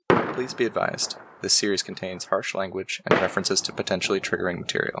Please be advised, this series contains harsh language and references to potentially triggering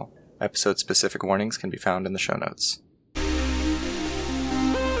material. Episode-specific warnings can be found in the show notes.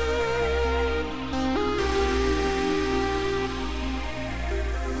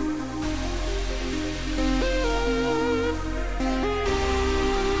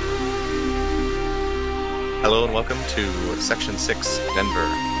 Hello and welcome to Section 6, Denver.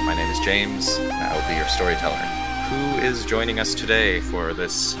 My name is James, and I will be your storyteller. Who is joining us today for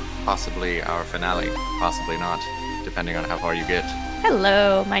this possibly our finale, possibly not, depending on how far you get?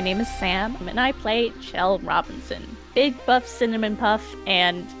 Hello, my name is Sam, and I play Chell Robinson. Big buff cinnamon puff,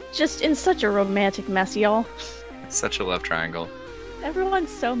 and just in such a romantic mess, y'all. Such a love triangle. Everyone's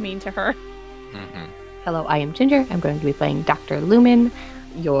so mean to her. Mm-hmm. Hello, I am Ginger. I'm going to be playing Dr. Lumen,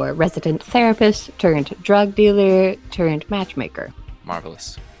 your resident therapist turned drug dealer turned matchmaker.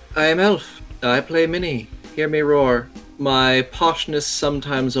 Marvelous. I am Elf. I play Minnie. Hear me roar. My poshness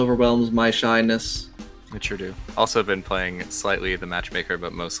sometimes overwhelms my shyness. It sure do. Also been playing slightly the matchmaker,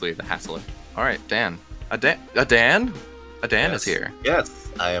 but mostly the hassler. All right, Dan. A Dan Yes. is here. Yes,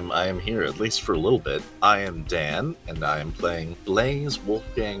 I am here, at least for a little bit. I am Dan, and I am playing Blaze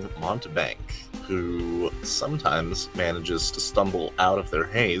Wolfgang Montebank, who sometimes manages to stumble out of their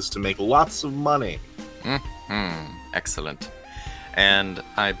haze to make lots of money. Excellent. And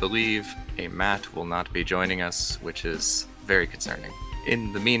I believe a Matt will not be joining us, which is very concerning.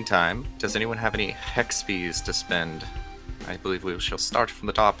 In the meantime, does anyone have any Hexpies to spend? I believe we shall start from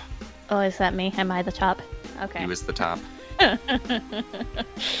the top. Oh, is that me? Am I the top? Okay. He was the top. Yeah, that's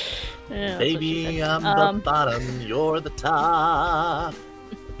what she Baby, said. I'm the bottom, you're the top.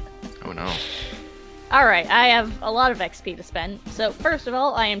 Oh no. Alright, I have a lot of XP to spend. So first of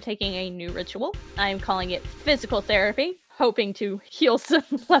all, I am taking a new ritual. I am calling it Physical Therapy, hoping to heal some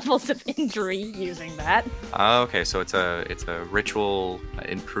levels of injury using that. Okay, so it's a ritual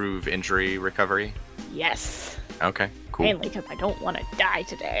improve injury recovery. Yes. Okay, cool. Mainly because I don't want to die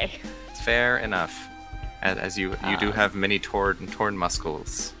today. Fair enough. As you do have many torn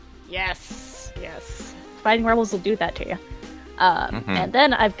muscles. Yes. Fighting rebels will do that to you. And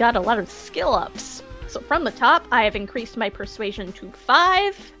then I've got a lot of skill ups. So from the top, I have increased my persuasion to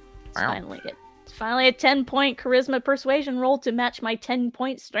 5. Wow. It's finally a 10-point charisma persuasion roll to match my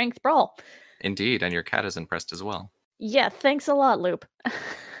 10-point strength brawl. Indeed, and your cat is impressed as well. Yeah, thanks a lot, Loop.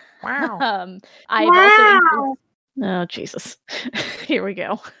 Wow. I've also increased... Oh, Jesus. Here we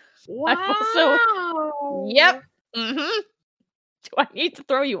go. Wow! I've also... Yep. Mm-hmm. Do I need to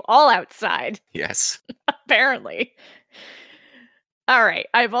throw you all outside? Yes. Apparently. Alright,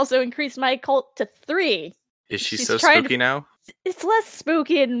 I've also increased my cult to 3. Is she She's so trying spooky now? It's less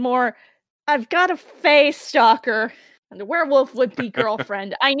spooky and more, I've got a fae stalker, and a werewolf would be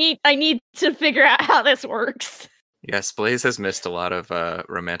girlfriend. I need to figure out how this works. Yes, Blaze has missed a lot of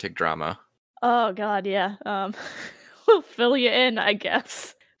romantic drama. Oh god, yeah. We'll fill you in, I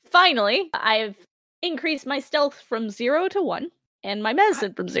guess. Finally, I've increased my stealth from 0 to 1. And my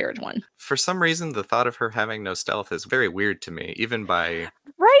medicine from 0 to 1. For some reason, the thought of her having no stealth is very weird to me, even by...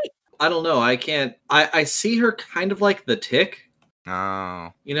 Right? I don't know, I can't... I see her kind of like the Tick.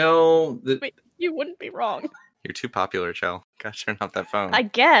 Oh, You know... Wait, you wouldn't be wrong. you're too popular, Chell. Gotta turn off that phone. I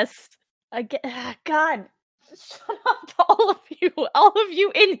guess. God. Shut up, all of you. All of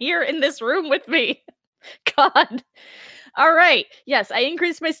you in here in this room with me. God. Alright. Yes, I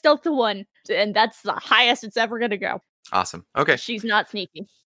increased my stealth to 1. And that's the highest it's ever gonna go. Awesome. Okay. She's not sneaky.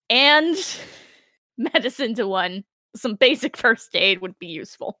 And medicine to 1. Some basic first aid would be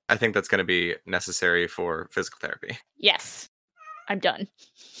useful. I think that's going to be necessary for physical therapy. Yes. I'm done.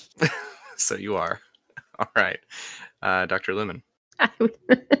 So you are. All right. Dr. Lumen. I'm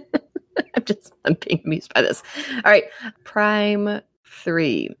being amused by this. All right, Prime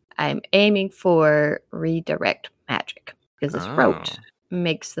 3. I'm aiming for redirect magic because this rote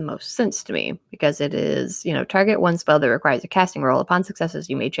makes the most sense to me because it is, target one spell that requires a casting roll. Upon successes,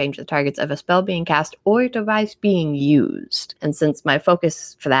 you may change the targets of a spell being cast or device being used. And since my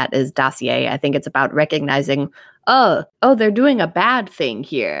focus for that is dossier, I think it's about recognizing, oh, they're doing a bad thing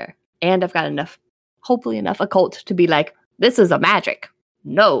here. And I've got hopefully enough occult to be like, this is a magic.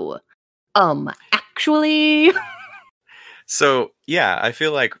 No. Actually... So, yeah, I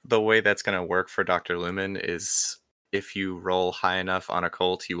feel like the way that's going to work for Dr. Lumen is if you roll high enough on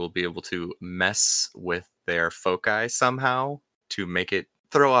occult, you will be able to mess with their foci somehow to make it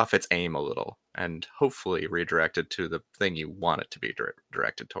throw off its aim a little and hopefully redirect it to the thing you want it to be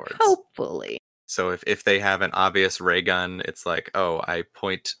directed towards. Hopefully. So if they have an obvious ray gun, it's like, oh, I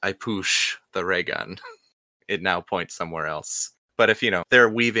push the ray gun. It now points somewhere else. But if, they're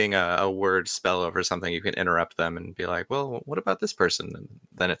weaving a word spell over something, you can interrupt them and be like, well, what about this person? And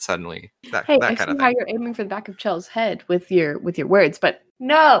then it's suddenly that Hey, I kind see of how thing. you're aiming for the back of Chell's head with your words, but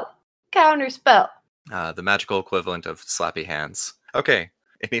no, counter spell. The magical equivalent of slappy hands. Okay,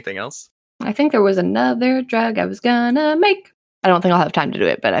 anything else? I think there was another drug I was gonna make. I don't think I'll have time to do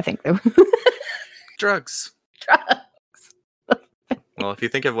it, but I think there was Drugs. drugs. Well, if you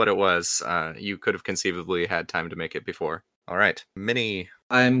think of what it was, you could have conceivably had time to make it before. All right, Minnie.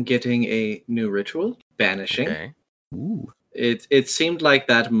 I'm getting a new ritual, banishing. Okay. Ooh. It seemed like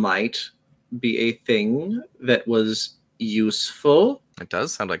that might be a thing that was useful. It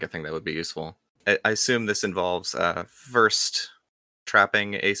does sound like a thing that would be useful. I assume this involves first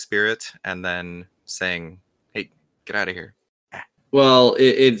trapping a spirit and then saying, hey, get out of here. Well,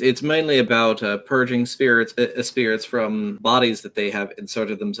 it's mainly about purging spirits from bodies that they have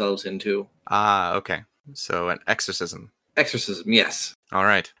inserted themselves into. Ah, okay. So an exorcism. Exorcism, yes. All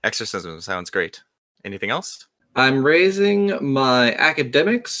right. Exorcism sounds great. Anything else? I'm raising my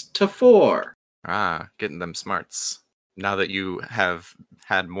academics to 4. Ah, getting them smarts. Now that you have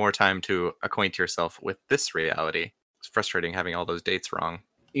had more time to acquaint yourself with this reality, it's frustrating having all those dates wrong.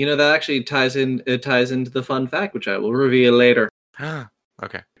 That actually ties into the fun fact, which I will reveal later.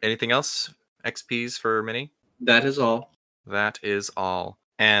 Okay. Anything else? XPs for Minnie? That is all. That is all.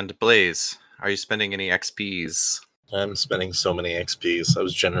 And Blaze, are you spending any XPs? I'm spending so many XPs. I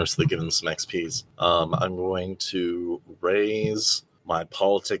was generously given some XPs. I'm going to raise my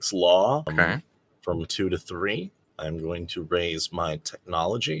politics law from 2 to 3. I'm going to raise my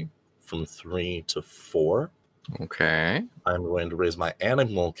technology from 3 to 4. Okay. I'm going to raise my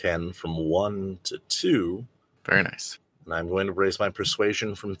animal ken from 1 to 2. Very nice. And I'm going to raise my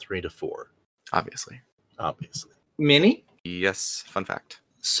persuasion from 3 to 4. Obviously. Minnie? Yes, fun fact.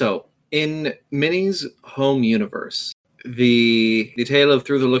 So, in Minnie's home universe, the Tale of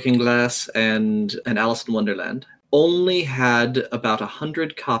Through the Looking Glass and Alice in Wonderland only had about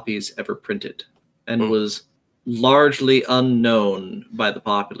 100 copies ever printed and was largely unknown by the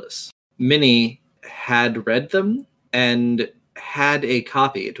populace. Minnie had read them and had a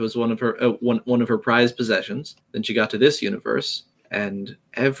copy. It was one of her prized possessions. Then she got to this universe, and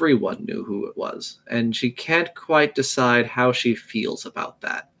everyone knew who it was. And she can't quite decide how she feels about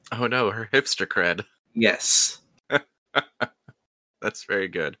that. Oh no, her hipster cred. Yes. That's very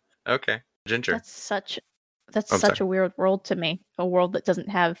good. Okay. Ginger. That's such a weird world to me. A world that doesn't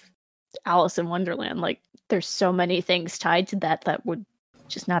have Alice in Wonderland. Like, there's so many things tied to that would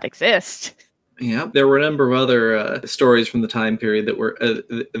just not exist. Yeah, there were a number of other stories from the time period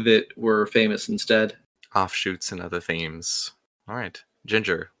that were famous instead. Offshoots and other themes. All right.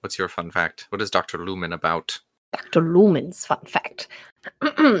 Ginger, what's your fun fact? What is Dr. Lumen about? Dr. Lumen's fun fact.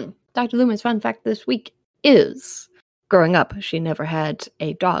 Dr. Lumen's fun fact this week is, growing up, she never had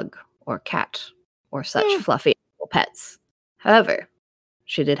a dog or cat or such fluffy pets. However,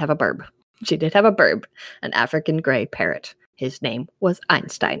 she did have a burb. She did have a burb, an African gray parrot. His name was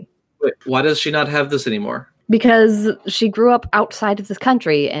Einstein. Wait, why does she not have this anymore? Because she grew up outside of this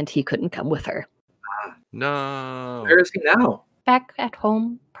country and he couldn't come with her. No. Where is he now? Back at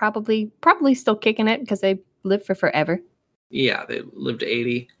home, probably still kicking it because they lived for forever. Yeah, they lived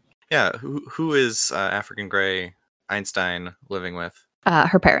 80. Yeah, who is African Gray Einstein living with?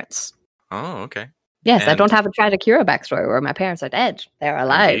 Her parents. Oh, okay. Yes, I And- don't have a tragic hero backstory where my parents are dead. They're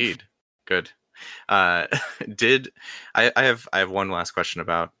alive. Indeed. Good. I have one last question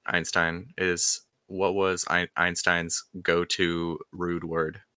about Einstein. Is what was Einstein's go-to rude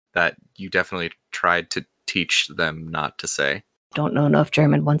word that you definitely tried to teach them not to say? Don't know enough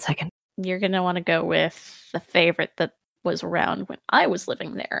German. 1 second. You're going to want to go with the favorite that was around when I was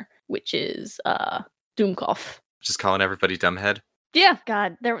living there, which is Doomkopf. Just calling everybody dumbhead? Yeah,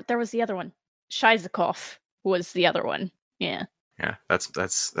 God, there was the other one. Scheizekopf was the other one. Yeah. Yeah,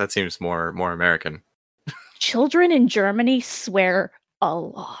 that seems more American. Children in Germany swear a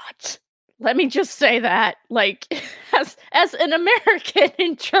lot. Let me just say that, like, as an American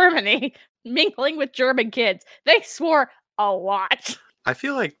in Germany, mingling with German kids, they swore a lot. I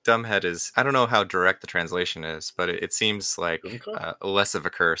feel like dumbhead is, I don't know how direct the translation is, but it seems like less of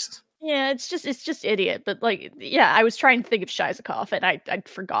a curse. Yeah, it's just idiot. But like, yeah, I was trying to think of Scheizekopf and I'd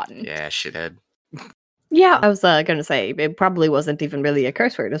forgotten. Yeah, shithead. Yeah, I was going to say, it probably wasn't even really a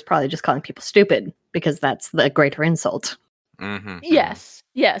curse word. It was probably just calling people stupid, because that's the greater insult. Mm-hmm. Yes,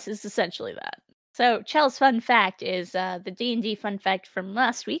 it's essentially that. So, Chell's fun fact is the D&D fun fact from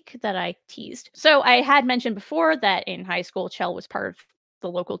last week that I teased. So, I had mentioned before that in high school, Chell was part of the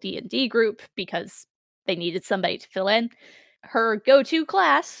local D&D group because they needed somebody to fill in. Her go-to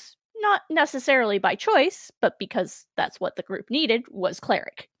class, not necessarily by choice, but because that's what the group needed, was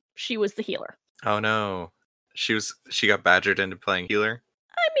Cleric. She was the healer. Oh no. She got badgered into playing healer?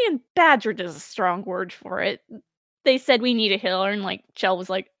 I mean, badgered is a strong word for it. They said we need a healer, and like Chell was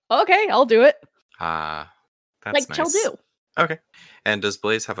like, okay, I'll do it. Ah, that's like nice. Chell do. Okay. And does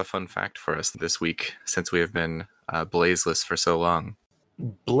Blaze have a fun fact for us this week, since we have been Blazeless for so long?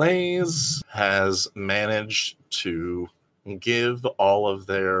 Blaze has managed to give all of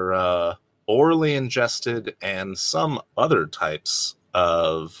their orally ingested and some other types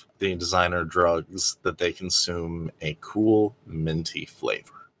of the designer drugs that they consume a cool minty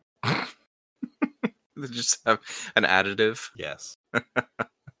flavor. They just have an additive. Yes.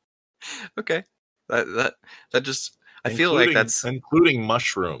 Okay. That just I feel like that's including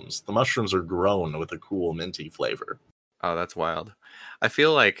mushrooms. The mushrooms are grown with a cool minty flavor. Oh, that's wild. I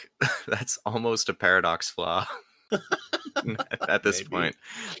feel like that's almost a paradox flaw at this point.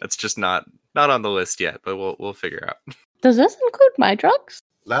 That's just not on the list yet, but we'll figure out. Does this include my drugs?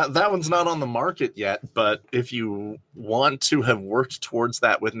 That one's not on the market yet, but if you want to have worked towards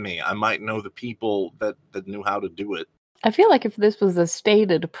that with me, I might know the people that knew how to do it. I feel like if this was a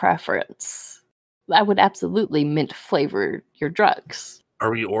stated preference, I would absolutely mint flavor your drugs. Are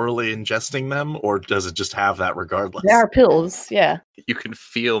we orally ingesting them, or does it just have that regardless? There are pills, yeah. You can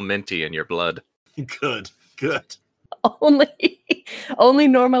feel minty in your blood. Good. Only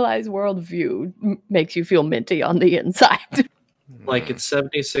normalized worldview makes you feel minty on the inside. Like it's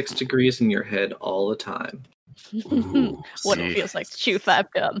 76 degrees in your head all the time. What it feels like to chew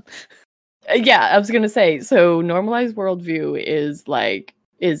 5 gum. Yeah, I was gonna say, so normalized worldview is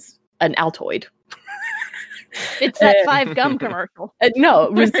an Altoid. It's that 5 gum commercial.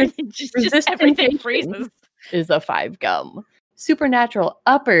 No, just everything freezes. Is a 5 gum. Supernatural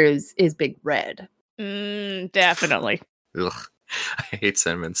uppers is Big Red. Definitely. Ugh. I hate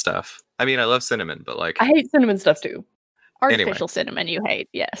cinnamon stuff. I mean, I love cinnamon, but like I hate cinnamon stuff too. Artificial cinnamon you hate,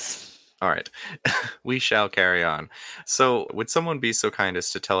 yes. All right. We shall carry on. So, would someone be so kind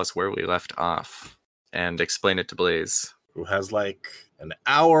as to tell us where we left off and explain it to Blaze? Who has like an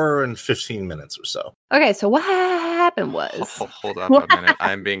hour and 15 minutes or so. Okay, so what happened was... Hold up a minute.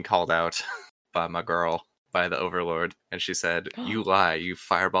 I'm being called out by my girl, by the Overlord. And she said, you lie, you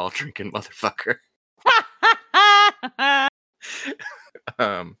fireball drinking motherfucker. I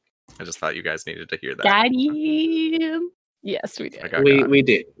just thought you guys needed to hear that. Got him. Yes, we did. We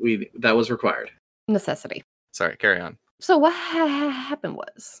did. That was required. Necessity. Sorry, carry on. So what happened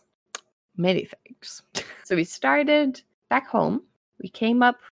was many things. So we started back home. We came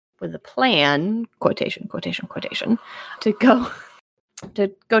up with a plan, quotation, to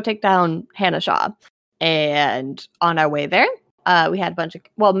go take down Hannah Shaw. And on our way there, we had a bunch of...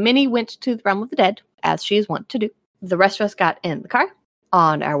 Minnie went to the realm of the dead, as she is wont to do. The rest of us got in the car.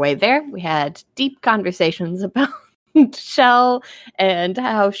 On our way there, we had deep conversations about Shell and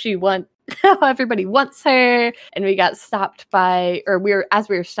how everybody wants her. And we got stopped as we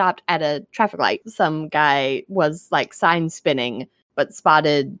were stopped at a traffic light, some guy was like sign spinning, but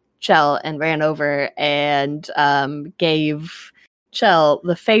spotted Shell and ran over and gave Shell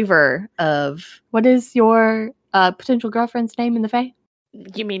the favor of, what is your potential girlfriend's name in the Fae?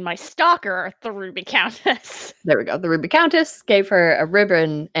 You mean my stalker, the Ruby Countess? There we go. The Ruby Countess gave her a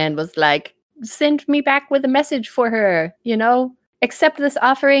ribbon and was like, send me back with a message for her, accept this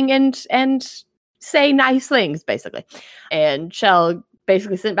offering and say nice things, basically. And Shell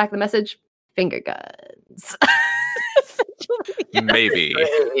basically sent back the message, finger guns. Maybe.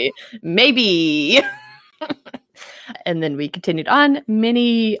 And then we continued on.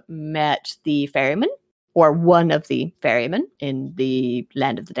 Minnie met the ferryman, or one of the ferrymen in the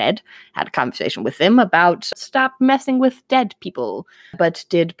land of the dead, had a conversation with them about stop messing with dead people, but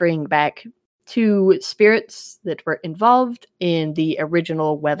did bring back 2 spirits that were involved in the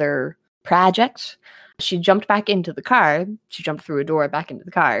original weather project. She jumped back into the car. She jumped through a door back into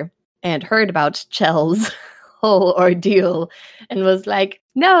the car and heard about Chell's whole ordeal and was like,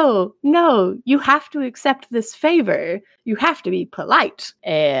 no, you have to accept this favor. You have to be polite.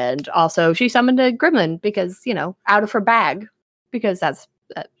 And also she summoned a gremlin because, out of her bag, because that's,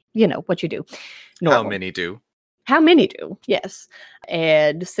 what you do. Normal. How many do, yes.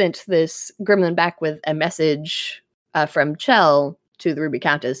 And sent this gremlin back with a message from Chell to the Ruby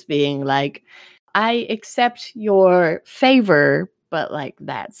Countess being like, I accept your favor, but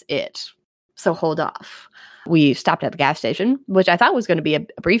that's it. So hold off. We stopped at the gas station, which I thought was going to be a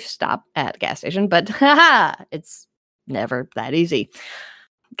brief stop at the gas station, but it's never that easy.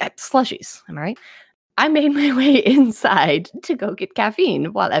 Got slushies, am I right? I made my way inside to go get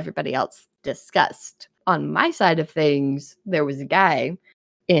caffeine while everybody else discussed. On my side of things, there was a guy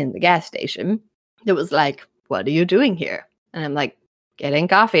in the gas station that was like, "What are you doing here?" And I'm like, "Getting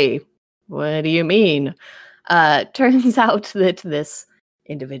coffee." "What do you mean?" Turns out that this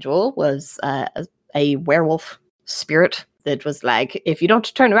individual was a werewolf spirit that was like, "If you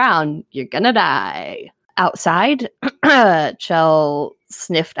don't turn around, you're gonna die." Outside, Chell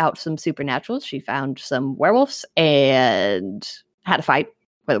sniffed out some supernaturals. She found some werewolves and had a fight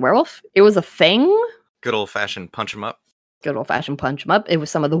with a werewolf. It was a thing. Good old fashioned punch 'em up. Good old fashioned punch 'em up. It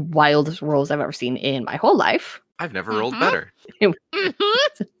was some of the wildest rolls I've ever seen in my whole life. I've never rolled better.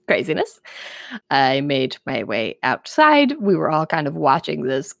 Craziness. I made my way outside. We were all kind of watching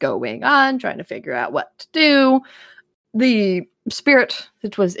this going on, trying to figure out what to do. The spirit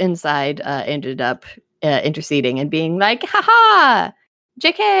that was inside ended up interceding and being like, "Haha,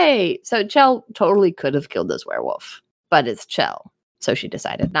 JK." So Chell totally could have killed this werewolf, but it's Chell. So she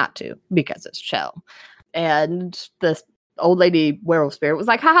decided not to because it's Chell. And this old lady werewolf spirit was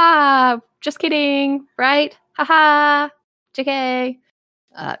like, "Haha, just kidding, right? Haha, JK."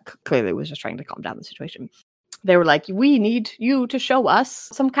 Clearly was just trying to calm down the situation. They were like, "We need you to show us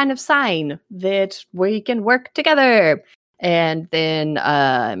some kind of sign that we can work together." And then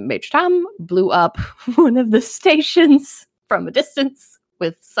Major Tom blew up one of the stations from a distance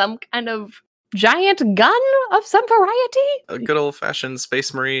with some kind of giant gun of some variety. A good old fashioned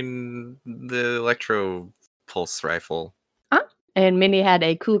Space Marine, the electro pulse rifle. And Minnie had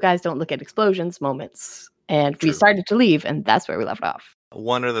a cool guys don't look at explosions moments. And we True. started to leave, and that's where we left off.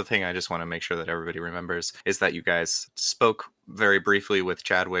 One other thing I just want to make sure that everybody remembers is that you guys spoke very briefly with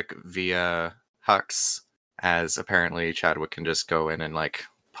Chadwick via Hux, as apparently Chadwick can just go in and like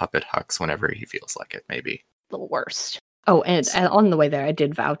puppet Hux whenever he feels like it, maybe. The worst. Oh, and on the way there, I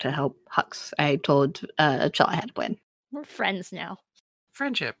did vow to help Hux. I told Chell I had a plan. We're friends now.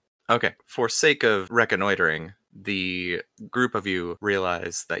 Friendship. Okay, for sake of reconnoitering, the group of you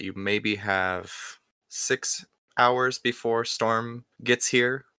realize that you maybe have 6 hours before Storm gets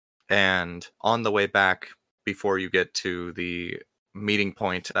here, and on the way back, before you get to the meeting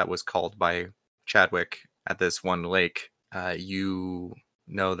point that was called by Chadwick at this one lake, you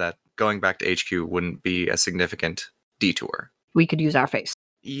know that going back to HQ wouldn't be a significant detour. We could use our face.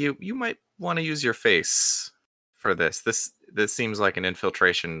 You might want to use your face for this. This seems like an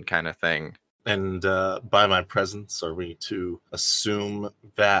infiltration kind of thing. And by my presence, are we to assume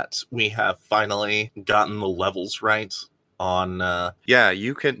that we have finally gotten the levels right on? Yeah,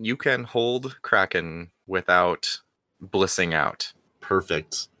 you can hold Kraken without blissing out.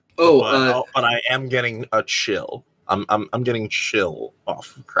 Perfect. Oh, but I am getting a chill. I'm getting chill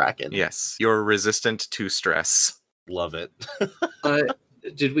off of Kraken. Yes, you're resistant to stress. Love it.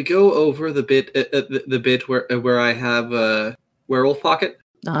 did we go over the bit where I have a werewolf pocket?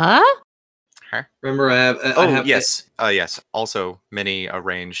 Huh? Remember, I have. Yes. Yes. Also, Minnie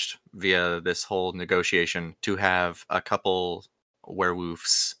arranged via this whole negotiation to have a couple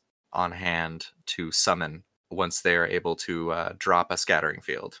werewolves on hand to summon once they are able to drop a scattering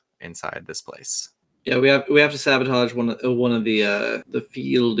field inside this place. Yeah, we have to sabotage one of the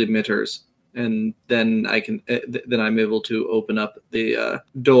field emitters, and then I can then I'm able to open up the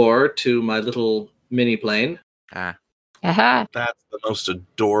door to my little mini plane. Aha. That's the most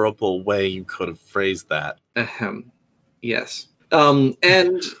adorable way you could have phrased that. Ahem. Yes. And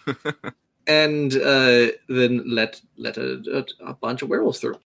then let a bunch of werewolves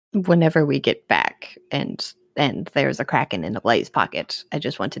through. Whenever we get back and there's a Kraken in a Blaze pocket, I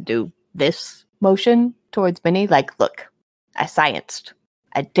just want to do this motion towards Minnie. Like, look, I scienced.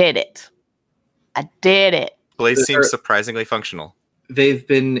 I did it. Blaze seems surprisingly functional. They've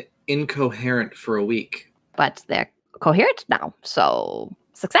been incoherent for a week. But they're coherent now, so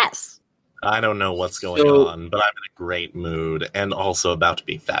success. I don't know what's going on, but I'm in a great mood and also about to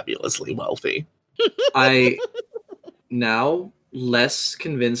be fabulously wealthy. I now less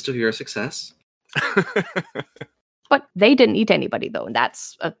convinced of your success. But they didn't eat anybody, though, and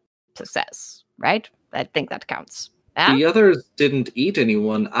that's a success, right? I think that counts. Yeah? The others didn't eat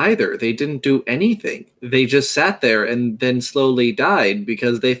anyone either. They didn't do anything. They just sat there and then slowly died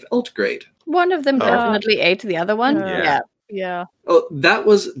because they felt great. One of them definitely ate the other one. Yeah. Oh, that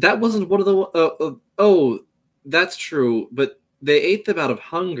wasn't one of the. That's true. But they ate them out of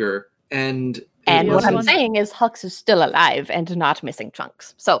hunger, and what I'm saying is Hux is still alive and not missing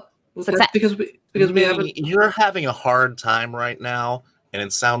chunks. So success. Because we haven't. You're having a hard time right now, and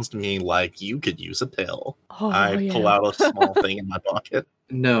it sounds to me like you could use a pill. I pull out a small thing in my pocket.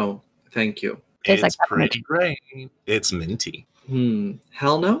 No, thank you. Tastes It's like pretty great. It's minty.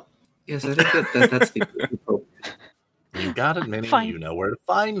 Hell no. Yes, I think that's the. You got it, Minnie. Fine. You know where to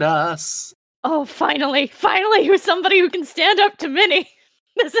find us. Oh, finally, who's somebody who can stand up to Minnie.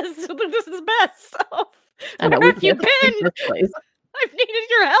 This is best. Oh, I know, where we have you can't take been? this place. I've needed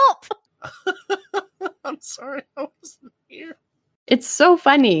your help. I'm sorry, I wasn't here. It's so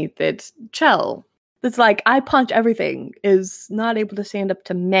funny that Chell, that's like, I punch everything, is not able to stand up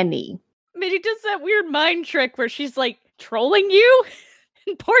to many. Minnie does that weird mind trick where she's like trolling you,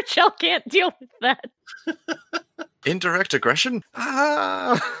 and poor Chell can't deal with that. Indirect aggression?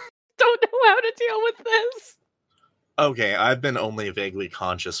 Ah! Don't know how to deal with this. Okay, I've been only vaguely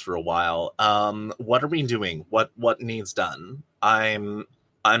conscious for a while. What are we doing? What needs done? I'm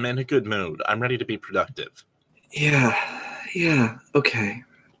in a good mood. I'm ready to be productive. Yeah, okay.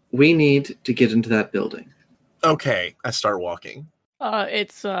 We need to get into that building. Okay, I start walking.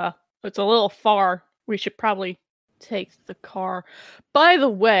 It's a little far. We should probably take the car. By the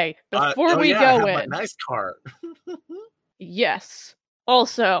way, before we I go have in, my nice car. yes.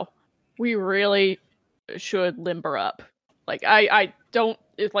 Also, we really should limber up. Like I don't.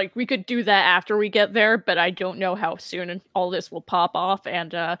 It's like we could do that after we get there, but I don't know how soon all this will pop off.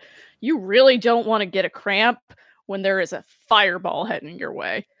 And you really don't want to get a cramp when there is a fireball heading your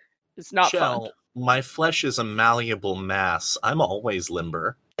way. It's not fun. Chell, my flesh is a malleable mass. I'm always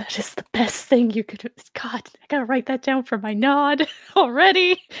limber. That is the best thing you could. God, I gotta write that down for my nod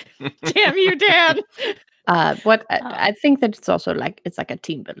already. Damn you, Dan. I think that it's also like it's like a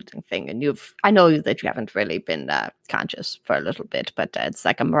team building thing, and I know that you haven't really been conscious for a little bit, but it's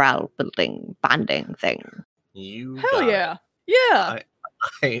like a morale building, bonding thing. You Hell got yeah, it.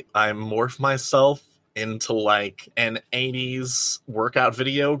 yeah. I morph myself into like an 80s workout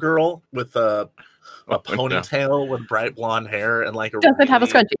video girl with a ponytail with bright blonde hair and like a Does it have a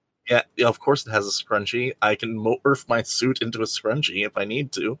scrunchie? Yeah, of course it has a scrunchie. I can morph my suit into a scrunchie if I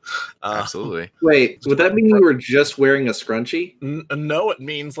need to. Absolutely. Wait, would that mean you were just wearing a scrunchie? No, it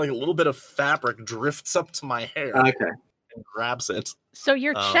means like a little bit of fabric drifts up to my hair Okay. and grabs it. So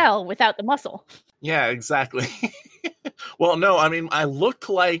you're Chell without the muscle. Yeah, exactly. Well, no, I mean, I look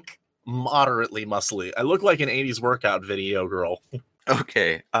like moderately muscly. I look like an 80s workout video girl.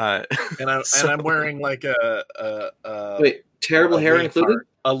 Okay. And I'm wearing like Wait, terrible hair leotard. included?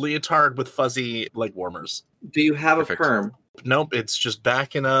 A leotard with fuzzy leg warmers. Do you have Perfect. a perm? Nope, it's just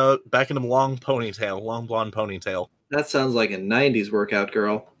back in a long ponytail, long blonde ponytail. That sounds like a 90s workout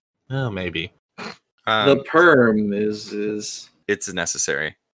girl. Oh, maybe. The perm is It's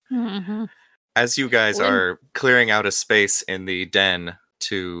necessary. Mm-hmm. As you guys Lynn- are clearing out a space in the den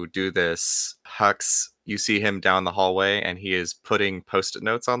to do this, Hux, you see him down the hallway, and he is putting Post-it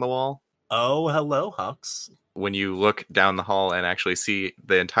notes on the wall. Oh, hello, Hux. When you look down the hall and actually see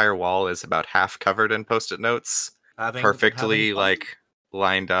the entire wall is about half covered in Post-it notes, perfectly having fun? like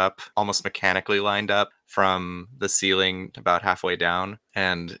lined up, almost mechanically lined up from the ceiling about halfway down,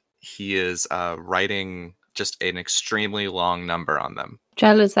 and he is writing just an extremely long number on them.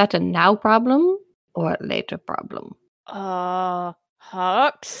 Chell, is that a now problem or a later problem? Hux,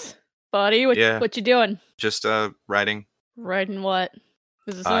 buddy, what you doing? Just writing. Writing what?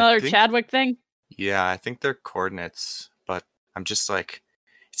 Is this I another think- Chadwick thing? Yeah, I think they're coordinates, but I'm just like,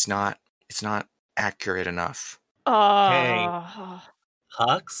 it's not accurate enough.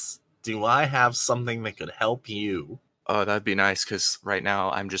 Hux, do I have something that could help you? Oh, that'd be nice, because right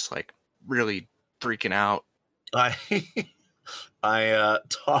now I'm just like really freaking out. I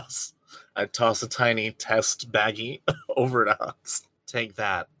toss a tiny test baggie over to Hux. Take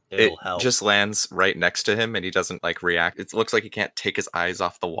that. It'll help. Just lands right next to him, and he doesn't like react. It looks like he can't take his eyes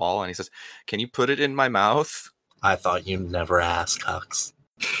off the wall, and he says, "Can you put it in my mouth?" I thought you'd never ask, Hux.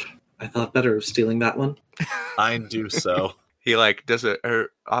 I thought better of stealing that one. I do so. He like does it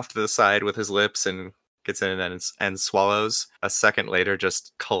off to the side with his lips and gets in and swallows. A second later,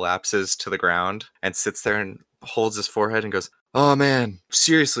 just collapses to the ground and sits there and holds his forehead and goes, "Oh man,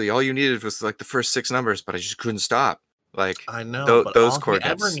 seriously, all you needed was like the first 6 numbers, but I just couldn't stop." Like, I know, but those all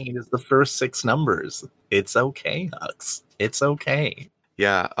coordinates. we ever need is the first 6 numbers. It's okay, Hux. It's okay.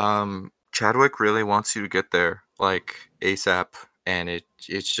 Yeah, Chadwick really wants you to get there, like, ASAP, and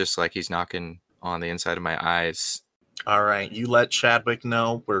it's just like he's knocking on the inside of my eyes. All right, you let Chadwick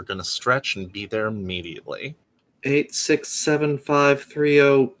know. We're going to stretch and be there immediately.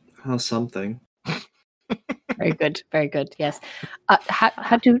 867-530 something. Very good, very good. Yes.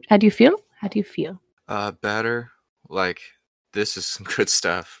 How do you feel? How do you feel? Better. Like, this is some good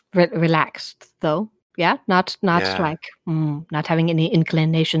stuff. Relaxed, though. Yeah, not Yeah. like not having any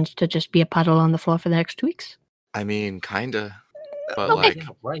inclinations to just be a puddle on the floor for the next 2 weeks. I mean, kinda, but Okay. like,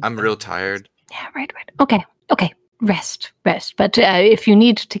 Right I'm then. real tired. Yeah, right. Okay. Rest. But if you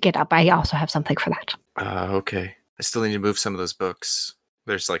need to get up, I also have something for that. Okay. I still need to move some of those books.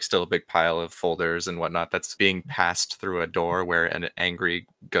 There's like still a big pile of folders and whatnot that's being passed through a door where an angry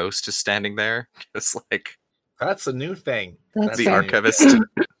ghost is standing there. Just like That's a new thing. That's the fair. archivist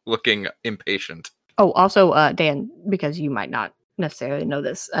looking impatient. Oh, also, Dan, because you might not necessarily know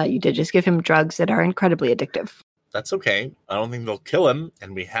this, you did just give him drugs that are incredibly addictive. That's okay. I don't think they'll kill him,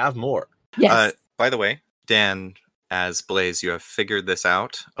 and we have more. Yes. By the way, Dan, as Blaze, you have figured this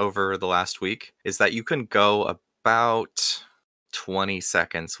out over the last week, is that you can go about 20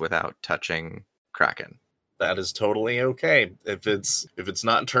 seconds without touching Kraken. That is totally okay. If it's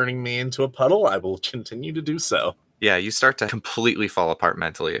not turning me into a puddle, I will continue to do so. Yeah, you start to completely fall apart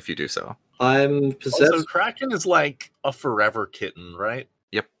mentally if you do so. I'm possessed. Also, Kraken is like a forever kitten, right?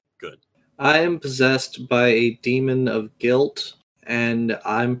 Yep. Good. I am possessed by a demon of guilt, and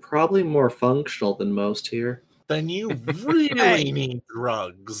I'm probably more functional than most here. Then you really need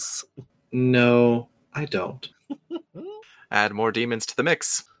drugs. No, I don't. Add more demons to the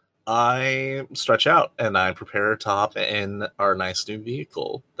mix. I stretch out and I prepare to hop in our nice new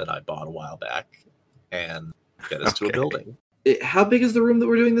vehicle that I bought a while back and get us to a Okay. building. How big is the room that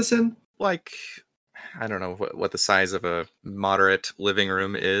we're doing this in? Like, I don't know what the size of a moderate living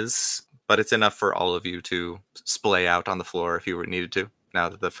room is, but it's enough for all of you to splay out on the floor if you were needed to, now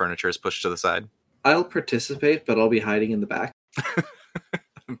that the furniture is pushed to the side. I'll participate, but I'll be hiding in the back.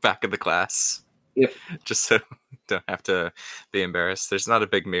 Back of the class. Yep. Just so you don't have to be embarrassed. There's not a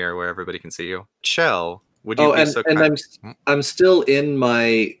big mirror where everybody can see you. Chell, would you be so kind? I'm still in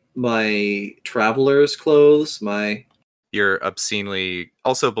my traveler's clothes. You're obscenely...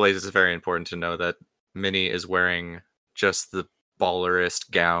 Also, Blaze, is very important to know that Minnie is wearing just the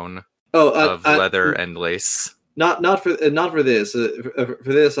ballerist gown of leather and lace. Not for this. For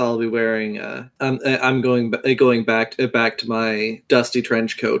this, I'll be wearing. I'm going back to my dusty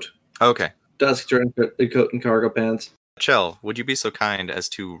trench coat. Okay. Dusty trench coat and cargo pants. Chell, would you be so kind as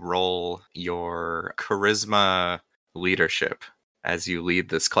to roll your charisma leadership as you lead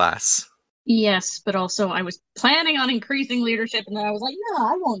this class? Yes, but also I was planning on increasing leadership, and then I was like, no,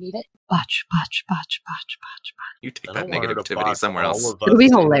 I won't need it. Botch. You take I that don't want her to negativity box somewhere all else. of us It'll be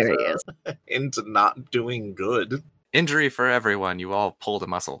hilarious. into not doing good. Injury for everyone. You all pulled a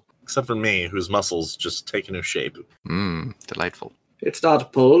muscle. Except for me, whose muscles just take a new shape. Delightful. It's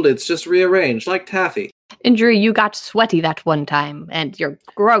not pulled. It's just rearranged, like taffy. Injury, you got sweaty that one time, and you're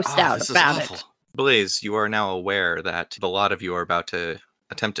grossed out This is about awful. it. Blaze, you are now aware that a lot of you are about to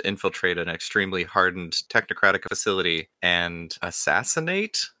attempt to infiltrate an extremely hardened technocratic facility and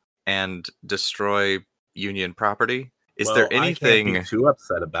assassinate and destroy Union property. Is there I anything... can't be too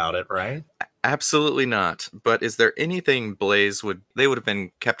upset about it, right? Absolutely not. But is there anything Blaze would have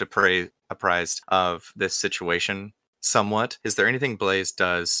been kept apprised of this situation somewhat? Is there anything Blaze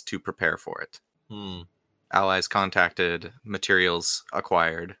does to prepare for it? Allies contacted, materials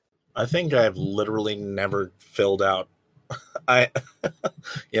acquired. I think I've literally never filled out.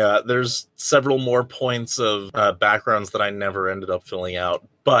 There's several more points of backgrounds that I never ended up filling out,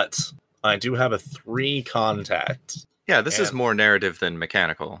 but I do have a 3 contact. Yeah, this is more narrative than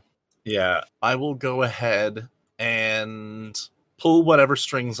mechanical. Yeah, I will go ahead and pull whatever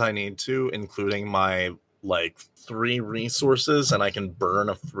strings I need to, including my 3 resources, and I can burn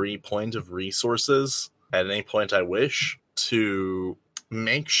a free point of resources at any point I wish to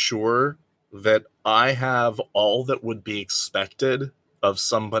make sure that I have all that would be expected of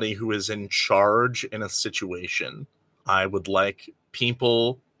somebody who is in charge in a situation. I would like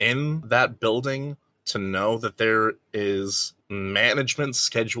people in that building to know that there is management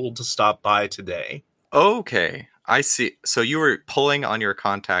scheduled to stop by today. Okay, I see. So you were pulling on your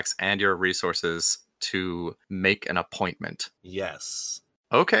contacts and your resources to make an appointment. Yes.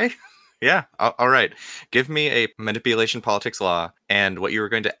 Okay. Yeah. All right. Give me a manipulation politics law, and what you were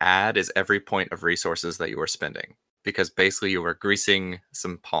going to add is every point of resources that you were spending, because basically you were greasing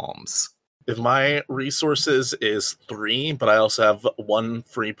some palms. If my resources is 3, but I also have 1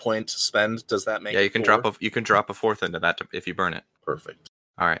 free point to spend, does that make? Yeah, you can 4? drop a 4th into that if you burn it. Perfect.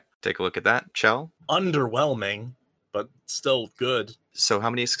 All right. Take a look at that, Chell. Underwhelming, but still good. So how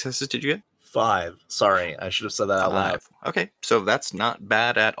many successes did you get? 5. Sorry, I should have said that out loud. 5. Okay, so that's not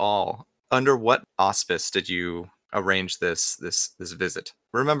bad at all. Under what auspice did you arrange this visit?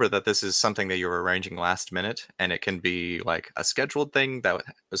 Remember that this is something that you were arranging last minute, and it can be like a scheduled thing that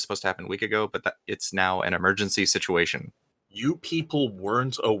was supposed to happen a week ago, but that it's now an emergency situation. You people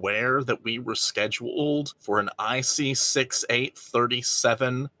weren't aware that we were scheduled for an IC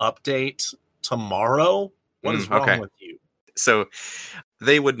 6837 update tomorrow? What is wrong with you? So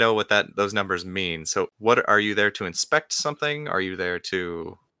they would know what those numbers mean. So what are you there to inspect something? Are you there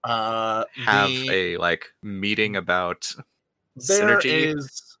to have a meeting about There synergy.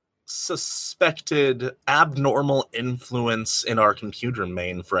 is suspected abnormal influence in our computer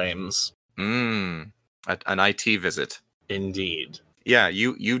mainframes. An IT visit. Indeed. Yeah,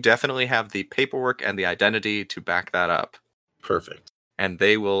 you definitely have the paperwork and the identity to back that up. Perfect. And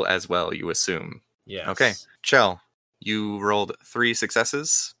they will as well, you assume. Yes. Okay. Chell, you rolled 3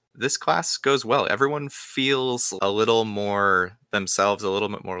 successes. This class goes well. Everyone feels a little more themselves, a little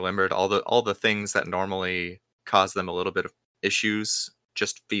bit more limbered. All the things that normally cause them a little bit of issues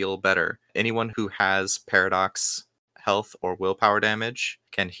just feel better. Anyone who has paradox health or willpower damage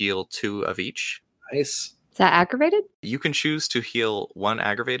can heal 2 of each. Nice. Is that aggravated? You can choose to heal 1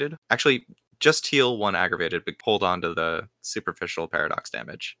 aggravated. Actually, just heal 1 aggravated, but hold on to the superficial paradox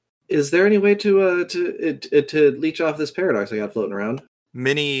damage. Is there any way to leech off this paradox I got floating around?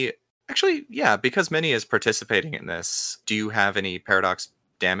 Minnie, actually, yeah, because Minnie is participating in this, do you have any paradox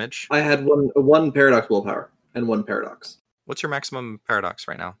damage? I had one paradox willpower and 1 paradox. What's your maximum paradox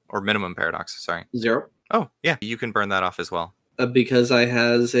right now? Or minimum paradox, sorry. 0. Oh, yeah, you can burn that off as well. Because I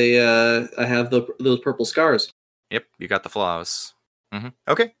have those purple scars. Yep, you got the flaws.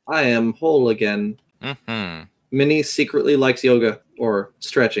 Okay. I am whole again. Minnie secretly likes yoga or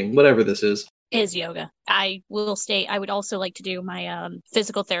stretching, whatever this is. Is yoga. I will stay. I would also like to do my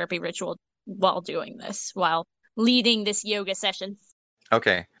physical therapy ritual while doing this, while leading this yoga session.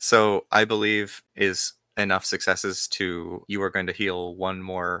 Okay, so I believe is enough successes to you are going to heal 1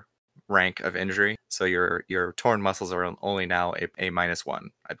 more rank of injury. So your torn muscles are only now a -1,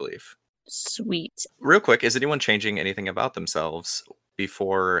 I believe. Sweet. Real quick, is anyone changing anything about themselves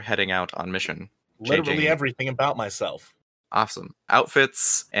before heading out on mission? Literally everything about myself. Awesome.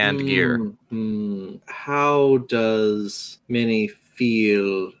 Outfits and gear. How does Minnie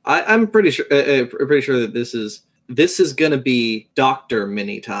feel? I'm pretty sure that this is gonna be Dr.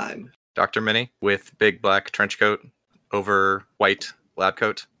 Minnie time. Dr. Minnie with big black trench coat over white lab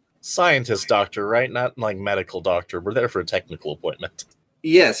coat. Scientist doctor, right? Not like medical doctor. We're there for a technical appointment.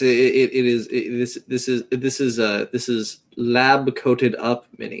 Yes, it is. This is lab coated up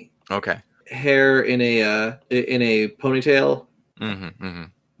Minnie. Okay. Hair in a ponytail,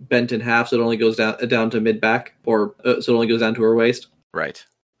 bent in half, so it only goes down to mid back, or so it only goes down to her waist. Right.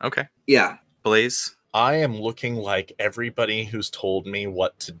 Okay. Yeah. Blaze. I am looking like everybody who's told me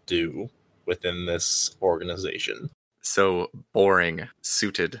what to do within this organization. So boring,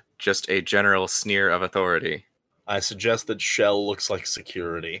 suited, just a general sneer of authority. I suggest that Shell looks like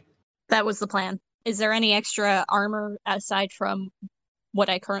security. That was the plan. Is there any extra armor aside from what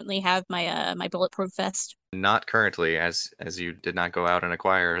I currently have, my bulletproof vest? Not currently, as you did not go out and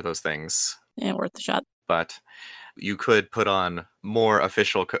acquire those things. Yeah, worth the shot. But you could put on more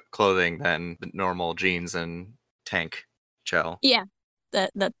official clothing than the normal jeans and tank Chell. Yeah,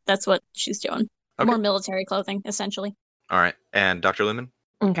 that's what she's doing. Okay. More military clothing, essentially. All right. And Dr. Lumen?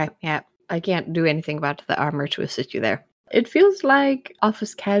 Okay, yeah. I can't do anything about the armor to assist you there. It feels like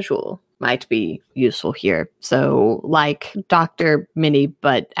office casual might be useful here. So, like Dr. Minnie,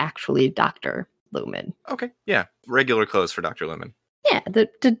 but actually Dr. Lumen. Okay. Yeah. Regular clothes for Dr. Lumen. Yeah, the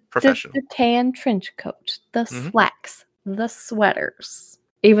Professional. the tan trench coat, the slacks, the sweaters.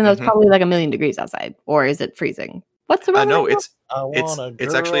 Even though it's probably like 1,000,000 degrees outside. Or is it freezing? What's the weather? No, right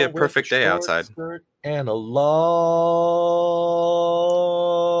it's actually a perfect day outside. And a long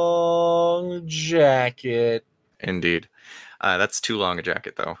jacket. Indeed. That's too long a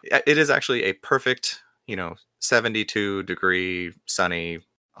jacket, though. It is actually a perfect, 72-degree sunny,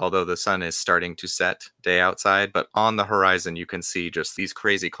 although the sun is starting to set day outside. But on the horizon, you can see just these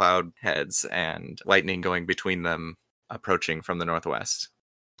crazy cloud heads and lightning going between them approaching from the northwest.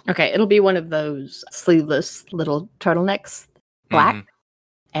 Okay, it'll be one of those sleeveless little turtlenecks, black,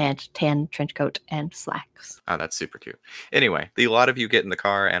 and tan trench coat and slacks. Oh, that's super cute. Anyway, a lot of you get in the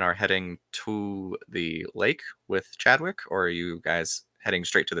car and are heading to the lake with Chadwick, or are you guys heading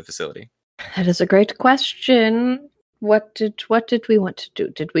straight to the facility? That is a great question. What did we want to do?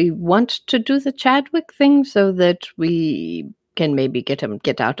 Did we want to do the Chadwick thing so that we can maybe get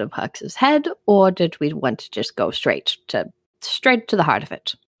out of Hux's head, or did we want to just go straight to the heart of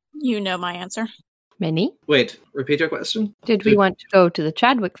it? You know my answer. Minnie? Wait, repeat your question? Did we want to go to the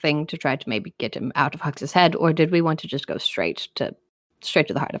Chadwick thing to try to maybe get him out of Hux's head, or did we want to just go straight to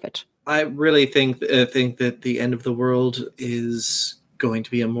the heart of it? I really think that the end of the world is going to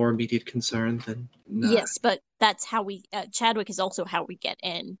be a more immediate concern than not. Yes, but that's how we... Chadwick is also how we get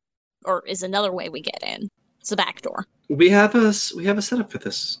in, or is another way we get in. It's a back door. We have a setup for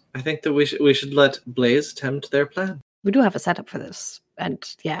this. I think that we should let Blaze attempt their plan. We do have a setup for this. And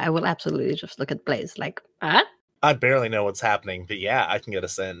yeah, I will absolutely just look at Blaze like, huh? I barely know what's happening, but yeah, I can get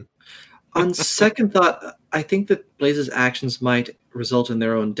us in. On second thought, I think that Blaze's actions might result in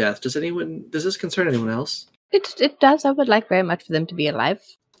their own death. Does this concern anyone else? It does. I would like very much for them to be alive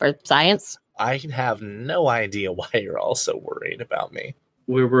for science. I have no idea why you're all so worried about me.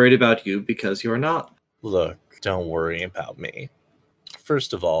 We're worried about you because you're not. Look, don't worry about me.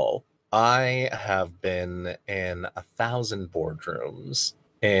 First of all, I have been in 1,000 boardrooms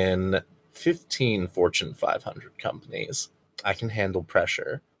in 15 Fortune 500 companies. I can handle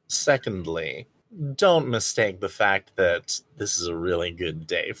pressure. Secondly, don't mistake the fact that this is a really good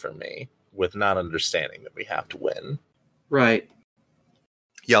day for me with not understanding that we have to win. Right.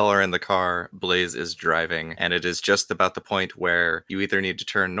 Y'all are in the car, Blaze is driving, and it is just about the point where you either need to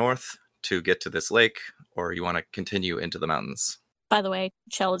turn north to get to this lake, or you want to continue into the mountains. By the way,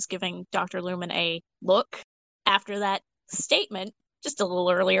 Chell is giving Dr. Lumen a look after that statement, just a little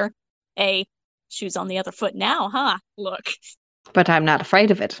earlier. A shoes on the other foot now, huh? Look. But I'm not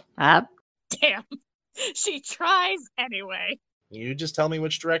afraid of it. Damn. She tries anyway. You just tell me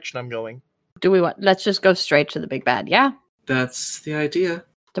which direction I'm going. Let's just go straight to the big bad, yeah? That's the idea.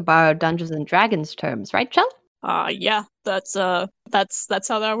 To borrow Dungeons and Dragons terms, right, Chell? Yeah, that's how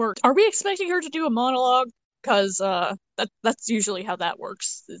that works. Are we expecting her to do a monologue? Because that's usually how that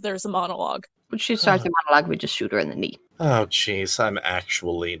works. There's a monologue. When she starts a monologue, we just shoot her in the knee. Oh, jeez, I'm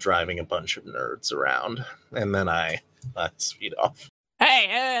actually driving a bunch of nerds around, and then I speed off.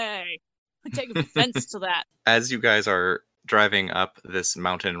 Hey! I'm taking offense to that. As you guys are driving up this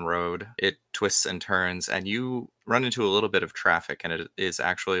mountain road, it twists and turns, and you run into a little bit of traffic, and it is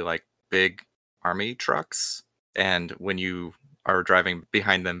actually like big army trucks. And when you are driving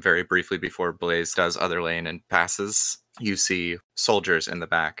behind them very briefly before Blaze does other lane and passes, you see soldiers in the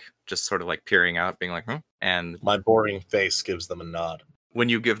back just sort of like peering out, being like, And my boring face gives them a nod. When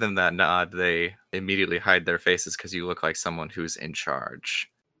you give them that nod, they immediately hide their faces because you look like someone who's in charge.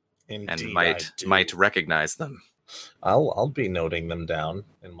 Indeed, and might recognize them. I'll be noting them down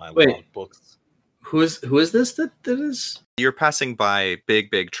in my log books. Who is this that is? You're passing by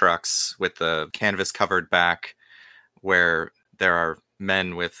big trucks with the canvas covered back where there are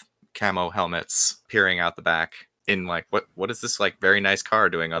men with camo helmets peering out the back in like, what is this like very nice car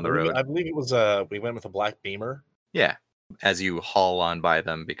doing on the road? I believe it was we went with a black Beamer. Yeah, as you haul on by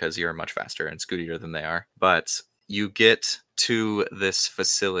them because you're much faster and scootier than they are. But you get to this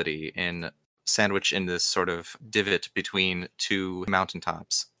facility sandwiched in this sort of divot between two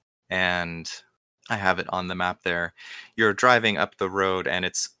mountaintops. And I have it on the map there. You're driving up the road and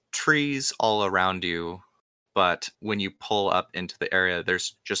it's trees all around you. But when you pull up into the area,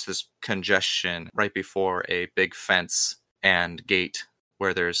 there's just this congestion right before a big fence and gate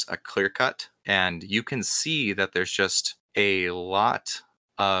where there's a clear cut. And you can see that there's just a lot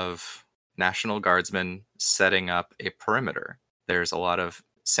of National Guardsmen setting up a perimeter. There's a lot of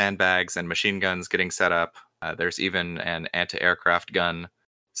sandbags and machine guns getting set up. There's even an anti-aircraft gun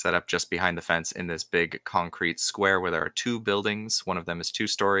set up just behind the fence in this big concrete square where there are two buildings. One of them is 2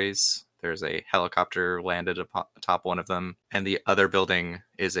 stories. There's a helicopter landed atop one of them. And the other building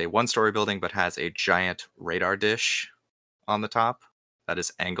is a 1-story building but has a giant radar dish on the top that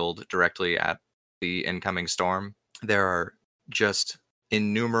is angled directly at the incoming storm. There are just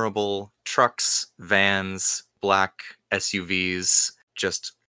innumerable trucks, vans, black SUVs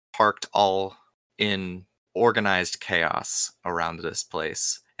just parked all in organized chaos around this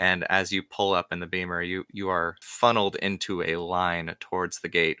place. And as you pull up in the Beamer, you are funneled into a line towards the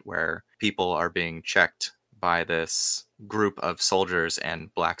gate where people are being checked by this group of soldiers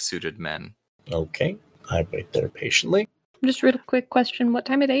and black-suited men. Okay, I wait there patiently. Just a real quick question. What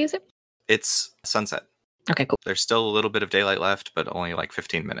time of day is it? It's sunset. Okay, cool. There's still a little bit of daylight left, but only like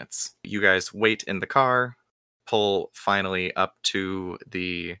 15 minutes. You guys wait in the car, pull finally up to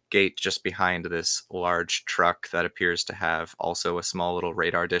the gate just behind this large truck that appears to have also a small little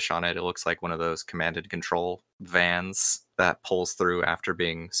radar dish on it. It looks like one of those command and control vans that pulls through after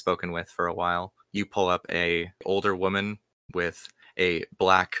being spoken with for a while. You pull up a older woman with a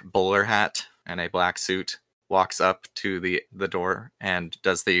black bowler hat and a black suit, walks up to the door and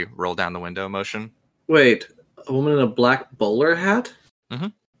does the roll down the window motion. Wait, a woman in a black bowler hat? Mm-hmm.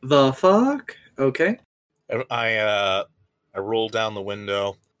 The fuck? Okay. I roll down the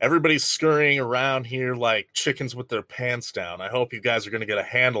window. Everybody's scurrying around here like chickens with their pants down. I hope you guys are going to get a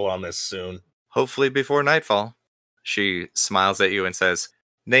handle on this soon. Hopefully before nightfall. She smiles at you and says,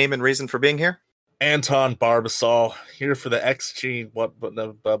 "Name and reason for being here?" Anton Barbasol, here for the XG blah blah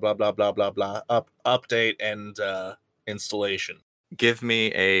blah blah blah blah update and installation. Give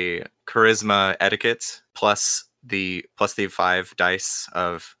me a charisma etiquette plus the 5 dice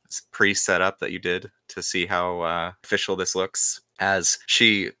of pre-setup that you did to see how official this looks. as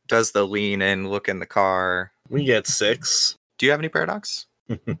she does the lean in, look in the car. We get 6. Do you have any Paradox?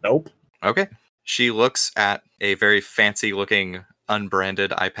 Nope. Okay. She looks at a very fancy looking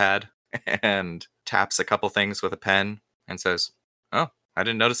unbranded iPad and taps a couple things with a pen and says, "Oh, I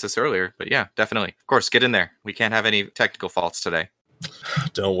didn't notice this earlier, but yeah, definitely. Of course, get in there. We can't have any technical faults today."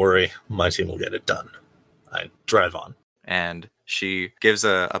 Don't worry, my team will get it done. I drive on. And she gives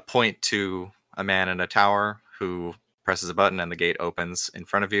a point to a man in a tower who presses a button and the gate opens in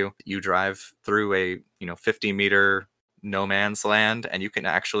front of you. You drive through a 50-meter no man's land, and you can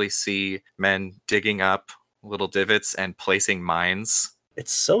actually see men digging up little divots and placing mines.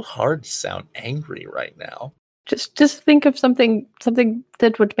 It's so hard to sound angry right now. Just think of something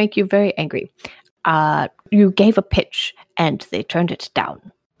that would make you very angry. You gave a pitch and they turned it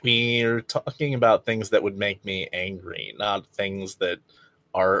down. We're talking about things that would make me angry, not things that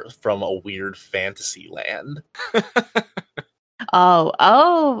are from a weird fantasy land.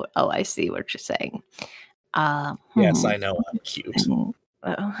 Oh, I see what you're saying. Yes, I know I'm cute.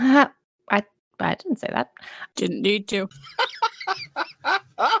 I didn't say that. Didn't need to.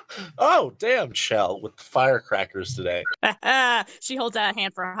 Oh, damn, Shell, with the firecrackers today. She holds out a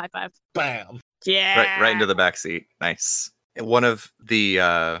hand for a high five. Bam. Yeah. Right into the back seat. Nice. One of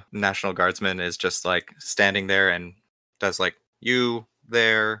the National Guardsmen is just like standing there and does like, "You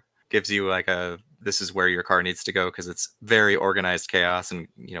there," gives you like this is where your car needs to go, because it's very organized chaos, and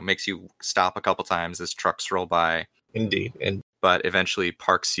makes you stop a couple times as trucks roll by. Indeed. And but eventually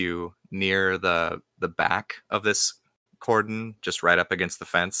parks you near the back of this cordon, just right up against the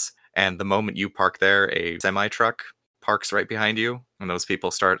fence. And the moment you park there, a semi-truck parks right behind you, and those people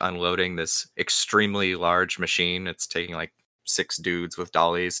start unloading this extremely large machine. It's taking like 6 dudes with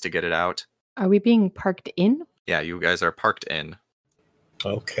dollies to get it out. Are we being parked in? Yeah, you guys are parked in.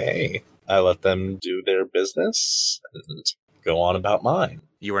 okay, I let them do their business and go on about mine.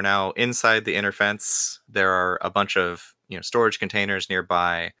 You are now inside the inner fence. There are a bunch of storage containers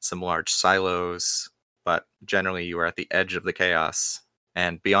nearby, some large silos, but generally you are at the edge of the chaos.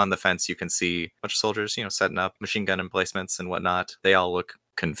 And beyond the fence, you can see a bunch of soldiers, setting up machine gun emplacements and whatnot. They all look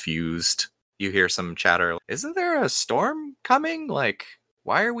confused. You hear some chatter. "Isn't there a storm coming? Like,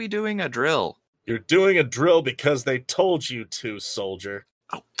 why are we doing a drill?" You're doing a drill because they told you to, soldier.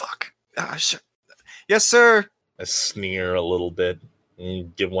 "Oh, fuck. Yes, sir." I sneer a little bit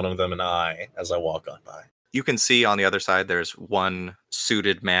and give one of them an eye as I walk on by. You can see on the other side there's one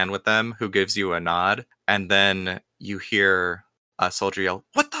suited man with them who gives you a nod, and then you hear a soldier yell,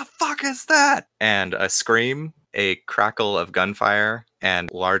 "What the fuck is that?" And a scream, a crackle of gunfire, and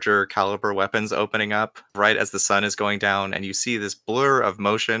larger caliber weapons opening up right as the sun is going down, and you see this blur of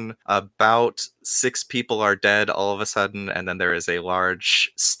motion. About 6 people are dead all of a sudden, and then there is a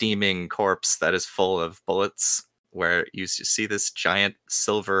large steaming corpse that is full of bullets, where you see this giant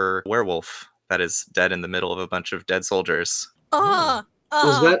silver werewolf that is dead in the middle of a bunch of dead soldiers. Was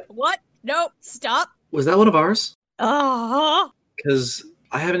that- What? Nope. Stop. Was that one of ours? Oh. Because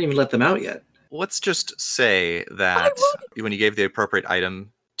I haven't even let them out yet. Let's just say that when you gave the appropriate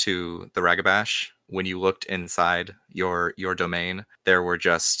item to the Ragabash, when you looked inside your domain, there were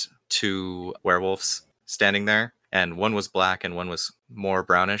just 2 werewolves standing there, and one was black and one was more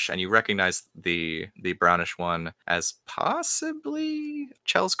brownish, and you recognized the brownish one as possibly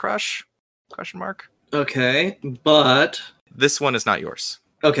Chell's crush? ? Okay, but This one is not yours.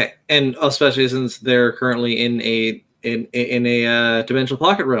 okay, and especially since they're currently in a dimensional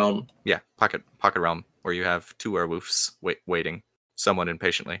pocket realm, Yeah, pocket realm, where you have 2 werewolves waiting, somewhat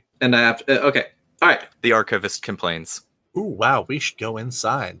impatiently. and I have to. Okay, all right. The archivist complains. Ooh, wow, we should go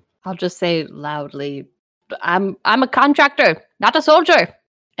inside. I'll just say loudly, I'm a contractor, not a soldier,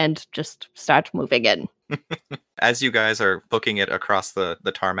 and just start moving in. As you guys are booking it across the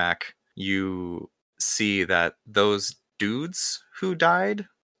tarmac, you see that those dudes who died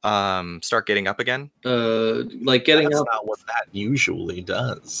start getting up again. Like getting That's up, not what that usually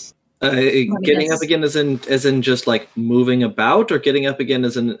does. getting up again, as in just like moving about, or getting up again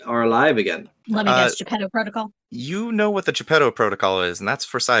as in are alive again. Let me guess. Geppetto Protocol. You know what the Geppetto Protocol is, and that's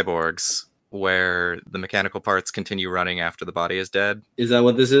for cyborgs, where the mechanical parts continue running after the body is dead. Is that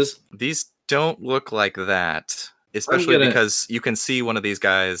what this is? These don't look like that, especially because you can see one of these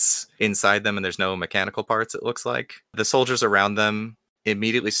guys inside them and there's no mechanical parts, it looks like. The soldiers around them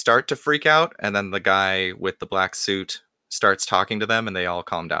immediately start to freak out, and then the guy with the black suit starts talking to them and they all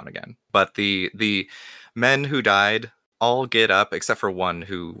calm down again. But the men who died all get up except for one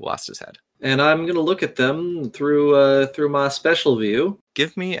who lost his head. and I'm gonna look at them through my special view.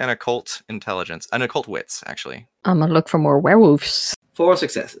 Give me an occult intelligence, an occult wits, actually. I'm gonna look for more werewolves. 4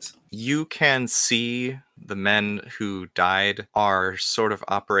 successes. You can see the men who died are sort of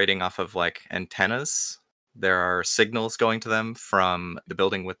operating off of like antennas. There are signals going to them from the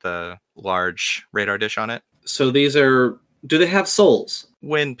building with the large radar dish on it. So these are. Do they have souls?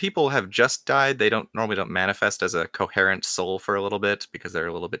 When people have just died, they normally don't manifest as a coherent soul for a little bit because they're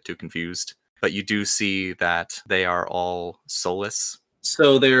a little bit too confused. But you do see that they are all soulless.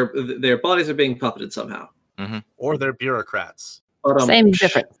 So their bodies are being puppeted somehow. Or they're bureaucrats. Same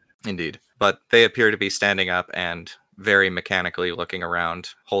difference. Indeed. But they appear to be standing up and very mechanically looking around,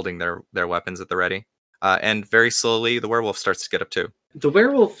 holding their weapons at the ready. And very slowly, the werewolf starts to get up too. The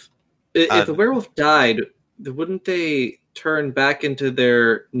werewolf. If the werewolf died, wouldn't they turn back into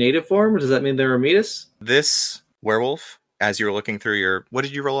their native form? Or does that mean they're Armidas? This werewolf, as you were looking through your... What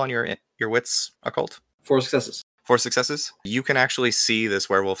did you roll on your wits occult? 4 successes. 4 successes? You can actually see this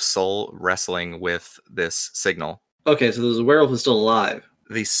werewolf's soul wrestling with this signal. Okay, so the werewolf is still alive.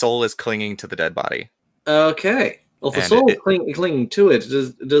 The soul is clinging to the dead body. Okay. Well, if the And soul is clinging to it,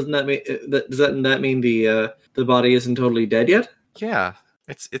 doesn't that mean does that mean the body isn't totally dead yet? Yeah,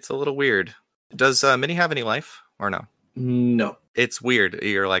 it's a little weird. Does Minnie have any life or no? No. It's weird.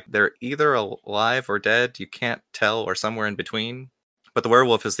 You're like, they're either alive or dead. You can't tell, or somewhere in between. But the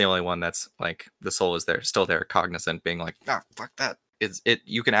werewolf is the only one that's like, the soul is there, still there, cognizant, being like, ah, fuck that.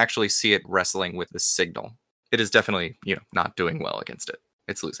 You can actually see it wrestling with the signal. It is definitely, not doing well against it.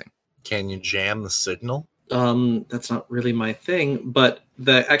 It's losing. Can you jam the signal? That's not really my thing, but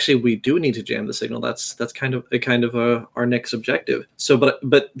actually we do need to jam the signal. That's kind of our next objective. So,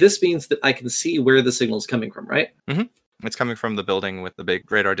 but this means that I can see where the signal is coming from, right? Mm-hmm. It's coming from the building with the big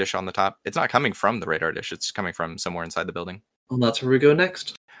radar dish on the top. It's not coming from the radar dish. It's coming from somewhere inside the building. Well, that's where we go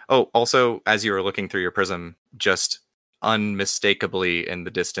next. Oh, also, as you were looking through your prism, just unmistakably in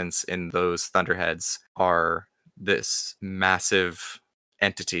the distance in those thunderheads are this massive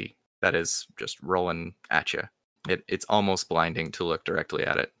entity that is just rolling at you. It's almost blinding to look directly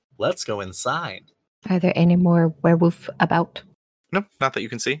at it. Let's go inside. Are there any more werewolf about? Nope, not that you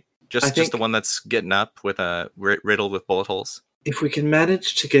can see. Just the one that's getting up with a riddled with bullet holes. If we can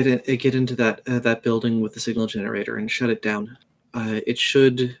manage to get into that building with the signal generator and shut it down, it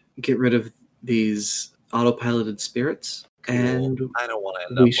should get rid of these autopiloted spirits. Cool. And I don't want to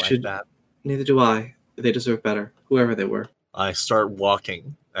end up like that. Neither do I. They deserve better, whoever they were. I start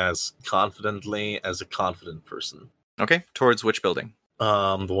walking as confidently as a confident person. Okay, towards which building?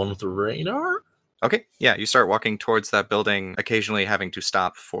 The one with the radar? Okay, yeah, you start walking towards that building, occasionally having to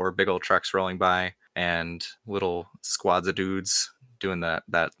stop for big old trucks rolling by and little squads of dudes doing that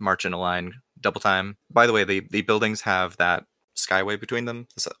march in a line double time. By the way, the buildings have that skyway between them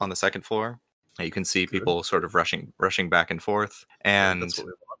on the second floor. You can see people sort of rushing back and forth. And That's what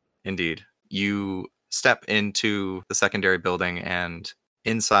we want. Indeed, you step into the secondary building and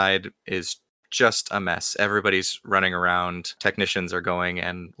inside is just a mess. Everybody's running around. Technicians are going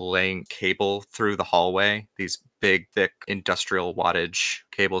and laying cable through the hallway. These big, thick industrial wattage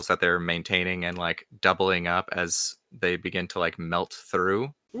cables that they're maintaining and like doubling up as they begin to like melt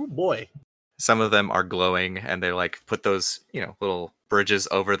through. Oh boy. Some of them are glowing and they like put those, little bridges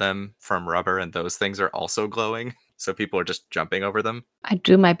over them from rubber, and those things are also glowing. So people are just jumping over them. I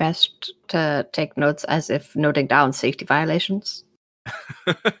do my best to take notes as if noting down safety violations.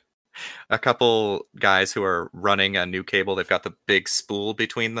 A couple guys who are running a new cable, they've got the big spool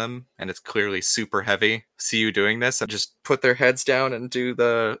between them, and it's clearly super heavy. See you doing this, and just put their heads down and do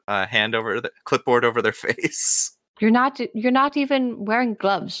the hand over the clipboard over their face. You're not even wearing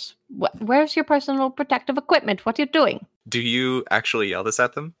gloves. Where's your personal protective equipment? What are you doing? Do you actually yell this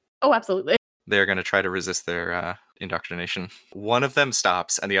at them? Oh, absolutely. They're going to try to resist their indoctrination. One of them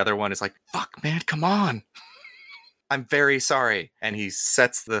stops, and the other one is like, fuck, man, come on. I'm very sorry. And he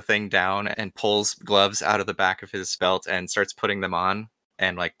sets the thing down and pulls gloves out of the back of his belt and starts putting them on,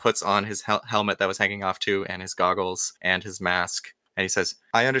 and like puts on his helmet that was hanging off too, and his goggles and his mask. And he says,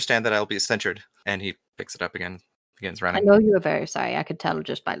 I understand that I'll be censured. And he picks it up again, begins running. I know you were very sorry. I could tell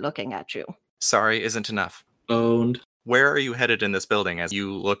just by looking at you. Sorry isn't enough. Owned. Where are you headed in this building? As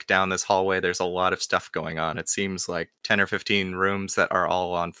you look down this hallway, there's a lot of stuff going on. It seems like 10 or 15 rooms that are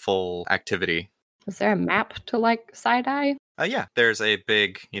all on full activity. Is there a map to like side-eye? Yeah, there's a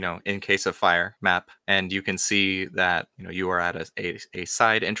big, in case of fire map, and you can see that, you are at a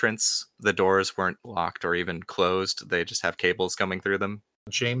side entrance. The doors weren't locked or even closed. They just have cables coming through them.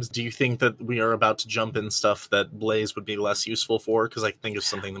 James, do you think that we are about to jump in stuff that Blaze would be less useful for? Because I think of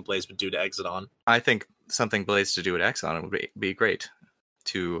something that Blaze would do to exit on. I think something Blaze to do at Exxon would be great.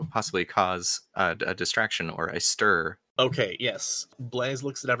 to possibly cause a distraction or a stir. Okay, yes. Blaze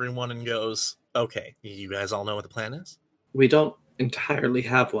looks at everyone and goes, okay, you guys all know what the plan is? We don't entirely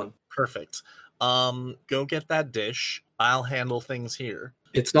have one. Perfect. Go get that dish. I'll handle things here.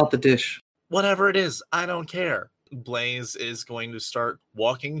 It's not the dish. Whatever it is, I don't care. Blaze is going to start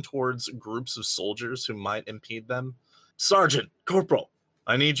walking towards groups of soldiers who might impede them. Sergeant, Corporal,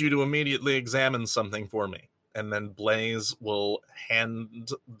 I need you to immediately examine something for me. And then Blaze will hand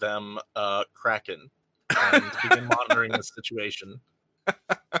them Kraken and begin monitoring the situation.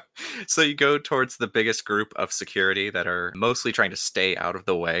 So you go towards the biggest group of security that are mostly trying to stay out of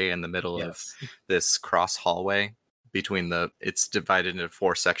the way in the middle of this cross hallway. It's divided into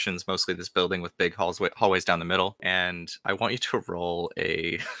 4 sections, mostly this building with big hallways down the middle. And I want you to roll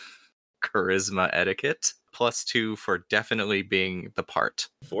a charisma etiquette, +2 for definitely being the part.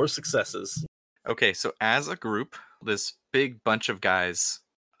 4 successes. Okay, so as a group, this big bunch of guys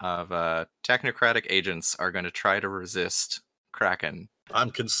of technocratic agents are going to try to resist Kraken. I'm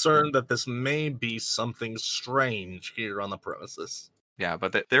concerned that this may be something strange here on the premises. Yeah,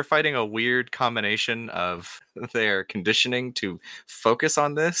 but they're fighting a weird combination of their conditioning to focus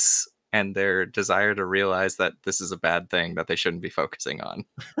on this and their desire to realize that this is a bad thing that they shouldn't be focusing on.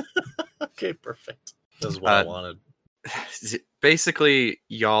 Okay, perfect. That's what I wanted. Basically,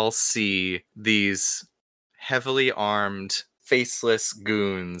 y'all see these heavily armed, faceless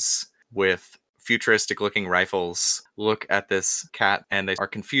goons with futuristic-looking rifles look at this cat, and they are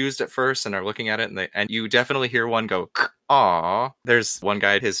confused at first and are looking at it, and you definitely hear one go, "Aw." There's one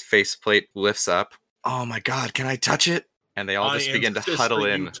guy, his faceplate lifts up. "Oh my god, can I touch it?" And they all just begin to huddle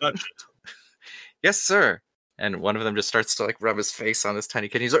in. Touch it. "Yes, sir." And one of them just starts to rub his face on this tiny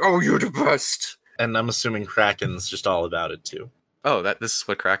kid. He's like, "Oh, you're the best." And I'm assuming Kraken's just all about it too. Oh, this is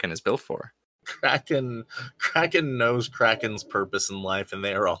what Kraken is built for. Kraken knows Kraken's purpose in life, and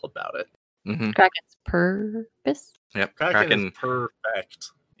they are all about it. Mm-hmm. Kraken's purpose? Yep. Kraken is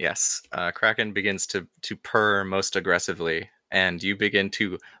perfect. Yes. Kraken begins to purr most aggressively, and you begin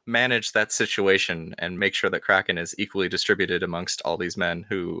to manage that situation and make sure that Kraken is equally distributed amongst all these men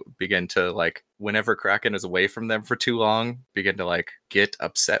who begin to, whenever Kraken is away from them for too long, begin to, get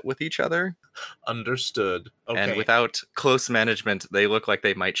upset with each other. Understood. Okay. And without close management, they look like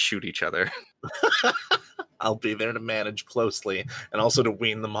they might shoot each other. I'll be there to manage closely and also to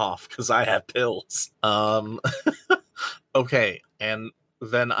wean them off because I have pills. Okay, and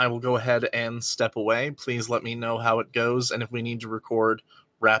then I will go ahead and step away. Please let me know how it goes, and if we need to record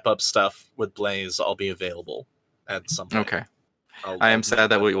wrap-up stuff with Blaze, I'll be available at some point. Okay. I am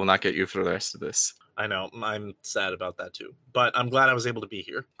sad that we will not get you for the rest of this. I know. I'm sad about that too. But I'm glad I was able to be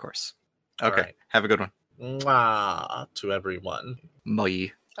here. Of course. Okay. Right. Have a good one. Mwah to everyone.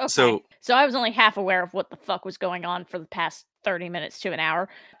 Bye. Okay. So I was only half aware of what the fuck was going on for the past 30 minutes to an hour.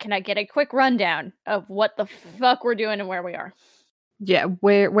 Can I get a quick rundown of what the fuck we're doing and where we are? Yeah,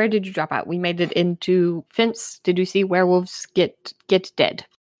 where did you drop out? We made it into fence. Did you see werewolves get dead?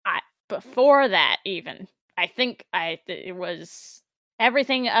 Before that, even I think it was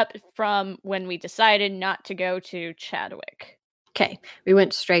everything up from when we decided not to go to Chadwick. Okay, we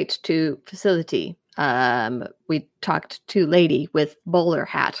went straight to facility. We talked to lady with bowler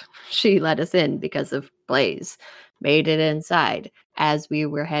hat. She let us in because of Blaze. Made it inside. As we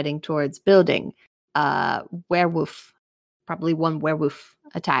were heading towards building, werewolf, probably one werewolf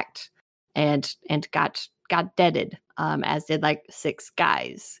attacked and got deaded. As did 6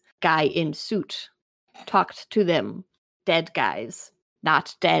 guys. Guy in suit talked to them. Dead guys,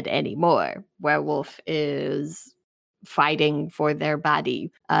 not dead anymore. Werewolf is fighting for their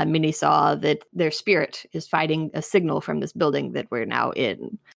body. Minnie saw that their spirit is fighting a signal from this building that we're now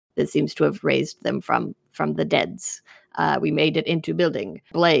in that seems to have raised them from the deads. We made it into building.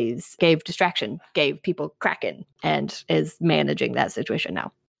 Blaze gave distraction, gave people Kraken, and is managing that situation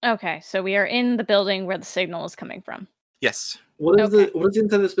now. Okay, so we are in the building where the signal is coming from. yes. What is the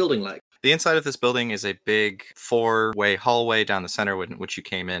inside of this building like? The inside of this building is a big 4-way hallway down the center, which you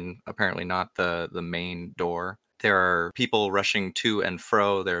came in, apparently not the main door. There are people rushing to and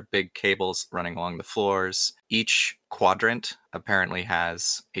fro. There are big cables running along the floors. Each quadrant apparently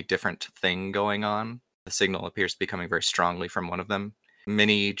has a different thing going on. The signal appears to be coming very strongly from one of them.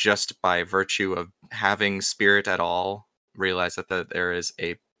 Minnie, just by virtue of having spirit at all, realize that there is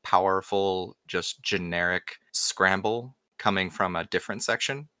a powerful, just generic scramble coming from a different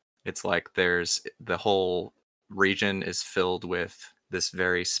section. It's like the whole region is filled with this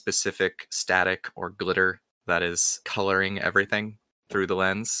very specific static or glitter that is coloring everything through the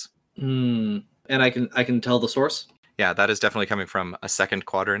lens. And I can tell the source? Yeah, that is definitely coming from a second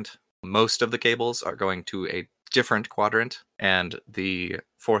quadrant. Most of the cables are going to a different quadrant, and the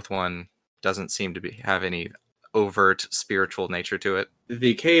fourth one doesn't seem to have any overt spiritual nature to it.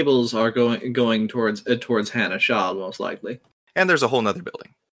 The cables are going towards Hannah Shaw, most likely. And there's a whole nother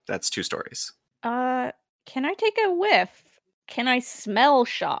building. That's 2 stories. Can I take a whiff? Can I smell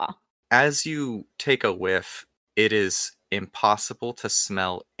Shaw? As you take a whiff, it is impossible to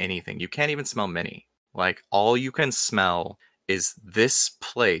smell anything. You can't even smell Minnie. Like, all you can smell is this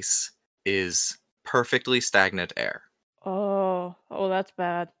place is perfectly stagnant air. Oh, that's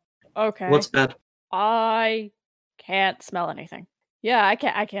bad. Okay. What's bad? I can't smell anything. Yeah,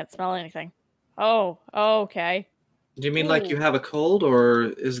 I can't smell anything. Oh, okay. Do you mean like you Ooh. have a cold,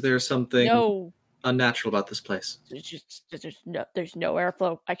 or is there something No, unnatural about this place? there's no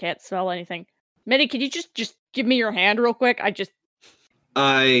airflow. I can't smell anything. Minnie, can you just give me your hand real quick? I Just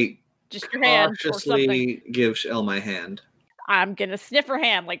your hand or something. cautiously give Shell my hand. I'm gonna sniff her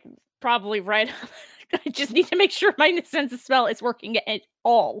hand, like probably right. I just need to make sure my sense of smell is working at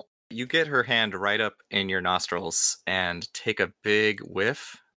all. You get her hand right up in your nostrils and take a big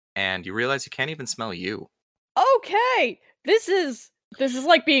whiff, and you realize you can't even smell you. Okay, this is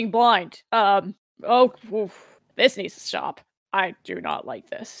like being blind. This needs to stop. I do not like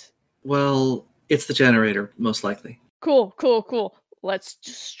this. Well, it's the generator, most likely. Cool. Let's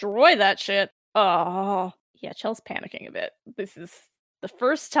destroy that shit. Oh, yeah, Chel's panicking a bit. This is the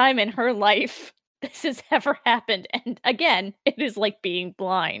first time in her life this has ever happened, and again, it is like being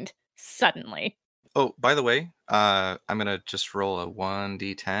blind suddenly. Oh, by the way, I'm gonna just roll a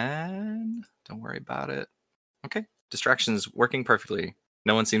 1d10. Don't worry about it. Okay, distraction's working perfectly.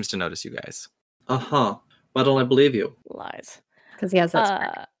 No one seems to notice you guys. Uh-huh. Why don't I believe you? Lies. Because he has that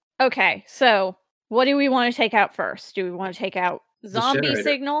spark. Okay, so what do we want to take out first? Do we want to take out zombie generator.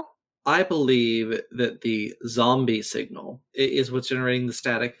 signal? I believe that the zombie signal is what's generating the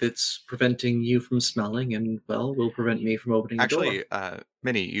static that's preventing you from smelling and, well, will prevent me from opening the door. Actually,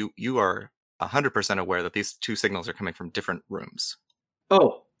 Minnie, you are 100% aware that these 2 signals are coming from different rooms.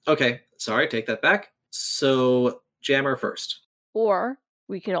 Oh, okay. Sorry, take that back. So, Jammer first. Or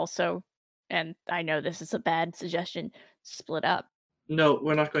we could also, and I know this is a bad suggestion, split up. No,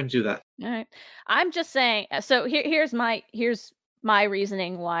 we're not going to do that. All right. I'm just saying. So here's my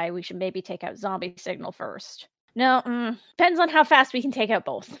reasoning why we should maybe take out zombie signal first. No, depends on how fast we can take out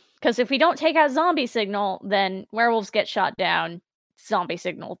both. Because if we don't take out zombie signal, then werewolves get shot down. Zombie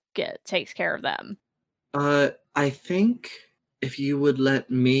signal takes care of them. I think if you would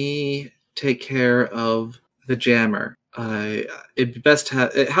let me take care of the Jammer, it'd be best to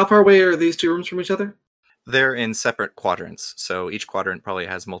have. How far away are these 2 rooms from each other? They're in separate quadrants, so each quadrant probably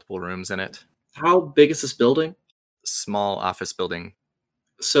has multiple rooms in it. How big is this building? Small office building.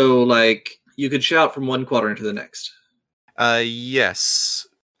 So, like, you could shout from one quadrant to the next. Yes,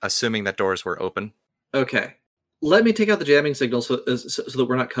 assuming that doors were open. Okay. Let me take out the jamming signal so that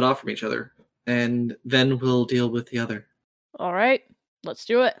we're not cut off from each other, and then we'll deal with the other. All right, let's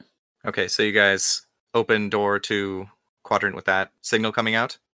do it. Okay, so you guys open door to quadrant with that signal coming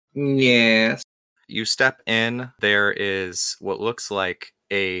out? Yes. You step in, there is what looks like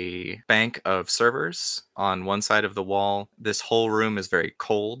a bank of servers on one side of the wall. This whole room is very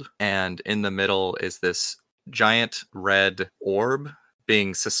cold, and in the middle is this giant red orb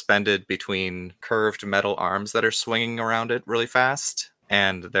being suspended between curved metal arms that are swinging around it really fast,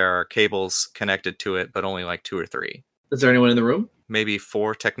 and there are cables connected to it, but only like 2 or 3. Is there anyone in the room? Maybe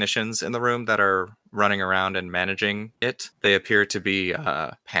 4 technicians in the room that are running around and managing it. They appear to be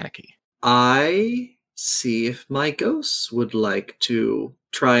panicky. I see if my ghosts would like to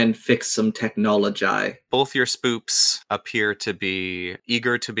try and fix some technology. Both your spoops appear to be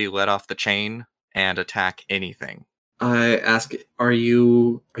eager to be let off the chain and attack anything. I ask, are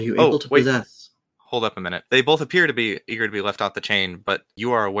you able to wait. possess? Hold up a minute. They both appear to be eager to be left off the chain, but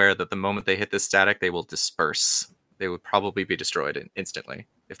you are aware that the moment they hit this static, they will disperse. They would probably be destroyed instantly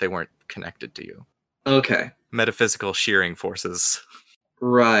if they weren't connected to you. Okay. Metaphysical shearing forces.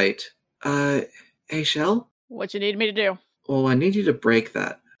 Right. Hey, Shell? What you need me to do? Well, I need you to break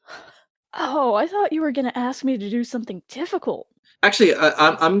that. Oh, I thought you were going to ask me to do something difficult. Actually,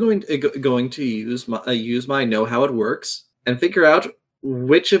 I'm going to use my know how it works and figure out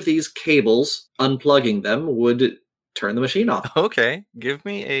which of these cables, unplugging them, would turn the machine off. Okay, give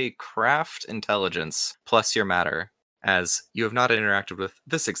me a craft intelligence plus your matter, as you have not interacted with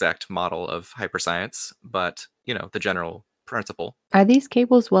this exact model of hyperscience, but, the general principle. Are these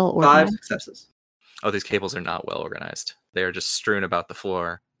cables well 5 organized? successes. Oh, these cables are not well organized. They are just strewn about the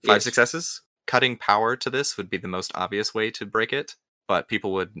floor. 5 Yes. successes? Cutting power to this would be the most obvious way to break it, but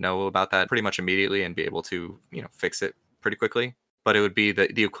people would know about that pretty much immediately and be able to, fix it pretty quickly. But it would be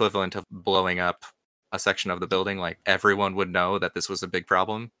the equivalent of blowing up a section of the building, like everyone would know that this was a big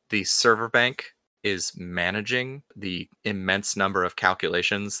problem. The server bank is managing the immense number of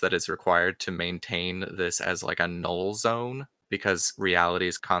calculations that is required to maintain this as like a null zone, because reality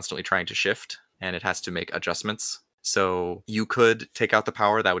is constantly trying to shift and it has to make adjustments. So you could take out the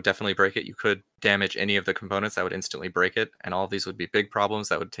power, that would definitely break it. You could damage any of the components, that would instantly break it. And all of these would be big problems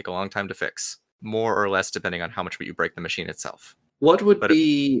that would take a long time to fix, more or less depending on how much you break the machine itself. What would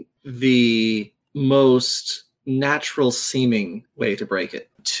be the most natural seeming way to break it?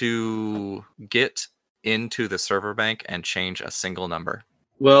 To get into the server bank and change a single number.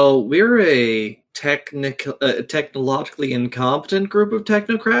 Well, we're a technologically incompetent group of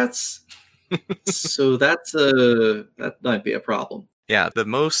technocrats, so that might be a problem. Yeah, the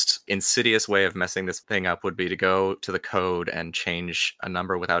most insidious way of messing this thing up would be to go to the code and change a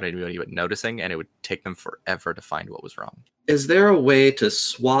number without anybody noticing, and it would take them forever to find what was wrong. Is there a way to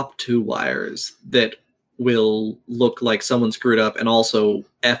swap two wires that will look like someone screwed up and also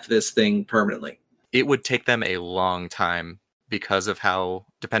F this thing permanently? It would take them a long time because of how,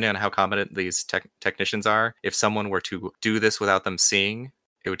 depending on how competent these technicians are, if someone were to do this without them seeing,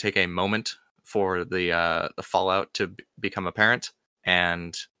 it would take a moment for the fallout to become apparent,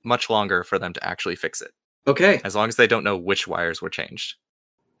 and much longer for them to actually fix it. Okay. As long as they don't know which wires were changed.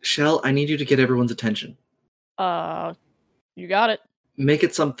 Shell, I need you to get everyone's attention. You got it. Make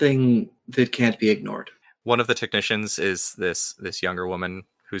it something that can't be ignored. One of the technicians is this younger woman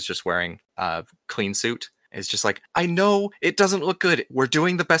who's just wearing a clean suit. Is just like, I know it doesn't look good. We're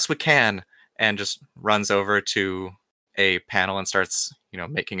doing the best we can. And just runs over to a panel and starts,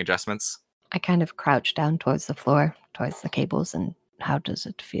 making adjustments. I kind of crouch down towards the floor, towards the cables, and how does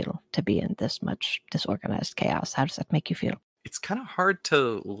it feel to be in this much disorganized chaos? How does that make you feel? It's kind of hard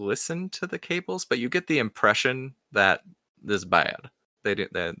to listen to the cables, but you get the impression that this is bad. They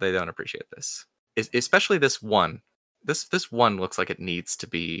don't appreciate this. Especially this one. This one looks like it needs to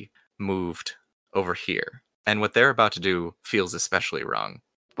be moved over here. And what they're about to do feels especially wrong.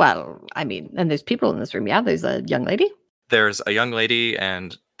 Well, I mean, and there's people in this room. Yeah, there's a young lady. There's a young lady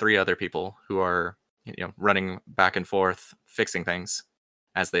and 3 other people who are, running back and forth, fixing things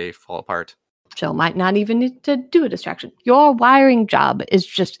as they fall apart. Jill might not even need to do a distraction. Your wiring job is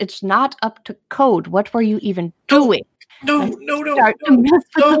it's not up to code. What were you even doing? No.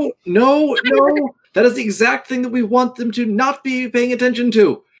 That is the exact thing that we want them to not be paying attention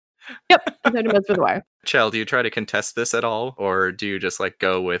to. Yep, I'm going to mess with the wire. Chell, do you try to contest this at all? Or do you just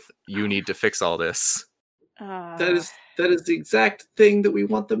go with, you need to fix all this? That is the exact thing that we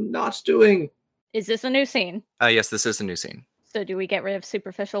want them not doing. Is this a new scene? Yes, this is a new scene. So do we get rid of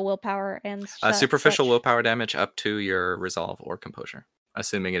superficial willpower and superficial such? Willpower damage up to your resolve or composure,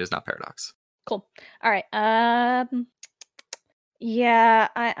 assuming it is not paradox. Cool. All right. Yeah,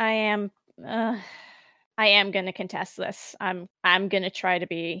 I am going to contest this. I'm going to try to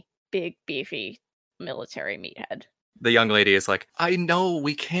be big, beefy military meathead. The young lady is like, I know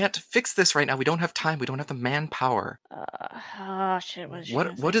we can't fix this right now. We don't have time. We don't have the manpower. Shit.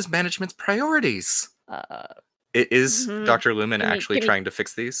 What is management's priorities? Is Dr. Lumen actually trying to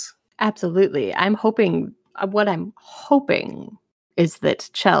fix these? Absolutely. I'm hoping, what I'm hoping is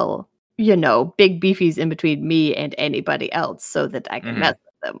that Chell, big beefies in between me and anybody else so that I can mess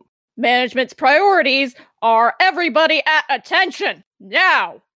with them. Management's priorities are everybody at attention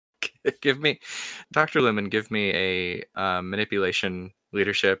now. Dr. Lumen, give me a manipulation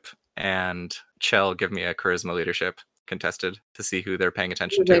leadership, and Chell, give me a charisma leadership contested to see who they're paying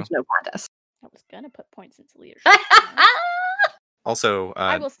attention to. There's no contest. I was gonna put points into leadership. Also,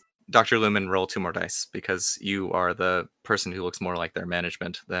 Dr. Lumen, roll 2 more dice because you are the person who looks more like their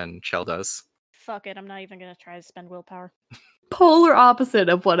management than Chell does. Fuck it, I'm not even gonna try to spend willpower. Polar opposite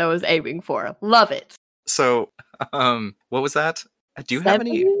of what I was aiming for. Love it. So, what was that? Do you have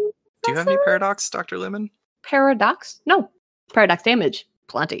any paradox, Dr. Lumen? Paradox? No. Paradox damage.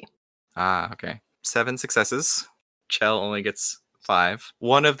 Plenty. Okay. 7 successes. Chell only gets 5.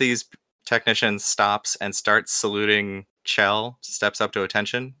 One of these technicians stops and starts saluting Chell, steps up to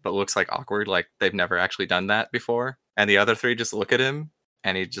attention, but looks awkward, like they've never actually done that before. And the other 3 just look at him,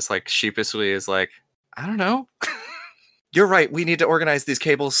 and he just sheepishly is like, I don't know. You're right. We need to organize these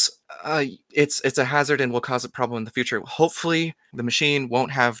cables. It's a hazard and will cause a problem in the future. Hopefully, the machine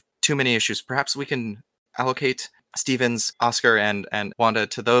won't have too many issues. Perhaps we can allocate Stevens, Oscar, and Wanda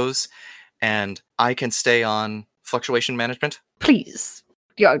to those, and I can stay on fluctuation management. Please.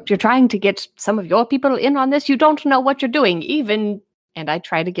 You're trying to get some of your people in on this. You don't know what you're doing. And I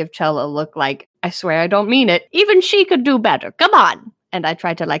try to give Chell a look like, I swear I don't mean it. Even she could do better. Come on. And I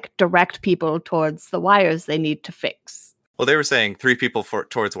try to direct people towards the wires they need to fix. Well, they were saying 3 people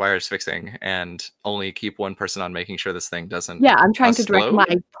towards wires fixing, and only keep 1 person on making sure this thing doesn't. Yeah, I'm trying to direct explode?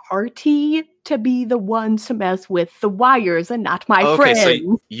 my party to be the one to mess with the wires and not my Okay, friends.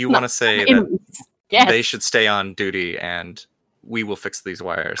 so you want to say that Enemies. Yes, they should stay on duty, and we will fix these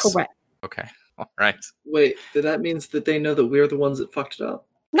wires. correct. Okay, all right. Wait, that means that they know that we're the ones that fucked it up.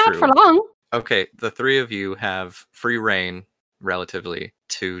 Not True. for long. Okay, the 3 of you have free reign, relatively,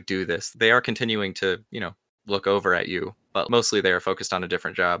 to do this. They are continuing to, look over at you, but mostly they are focused on a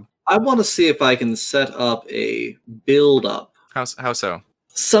different job. I want to see if I can set up a build-up. How so?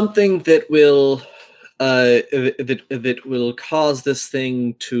 Something that will that will cause this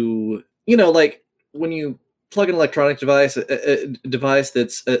thing to, like when you plug an electronic device, a device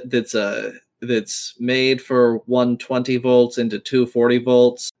that's made for 120 volts into 240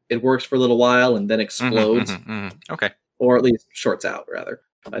 volts. It works for a little while and then explodes, Okay. or at least shorts out. Rather,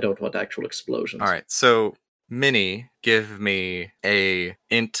 I don't want actual explosions. All right. So, Minnie, give me a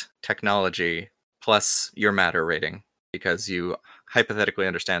int technology plus your matter rating, because you hypothetically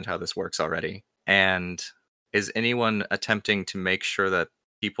understand how this works already. And is anyone attempting to make sure that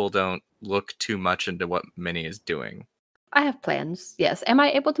people don't look too much into what Minnie is doing? I have plans. Yes. Am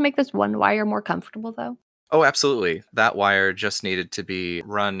I able to make this one wire more comfortable though? Oh, absolutely. That wire just needed to be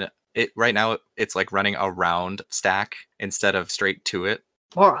run. Right now, it's like running around stack instead of straight to it.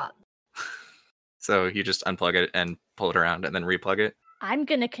 Moron. So you just unplug it and pull it around and then replug it. I'm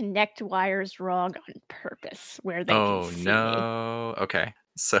gonna connect wires wrong on purpose, where they can see me. Okay.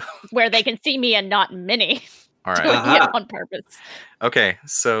 So Where they can see me and not Minnie. all Doing right. it Aha. on purpose. Okay.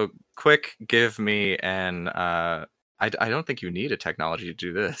 So quick, give me an. I don't think you need a technology to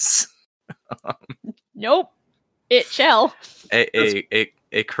do this. Nope. It shall. a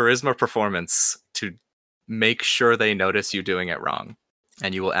charisma performance to make sure they notice you doing it wrong,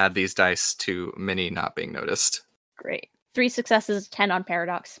 and you will add these dice to Minnie not being noticed. Great. 3 successes, 10 on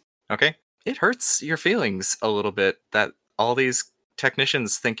Paradox. Okay. It hurts your feelings a little bit that all these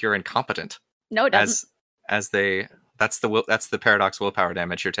technicians think you're incompetent. No, it doesn't. As they that's the Paradox willpower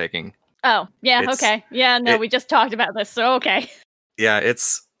damage you're taking. Oh, yeah, It's- okay. Yeah, no, it- we just talked about this, so okay. Yeah,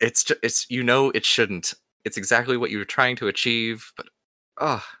 it's it shouldn't. It's exactly what you were trying to achieve, but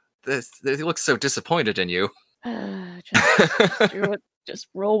they look so disappointed in you. Just do it. Just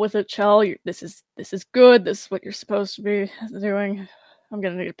roll with it, Chell. This is good. This is what you're supposed to be doing. I'm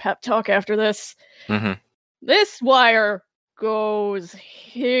gonna need a pep talk after this. Mhm. This wire goes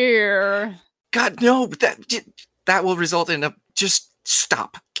here. God, no, that will result in a just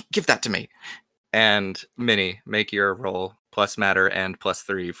stop. Give that to me. And Minnie, make your roll plus matter and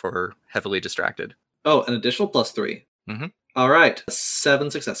 +3 for heavily distracted. Oh, an additional +3. Mhm. All right, 7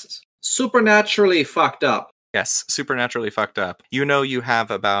 successes. Supernaturally fucked up. Yes, supernaturally fucked up. You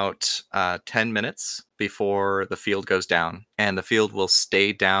have about 10 minutes before the field goes down, and the field will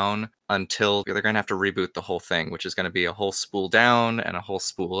stay down until they're going to have to reboot the whole thing, which is going to be a whole spool down and a whole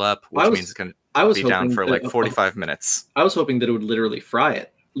spool up, which means it's going I to was be down hoping for that- like 45 minutes. I was hoping that it would literally fry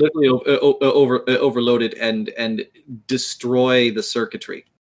it, literally overload it and destroy the circuitry.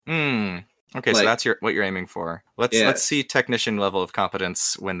 Okay, so Like- that's what you're aiming for. Yeah. Let's see technician level of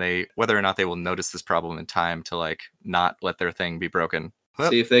competence whether or not they will notice this problem in time to like not let their thing be broken. Well,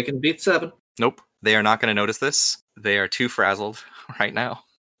 See if they can beat 7. nope, they are not going to notice this. They are too frazzled right now.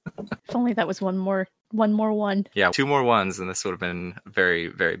 If only that was one more one. Yeah, 2 more ones, and this would have been very,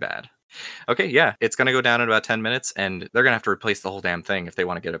 very bad. Okay, yeah, it's going to go down in about 10 minutes, and they're going to have to replace the whole damn thing if they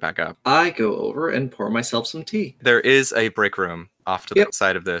want to get it back up. I go over and pour myself some tea. There is a break room off to the Yep.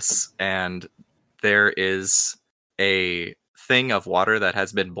 side of this, and there is a thing of water that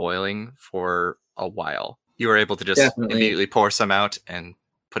has been boiling for a while. You are able to just Definitely. immediately pour some out and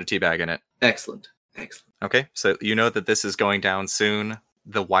put a tea bag in it. Excellent. Excellent. Okay, so you know that this is going down soon.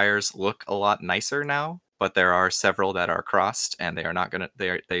 The wires look a lot nicer now, but there are several that are crossed, and they are not gonna.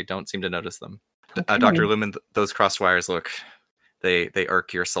 They don't seem to notice them. Okay. Dr. Lumen, those crossed wires look. They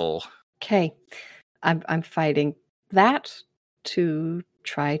irk your soul. Okay. I'm fighting that to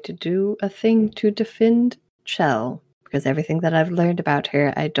try to do a thing to defend Chell, because everything that I've learned about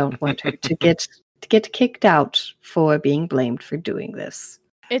her, I don't want her to get kicked out for being blamed for doing this.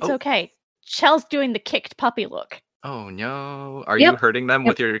 It's Oh. okay. Chell's doing the kicked puppy look. Oh no! Are you Yep. hurting them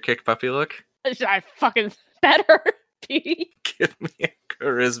with your kick puppy look? I fucking better be. Give me a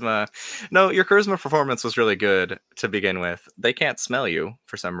charisma. No, your charisma performance was really good to begin with. They can't smell you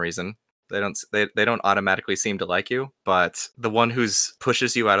for some reason. They don't automatically seem to like you, but the one who's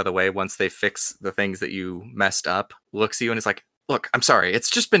pushes you out of the way once they fix the things that you messed up looks at you and is like, "Look, I'm sorry.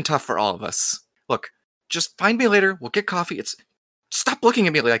 It's just been tough for all of us. Look, just find me later. We'll get coffee. Stop looking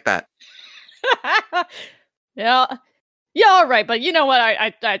at me like that." Yeah. Yeah, all right, but you know what?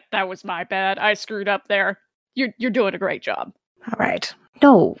 I that was my bad. I screwed up there. You're doing a great job. All right.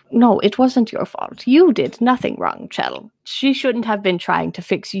 No, it wasn't your fault. You did nothing wrong, Chell. She shouldn't have been trying to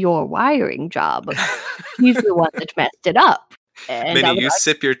fix your wiring job. She's the one that messed it up. And Minnie, you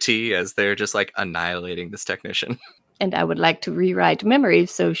sip your tea as they're just like annihilating this technician. And I would like to rewrite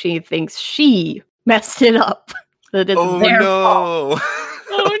memories so she thinks she messed it up. That it's their fault.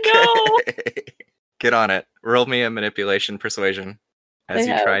 Oh no! Get on it. Roll me a manipulation persuasion as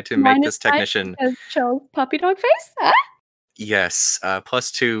you try to make this technician. Chell's puppy dog face? Huh? Yes,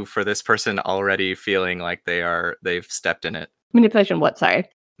 +2 for this person already feeling like they've stepped in it. Manipulation what? Sorry.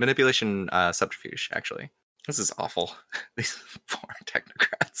 Manipulation subterfuge, actually. This is awful. These poor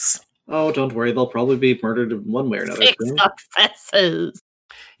technocrats. Oh, don't worry. They'll probably be murdered in one way or another. 6 successes.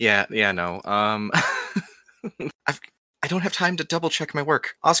 Yeah, no. I don't have time to double check my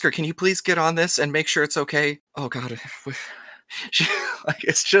work. Oscar, can you please get on this and make sure it's okay? Oh God, she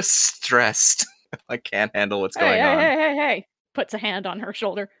it's just stressed. I can't handle what's going on. Hey! Puts a hand on her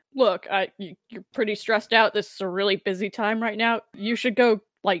shoulder. Look, you're pretty stressed out. This is a really busy time right now. You should go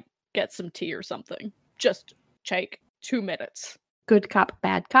get some tea or something. Just take 2 minutes. Good cop,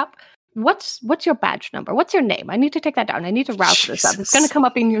 bad cop. What's your badge number? What's your name? I need to take that down. I need to route this up. It's going to come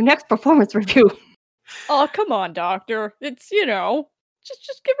up in your next performance review. Oh, come on, doctor. It's,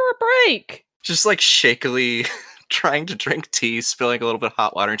 just give her a break. Just shakily trying to drink tea, spilling a little bit of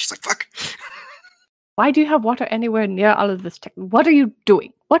hot water, and she's like, fuck. Why do you have water anywhere near all of this tech? What are you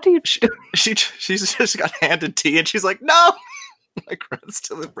doing? What are you doing? She's just got handed tea, and she's like, no! Runs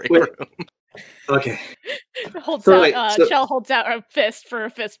to the break room. Okay. Chell holds out a fist for a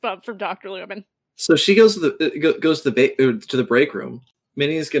fist bump from Dr. Lumen. So she goes to the break room.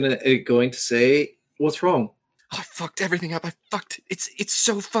 Minnie is going to say, "What's wrong?" Oh, I fucked everything up. I fucked. It's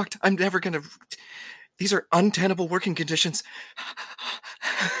so fucked. I'm never gonna. These are untenable working conditions.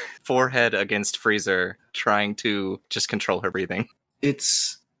 Forehead against freezer, trying to just control her breathing.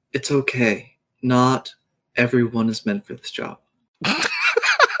 It's okay. Not everyone is meant for this job. I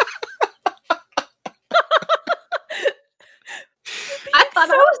thought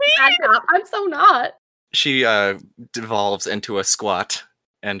I was bad cop. I'm so not. She devolves into a squat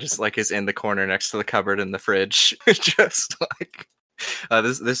and just is in the corner next to the cupboard in the fridge. Just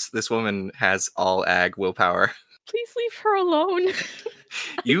this woman has all ag willpower. Please leave her alone.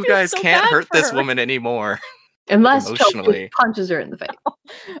 You guys can't hurt this woman anymore. Unless Chelsea punches her in the face.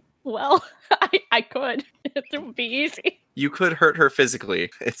 Well, I could. It would be easy. You could hurt her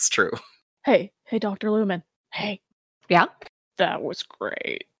physically. It's true. Hey, Dr. Lumen. Hey. Yeah? That was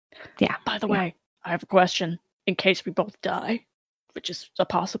great. Yeah. By the way, I have a question in case we both die, which is a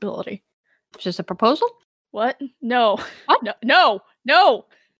possibility. Is this a proposal? What? No. What? No. No.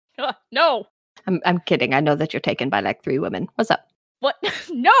 I'm kidding. I know that you're taken by 3 women. What's up? What?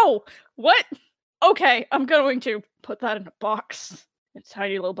 No. What? Okay, I'm going to put that in a box. It's a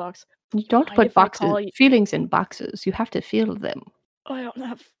tiny little box. You don't put feelings in boxes. You have to feel them. I don't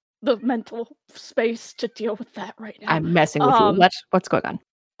have the mental space to deal with that right now. I'm messing with you. What's going on?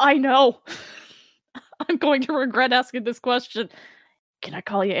 I know. I'm going to regret asking this question. Can I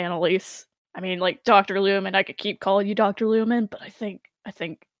call you Annalise? I mean, Dr. Lumen, I could keep calling you Dr. Lumen, but I think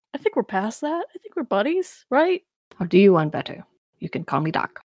we're past that. I think we're buddies, right? Or do you want better? You can call me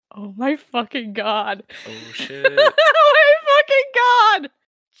Doc. Oh my fucking god. Oh shit. Oh my fucking god!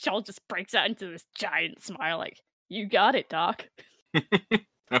 Chell just breaks out into this giant smile you got it, Doc.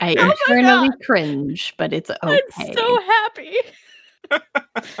 I internally cringe, but it's okay. I'm so happy.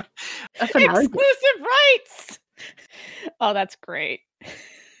 Exclusive rights! Oh, that's great.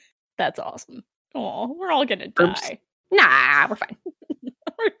 That's awesome. Oh, we're all gonna die. Oops. Nah, we're fine.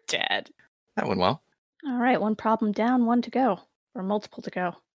 We're dead. That went well. All right, one problem down, one to go. Or multiple to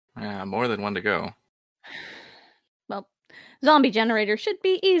go. More than one to go. Well, zombie generator should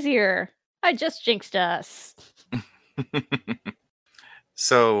be easier. I just jinxed us.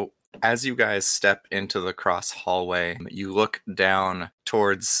 So, as you guys step into the cross hallway, you look down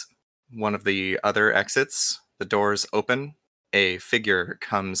towards one of the other exits. The doors open. A figure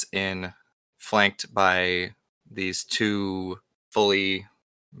comes in, flanked by these 2 fully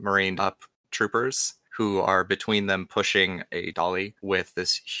marined up troopers who are between them pushing a dolly with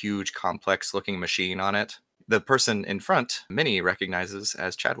this huge complex looking machine on it. The person in front, Minnie recognizes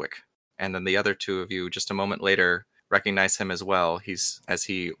as Chadwick. And then the other 2 of you, just a moment later, recognize him as well. As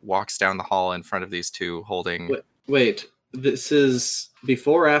he walks down the hall in front of these 2 holding... Wait, this is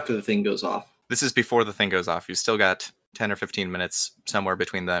before or after the thing goes off? This is before the thing goes off. You've still got 10 or 15 minutes somewhere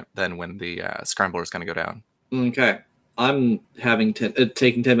between that then when the scrambler is going to go down. Okay. I'm having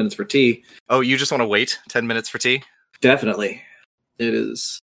taking 10 minutes for tea. Oh, you just want to wait 10 minutes for tea? Definitely. It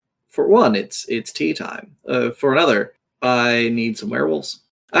is. For one, it's tea time. For another, I need some werewolves.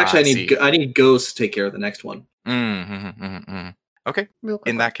 Actually, I need ghosts to take care of the next one. Okay. Real quick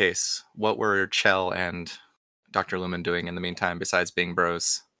In that case, what were Chell and Dr. Lumen doing in the meantime besides being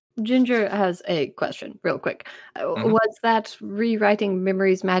bros? Ginger has a question, real quick. Mhm. Was that rewriting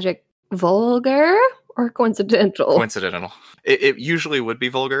memories magic vulgar or coincidental? Coincidental. It usually would be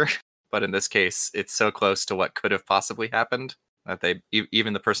vulgar, but in this case, it's so close to what could have possibly happened that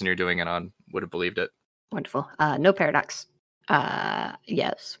even the person you're doing it on would have believed it. Wonderful. No paradox.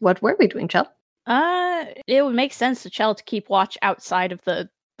 Yes. What were we doing, Chell? It would make sense to Chell to keep watch outside of the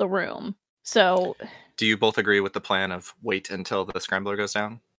room. So, do you both agree with the plan of wait until the scrambler goes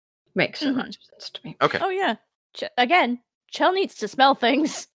down? Makes so much sense to me. Okay. Oh yeah. Again, Chell needs to smell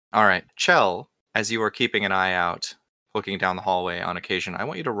things. All right. Chell, as you are keeping an eye out, looking down the hallway on occasion, I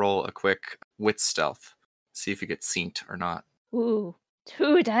want you to roll a quick wit stealth. See if you get seen or not. Ooh,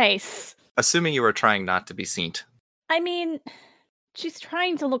 2 dice. Assuming you are trying not to be seen. I mean, she's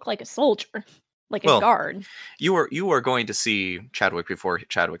trying to look like a soldier, like Well, a guard. You are going to see Chadwick before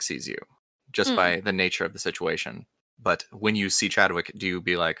Chadwick sees you, just by the nature of the situation. But when you see Chadwick, do you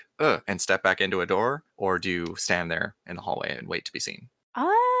be like, ugh, and step back into a door? Or do you stand there in the hallway and wait to be seen?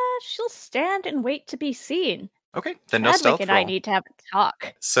 She'll stand and wait to be seen. Okay, then no stealth Chadwick and roll. I need to have a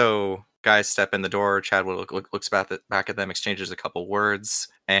talk. So, guys step in the door. Chadwick looks back at them, exchanges a couple words,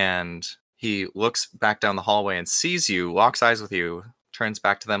 and he looks back down the hallway and sees you, locks eyes with you, turns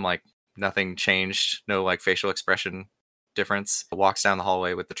back to them like nothing changed, no like facial expression difference, walks down the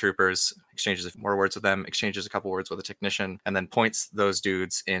hallway with the troopers, exchanges more words with them, exchanges a couple words with a technician, and then points those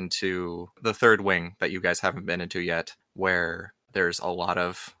dudes into the third wing that you guys haven't been into yet, where there's a lot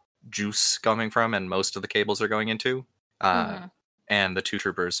of juice coming from and most of the cables are going into. And the two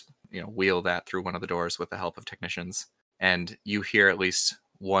troopers, wheel that through one of the doors with the help of technicians. And you hear at least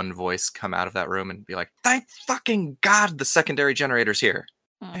one voice come out of that room and be like, thank fucking God the secondary generator's here.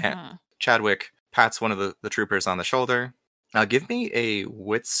 And Chadwick pats one of the troopers on the shoulder. Give me a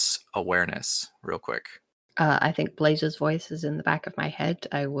wits awareness real quick. I think Blaze's voice is in the back of my head.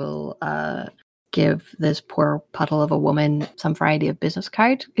 I will give this poor puddle of a woman some variety of business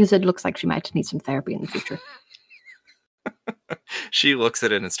card because it looks like she might need some therapy in the future. She looks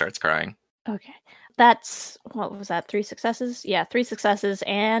at it and starts crying. Okay. That's, what was that, 3 successes? Yeah, 3 successes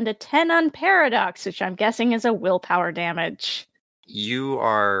and a 10 on paradox, which I'm guessing is a willpower damage. You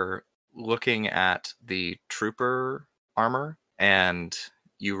are looking at the trooper armor and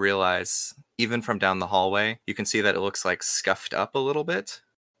you realize, even from down the hallway, you can see that it looks like scuffed up a little bit.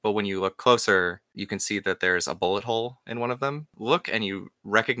 But when you look closer, you can see that there's a bullet hole in one of them. Look and you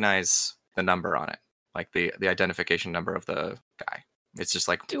recognize the number on it, like the identification number of the guy. It's just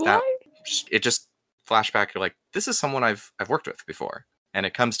like it just flashback. You're like, this is someone I've worked with before, and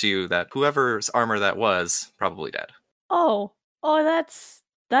it comes to you that whoever's armor that was probably dead. Oh, that's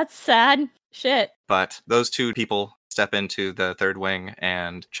sad. Shit. But those two people step into the third wing,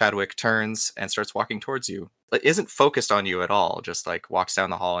 and Chadwick turns and starts walking towards you. It isn't focused on you at all, just like walks down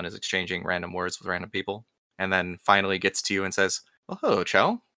the hall and is exchanging random words with random people. And then finally gets to you and says, well, hello,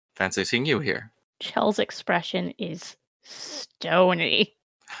 Chell. Fancy seeing you here. Chell's expression is stony.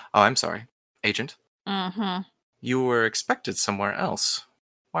 Oh, I'm sorry. Agent? Mm-hmm. You were expected somewhere else.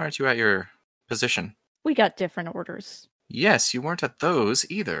 Why aren't you at your position? We got different orders. Yes, you weren't at those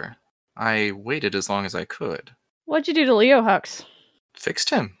either. I waited as long as I could. What'd you do to Leo Hux? Fixed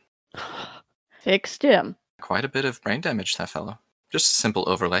him. Fixed him. Quite a bit of brain damage, that fellow. Just a simple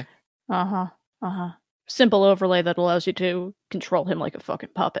overlay. Simple overlay that allows you to control him like a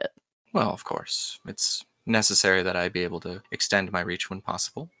fucking puppet. Well, of course. It's necessary that I be able to extend my reach when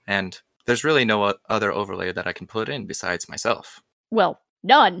possible. And there's really no other overlay that I can put in besides myself. Well,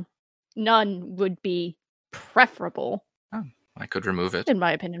 none. None would be preferable. Oh, I could remove it. In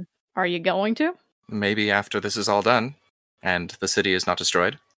my opinion. Are you going to? Maybe after this is all done, and the city is not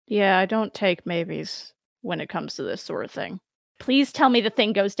destroyed. Yeah, I don't take maybes when it comes to this sort of thing. Please tell me the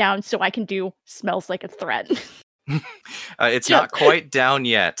thing goes down so I can do smells like a threat. It's not quite down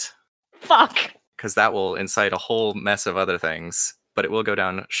yet. Fuck! Because that will incite a whole mess of other things, but it will go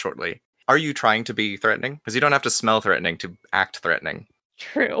down shortly. Are you trying to be threatening? Because you don't have to smell threatening to act threatening.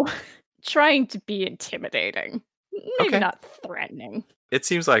 True. Trying to be intimidating. Maybe not threatening. It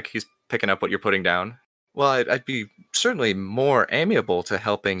seems like he's picking up what you're putting down. Well, I'd be certainly more amiable to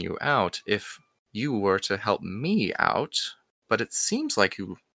helping you out if you were to help me out, but it seems like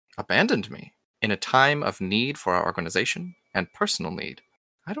you abandoned me in a time of need for our organization and personal need.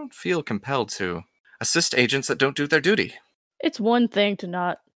 I don't feel compelled to assist agents that don't do their duty. It's one thing to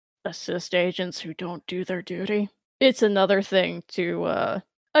not assist agents who don't do their duty. It's another thing to,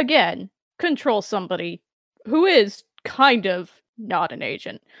 again, control somebody who is kind of not an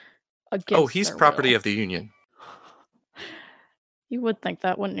agent against Oh, he's their property will. of the Union. You would think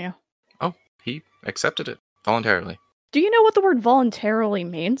that, wouldn't you? Oh, he accepted it voluntarily. Do you know what the word voluntarily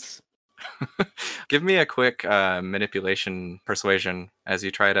means? Give me a quick manipulation persuasion as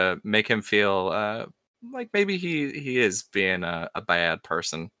you try to make him feel like maybe he is being a bad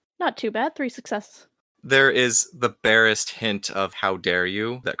person. Not too bad. 3 successes. There is the barest hint of how dare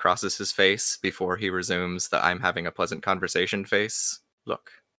you that crosses his face before he resumes the I'm having a pleasant conversation face.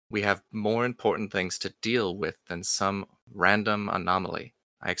 Look, we have more important things to deal with than some random anomaly.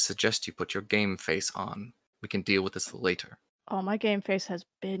 I suggest you put your game face on. We can deal with this later. Oh, my game face has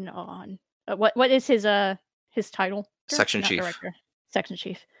been on. What is his title? Section Not Chief. Director. Section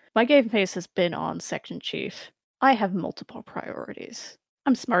Chief. My game face has been on Section Chief. I have multiple priorities.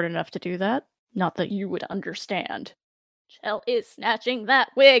 I'm smart enough to do that. Not that you would understand. Chell is snatching that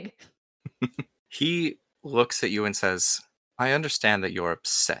wig. He looks at you and says, I understand that you're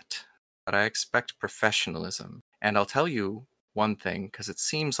upset, but I expect professionalism. And I'll tell you one thing, because it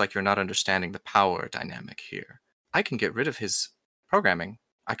seems like you're not understanding the power dynamic here. I can get rid of his programming.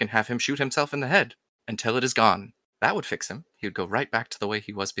 I can have him shoot himself in the head until it is gone. That would fix him. He would go right back to the way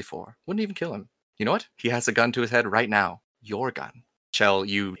he was before. Wouldn't even kill him. You know what? He has a gun to his head right now. Your gun. Chell,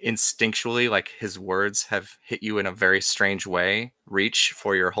 you instinctually, like his words have hit you in a very strange way, reach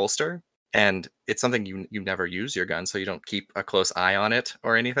for your holster. And it's something you never use your gun, so you don't keep a close eye on it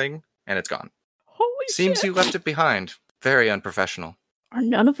or anything. And it's gone. Holy Seems shit. you left it behind. Very unprofessional. Are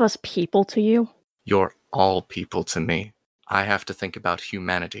none of us people to you? You're all people to me. I have to think about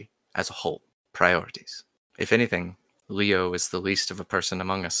humanity as a whole. Priorities. If anything, Leo is the least of a person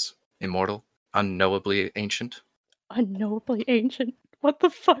among us. Immortal. Unknowably ancient. Unknowably ancient. What the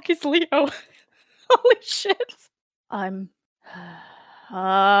fuck is Leo? Holy shit. I'm...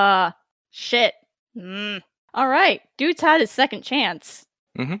 shit. Alright, dude's had his second chance.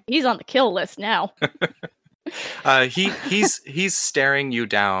 Mhm. He's on the kill list now. He's staring you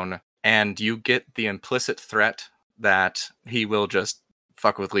down, and you get the implicit threat that he will just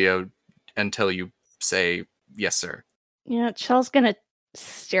fuck with Leo until you say yes, sir. Yeah, Chell's gonna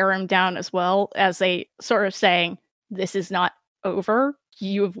stare him down as well, as a sort of saying, this is not over.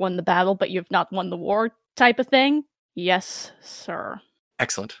 You have won the battle, but you have not won the war type of thing. Yes, sir.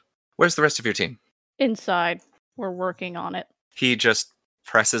 Excellent. Where's the rest of your team? Inside. We're working on it. He just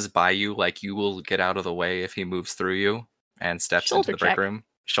presses by you like you will get out of the way if he moves through you and steps Shoulder into the break check. room.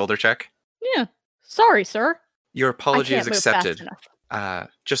 Shoulder check. Yeah. Sorry, sir. Your apology I is can't move fast accepted. enough.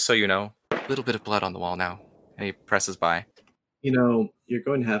 Just so you know, a little bit of blood on the wall now. And he presses by. You know, you're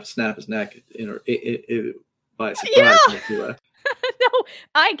going to have to snap his neck by surprise. Yeah! If you, No,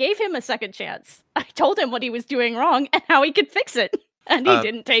 I gave him a second chance. I told him what he was doing wrong and how he could fix it. And he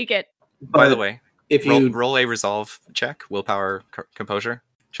didn't take it. By the way, if you roll a resolve check, willpower, composure,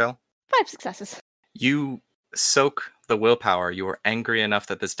 Chell. 5 successes. You soak the willpower. You are angry enough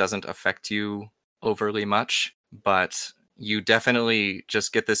that this doesn't affect you overly much, but you definitely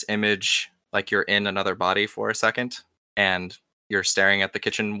just get this image like you're in another body for a second, and you're staring at the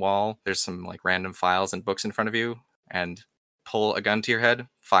kitchen wall. There's some like random files and books in front of you, and pull a gun to your head,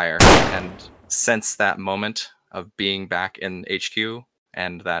 fire, and sense that moment of being back in HQ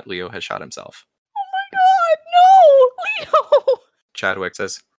and that Leo has shot himself. Oh my god, no! Leo! Chadwick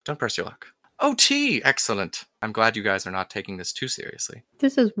says, don't press your luck. OT! Excellent. I'm glad you guys are not taking this too seriously.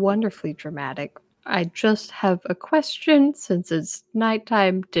 This is wonderfully dramatic. I just have a question. Since it's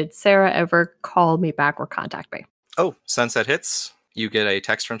nighttime, did Sarah ever call me back or contact me? Oh, sunset hits. You get a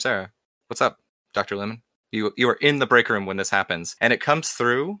text from Sarah. What's up, Dr. Lemon? You are in the break room when this happens. And it comes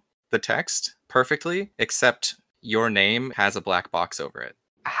through the text perfectly, except your name has a black box over it.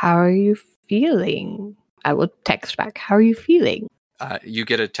 How are you feeling? I will text back. How are you feeling? You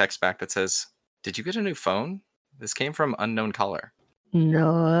get a text back that says, did you get a new phone? This came from unknown caller.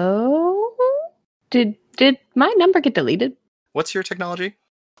 No. Did my number get deleted? What's your technology?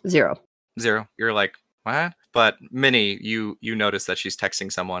 0. 0. You're like, what? But Minnie, you notice that she's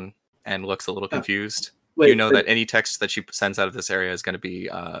texting someone and looks a little confused. You know that any text that she sends out of this area is going to be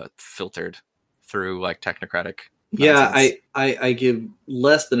filtered through like technocratic. Yeah, I give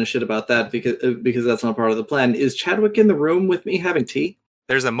less than a shit about that because that's not part of the plan. Is Chadwick in the room with me having tea?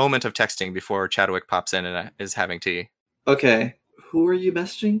 There's a moment of texting before Chadwick pops in and is having tea. Okay. Who are you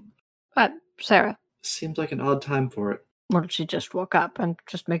messaging? Sarah. Seems like an odd time for it. Well, she just woke up and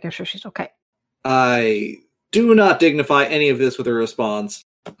just making sure she's okay. I do not dignify any of this with a response.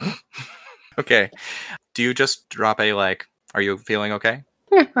 Okay. Do you just drop a like, are you feeling okay?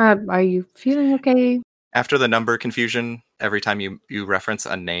 Yeah, are you feeling okay? After the number confusion, every time you reference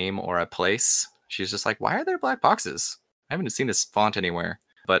a name or a place, she's just like, why are there black boxes? I haven't seen this font anywhere.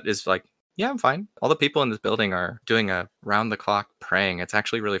 But is like, yeah, I'm fine. All the people in this building are doing a round-the-clock praying. It's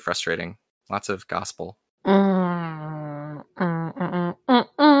actually really frustrating. Lots of gospel. Do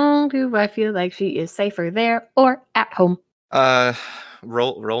I feel like she is safer there or at home?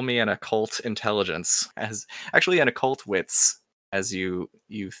 Roll me an occult intelligence, as actually an occult wits, as you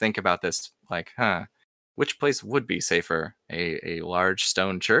think about this, like, which place would be safer? A large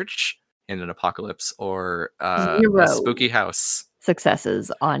stone church in an apocalypse, or a 0 spooky house?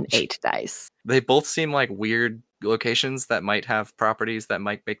 successes on 8 dice. They both seem like weird locations that might have properties that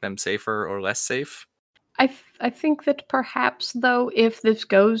might make them safer or less safe. I think that perhaps, though, if this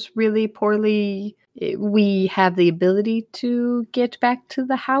goes really poorly, we have the ability to get back to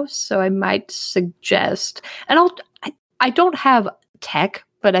the house. So I might suggest, and I don't have tech,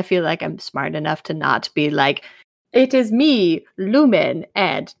 but I feel like I'm smart enough to not be like, it is me, Lumen,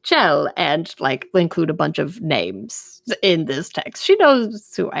 and Chell, and like include a bunch of names in this text. She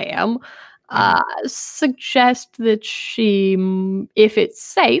knows who I am. Suggest that she, if it's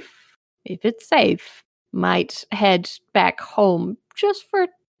safe, might head back home just for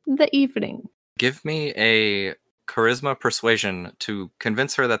the evening. Give me a charisma persuasion to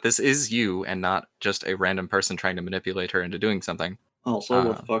convince her that this is you and not just a random person trying to manipulate her into doing something. Also,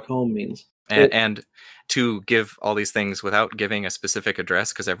 what the fuck home means. And to give all these things without giving a specific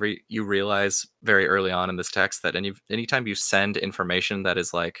address, because you realize very early on in this text that anytime you send information that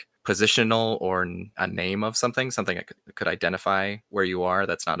is like positional or a name of something that could identify where you are,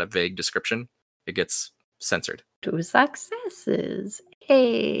 that's not a vague description, it gets censored. 2 successes.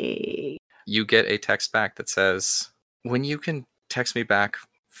 Hey. You get a text back that says, when you can text me back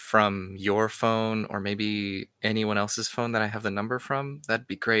from your phone or maybe anyone else's phone that I have the number from, that'd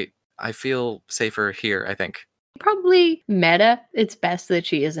be great. I feel safer here, I think. Probably meta. It's best that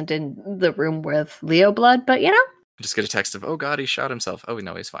she isn't in the room with Leo Blood, but Just get a text of, oh god, he shot himself. Oh,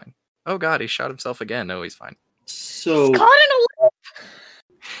 no, he's fine. Oh god, he shot himself again. No, he's fine. So, Caught in a loop.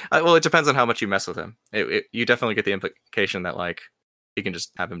 Well, it depends on how much you mess with him. You definitely get the implication that, like, he can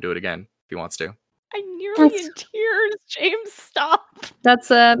just have him do it again if he wants to. I'm nearly in tears. James, stop.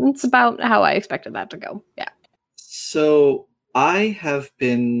 That's it's about how I expected that to go. Yeah. So I have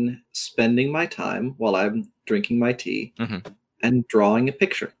been spending my time while I'm drinking my tea and drawing a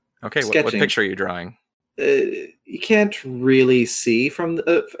picture. Okay, what picture are you drawing? You can't really see from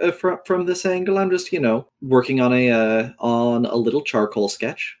this angle. I'm just, working on a little charcoal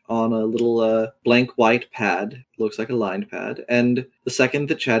sketch on a little blank white pad. Looks like a lined pad. And the second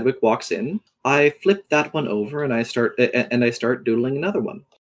that Chadwick walks in, I flip that one over and I start doodling another one.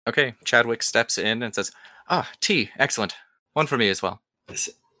 Okay, Chadwick steps in and says, tea, excellent. One for me as well.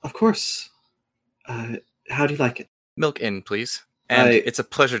 Of course. How do you like it? Milk in, please. And it's a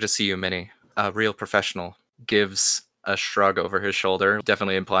pleasure to see you, Minnie. A real professional. Gives a shrug over his shoulder,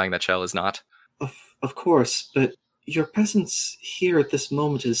 definitely implying that Chell is not. Of course, but your presence here at this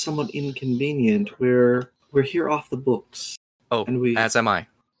moment is somewhat inconvenient. We're here off the books. Oh, and as am I.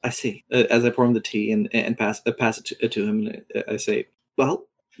 I see. As I pour him the tea and pass it to him, I say, well,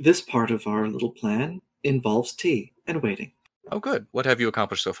 this part of our little plan involves tea and waiting. Oh, good. What have you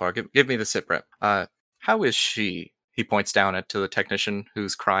accomplished so far? Give me the sit rep. How is she? He points down to the technician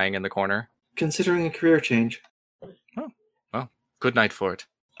who's crying in the corner. Considering a career change. Oh, well, good night for it.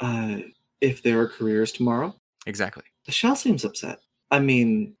 If there are careers tomorrow? Exactly. Shell seems upset. I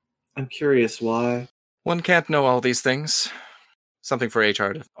mean, I'm curious why. One can't know all these things. Something for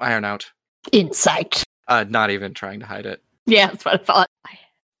HR to iron out. Insight. Not even trying to hide it. Yeah, that's what I thought.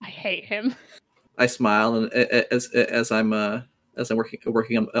 I hate him. I smile and as I'm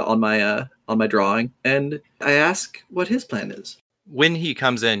working on my drawing, and I ask what his plan is. When he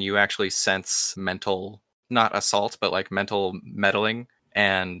comes in, you actually sense mental, not assault, but like mental meddling.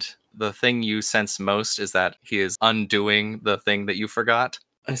 And the thing you sense most is that he is undoing the thing that you forgot.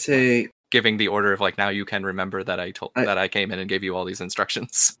 I say, giving the order of like, now you can remember that I came in and gave you all these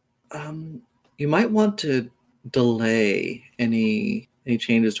instructions. You might want to delay any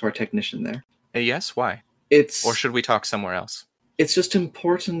changes to our technician there. Yes, why? Or should we talk somewhere else? It's just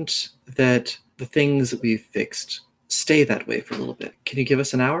important that the things that we've fixed stay that way for a little bit. Can you give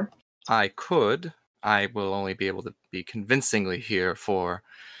us an hour? I could. I will only be able to be convincingly here for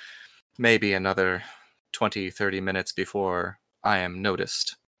maybe another 20-30 minutes before I am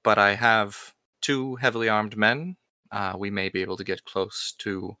noticed. But I have 2 heavily armed men. We may be able to get close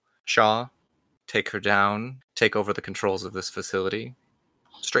to Shaw, take her down, take over the controls of this facility,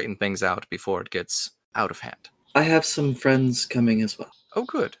 straighten things out before it gets out of hand. I have some friends coming as well. Oh,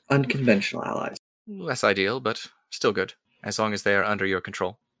 good. Unconventional allies. Less ideal, but still good, as long as they are under your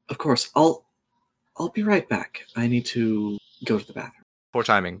control. Of course, I'll be right back. I need to go to the bathroom. Poor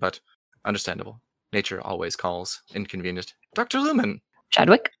timing, but understandable. Nature always calls. Inconvenient. Dr. Lumen!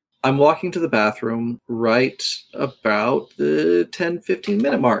 Chadwick? I'm walking to the bathroom right about the 10-15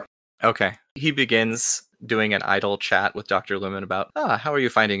 minute mark. Okay. He begins doing an idle chat with Dr. Lumen about, how are you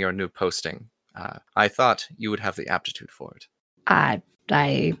finding your new posting? I thought you would have the aptitude for it. I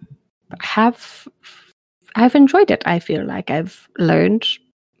have I've enjoyed it. I feel like I've learned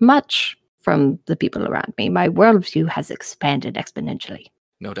much from the people around me. My worldview has expanded exponentially.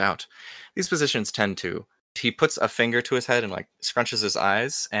 No doubt. These positions tend to. He puts a finger to his head and scrunches his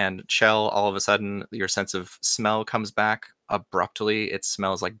eyes, and Chell, all of a sudden, your sense of smell comes back abruptly. It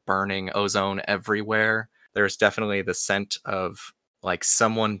smells like burning ozone everywhere. There's definitely the scent of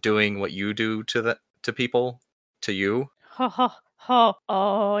someone doing what you do to people, to you.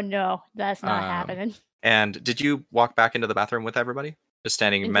 Oh no, that's not happening. And did you walk back into the bathroom with everybody? Just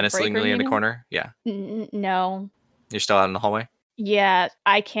standing In the break room, menacingly you in the mean? corner? Yeah. No. You're still out in the hallway? Yeah,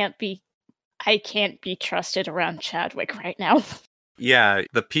 I can't be trusted around Chadwick right now. Yeah,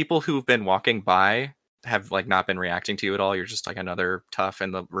 the people who've been walking by have not been reacting to you at all. You're just another tough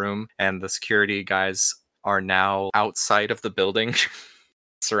in the room, and the security guys are now outside of the building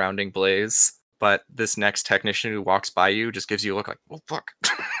surrounding Blaze. But this next technician who walks by you just gives you a look like, oh fuck.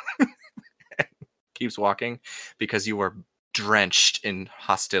 Keeps walking because you were drenched in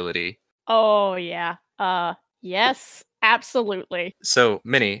hostility. Oh yeah. Yes, absolutely. So,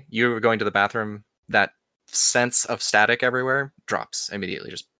 Minnie, you were going to the bathroom. That sense of static everywhere drops immediately.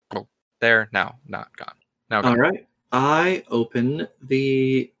 Just there, now, not gone. Now gone. All right. I open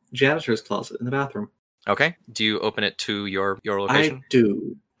the janitor's closet in the bathroom. Okay. Do you open it to your location? I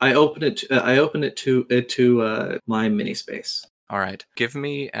do. I open it to my mini space. All right. Give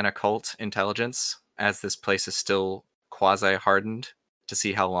me an occult intelligence, as this place is still quasi-hardened, to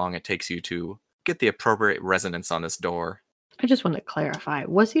see how long it takes you to get the appropriate resonance on this door. I just want to clarify.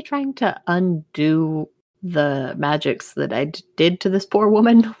 Was he trying to undo the magics that I did to this poor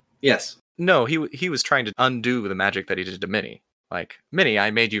woman? Yes. No, he was trying to undo the magic that he did to Minnie. Minnie,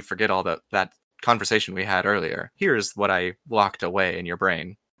 I made you forget all that conversation we had earlier. Here's what I locked away in your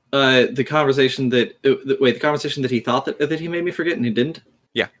brain. The conversation that he thought that he made me forget and he didn't?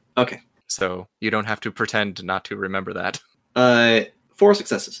 Yeah. Okay. So you don't have to pretend not to remember that. 4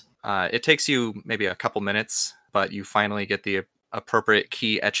 successes. It takes you maybe a couple minutes, but you finally get the appropriate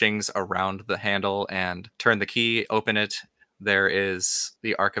key etchings around the handle and turn the key, open it. There is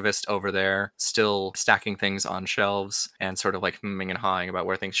the archivist over there, still stacking things on shelves and sort of hemming and hawing about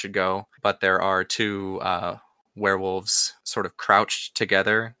where things should go. But there are 2 werewolves sort of crouched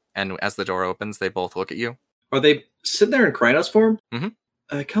together, and as the door opens, they both look at you. Are they sitting there in Krynos form?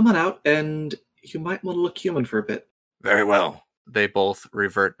 Mm-hmm. Come on out, and you might want to look human for a bit. Very well. They both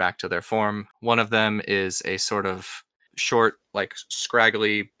revert back to their form. One of them is a sort of short,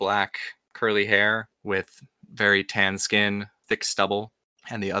 scraggly black curly hair with very tan skin, thick stubble.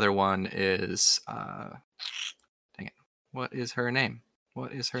 And the other one is, dang it, what is her name?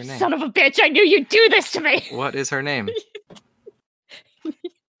 Son of a bitch, I knew you'd do this to me! What is her name?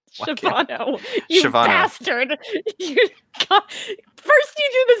 Shavano, you Shavano. bastard! First you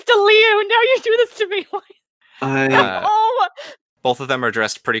do this to Leo, now you do this to me. Both of them are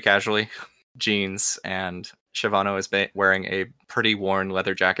dressed pretty casually. Jeans, and Shavano is wearing a pretty worn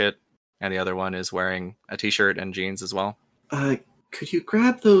leather jacket, and the other one is wearing a t-shirt and jeans as well. Could you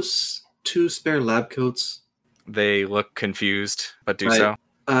grab those 2 spare lab coats? They look confused, but do so.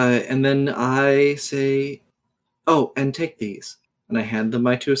 And then I say, oh, and take these. And I hand them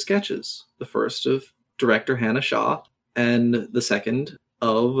my 2 sketches. The first of Director Hannah Shaw, and the second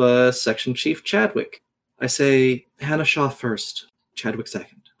of Section Chief Chadwick. I say, Hannah Shaw first, Chadwick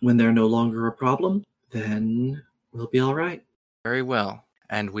second. When they're no longer a problem, then we'll be all right. Very well.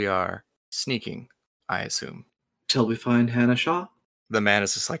 And we are sneaking, I assume. Till we find Hannah Shaw? The man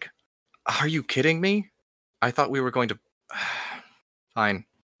is just are you kidding me? I thought we were going to... Fine.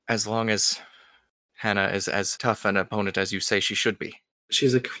 As long as Hannah is as tough an opponent as you say she should be.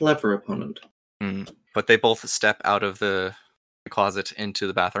 She's a clever opponent. But they both step out of the closet into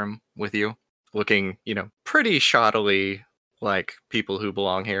the bathroom with you, looking, pretty shoddily like people who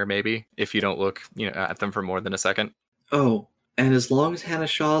belong here, maybe, if you don't look, at them for more than a second. Oh, and as long as Hannah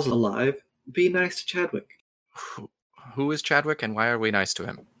Shaw's alive, be nice to Chadwick. Who is Chadwick, and why are we nice to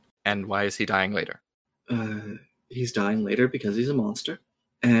him? And why is he dying later? He's dying later because he's a monster.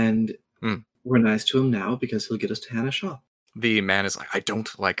 And we're nice to him now because he'll get us to Hannah Shaw. The man is I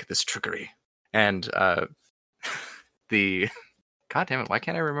don't like this trickery. And the God damn it! Why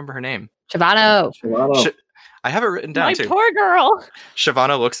can't I remember her name? Shavano. Shavano. I have it written down My too. poor girl.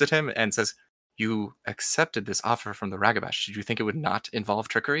 Shavano looks at him and says, "You accepted this offer from the Ragabash. Did you think it would not involve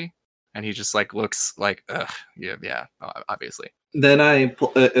trickery?" And he just like looks like, ugh, yeah, obviously. Then I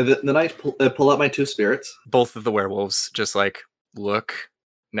pull out my 2 spirits. Both of the werewolves just like look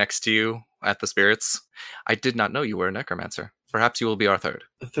next to you at the spirits. I did not know you were a necromancer. Perhaps you will be our third.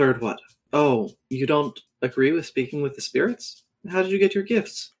 A third what? Oh, you don't agree with speaking with the spirits? How did you get your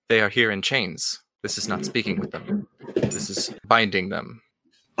gifts? They are here in chains. This is not speaking with them. This is binding them.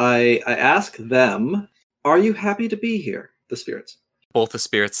 I ask them, are you happy to be here? The spirits. Both the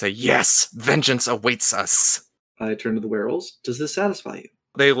spirits say, yes, vengeance awaits us. I turn to the werewolves. Does this satisfy you?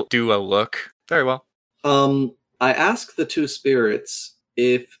 They do a look. Very well. I ask the 2 spirits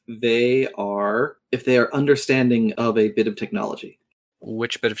if they are understanding of a bit of technology.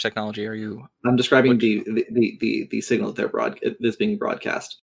 Which bit of technology are you? I'm describing the signal that that's being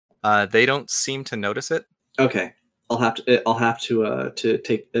broadcast. They don't seem to notice it. Okay, I'll have to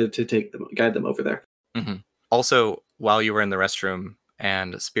guide them over there. Mm-hmm. Also, while you were in the restroom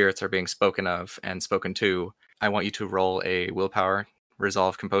and spirits are being spoken of and spoken to, I want you to roll a willpower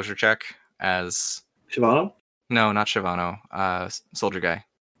resolve composure check as Shavano? No, not Shavano. Soldier guy.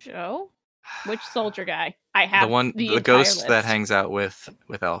 Joe? Which soldier guy? I have the ghost that hangs out with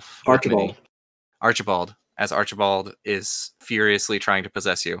Elf. Archibald. Archibald. As Archibald is furiously trying to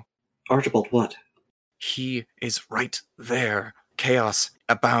possess you. Archibald, what? He is right there. Chaos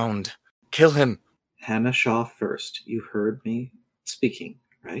abound. Kill him. Hannah Shaw first. You heard me speaking,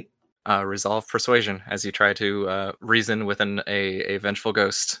 right? Resolve persuasion as you try to reason with a vengeful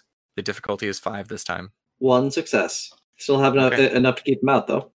ghost. The difficulty is 5 this time. 1 success. Still have enough to keep him out,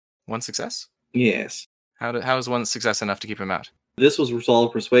 though. 1 success? Yes. How is 1 success enough to keep him out? This was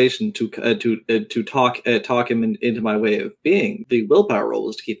resolve persuasion to talk him into my way of being. The willpower roll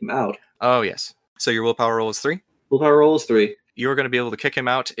was to keep him out. Oh yes. So your willpower roll is 3. Willpower roll is 3. You're going to be able to kick him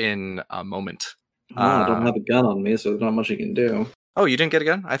out in a moment. I don't have a gun on me, so there's not much you can do. Oh, you didn't get a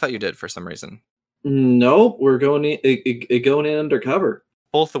gun? I thought you did for some reason. Nope, we're going in undercover.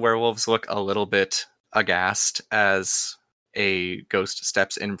 Both the werewolves look a little bit aghast as a ghost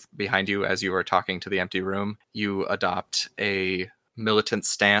steps in behind you as you are talking to the empty room. You adopt a militant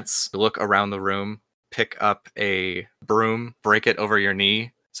stance, look around the room, pick up a broom, break it over your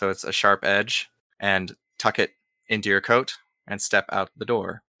knee so it's a sharp edge, and tuck it into your coat and step out the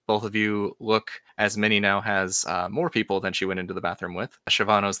door. Both of you look as Minnie now has more people than she went into the bathroom with.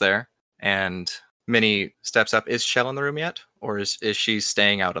 Shavano's there, and Minnie steps up. Is Shell in the room yet? Or is she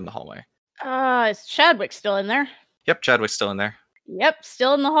staying out in the hallway? Is Chadwick still in there? Yep, Chadwick's still in there. Yep,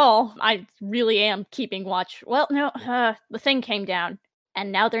 still in the hall. I really am keeping watch. Well, no, the thing came down,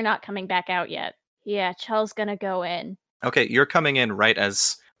 and now they're not coming back out yet. Yeah, Chel's gonna go in. Okay, you're coming in right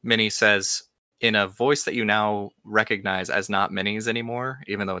as Minnie says, in a voice that you now recognize as not Minnie's anymore,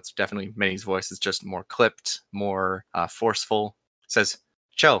 even though it's definitely Minnie's voice. It's just more clipped, more forceful. Says,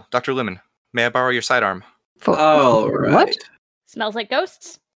 Chel, Dr. Lumen, may I borrow your sidearm? All right. What? Smells like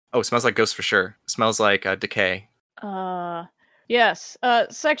ghosts? Oh, smells like ghosts for sure. Smells like decay. Yes.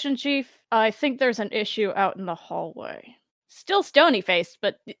 Section Chief, I think there's an issue out in the hallway. Still stony-faced,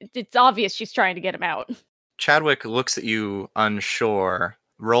 but it's obvious she's trying to get him out. Chadwick looks at you unsure.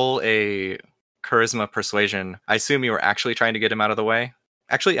 Roll a charisma persuasion. I assume you were actually trying to get him out of the way.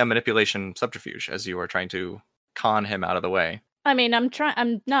 Actually, a manipulation subterfuge as you were trying to con him out of the way. I mean,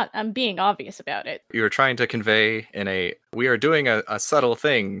 I'm being obvious about it. You were trying to convey we are doing a subtle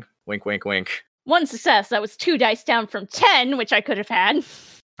thing. Wink, wink, wink. 1 success. That was 2 dice down from 10, which I could have had.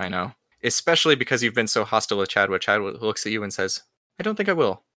 I know. Especially because you've been so hostile with Chadwick. Chadwick looks at you and says, I don't think I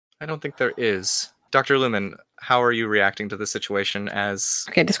will. I don't think there is. Dr. Lumen, how are you reacting to the situation as...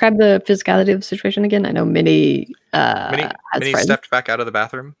 Okay, describe the physicality of the situation again. I know Minnie Minnie stepped back out of the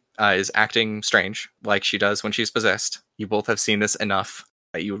bathroom, is acting strange, like she does when she's possessed. You both have seen this enough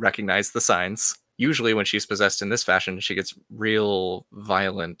that you recognize the signs. Usually when she's possessed in this fashion, she gets real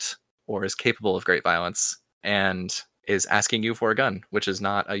violent or is capable of great violence and is asking you for a gun, which is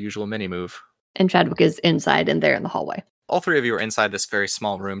not a usual Minnie move. And Chadwick is inside and there in the hallway. All 3 of you are inside this very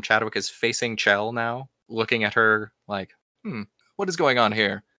small room. Chadwick is facing Chell now, looking at her like, what is going on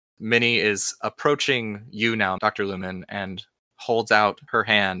here? Minnie is approaching you now, Dr. Lumen, and holds out her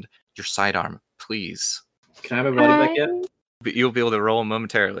hand. Your sidearm, please. Can I have my body back yet? You'll be able to roll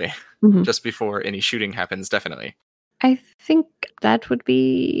momentarily, just before any shooting happens, definitely. I think that would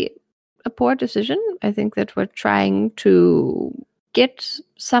be a poor decision. I think that we're trying to get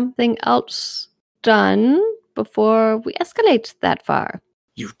something else done before we escalate that far.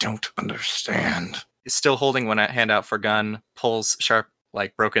 You don't understand. is still holding one hand out for gun, pulls sharp,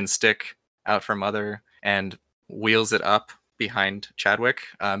 like broken stick out from other, and wheels it up behind Chadwick.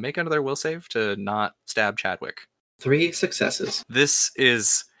 Make another will save to not stab Chadwick. 3 successes. This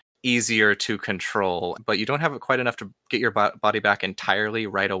is easier to control, but you don't have it quite enough to get your body back entirely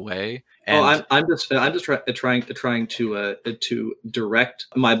right away. And I'm just trying to direct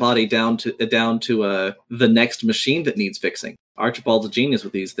my body down to the next machine that needs fixing. Archibald's a genius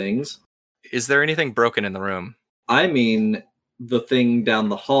with these things. Is there anything broken in the room? I mean, the thing down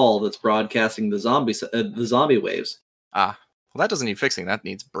the hall that's broadcasting the zombie waves. Well, that doesn't need fixing. That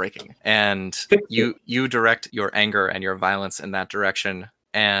needs breaking. And you direct your anger and your violence in that direction.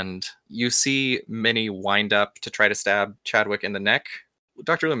 And you see Minnie wind up to try to stab Chadwick in the neck.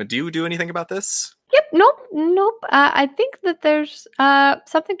 Dr. Lumen, do you do anything about this? Yep, nope. I think that there's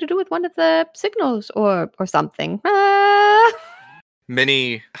something to do with one of the signals or something.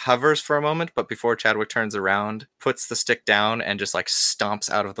 Minnie hovers for a moment, but before Chadwick turns around, puts the stick down and just like stomps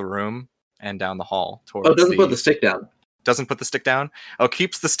out of the room and down the hall towards doesn't put the stick down. Doesn't put the stick down?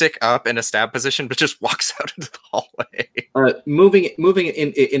 Keeps the stick up in a stab position, but just walks out into the hallway. Moving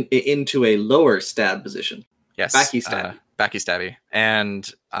it into a lower stab position. Yes. Backy stab. Backy stabby. And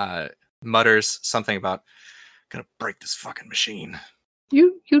mutters something about, gonna break this fucking machine.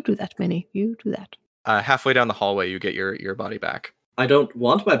 You do that, Minnie. You do that. Halfway down the hallway, you get your body back. I don't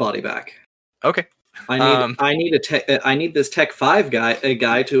want my body back. Okay. I need this Tech 5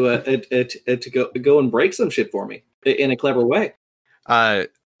 guy to go and break some shit for me in a clever way.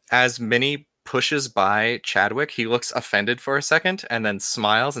 As Minnie pushes by Chadwick, he looks offended for a second and then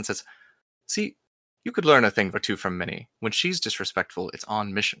smiles and says, "See, you could learn a thing or two from Minnie. When she's disrespectful, it's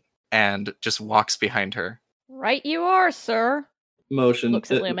on mission." And just walks behind her. Right you are, sir. Motion.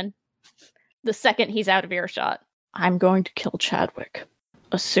 Looks at Lumen. The second he's out of earshot. I'm going to kill Chadwick,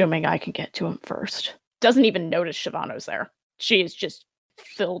 assuming I can get to him first. Doesn't even notice Shyvano's there. She is just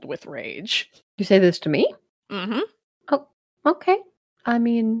filled with rage. You say this to me? Mm-hmm. Oh, okay. I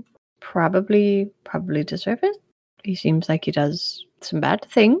mean, probably deserve it. He seems like he does some bad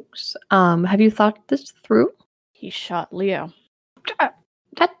things. Have you thought this through? He shot Leo.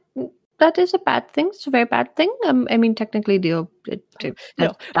 That is a bad thing. It's a very bad thing. I mean, technically, Leo did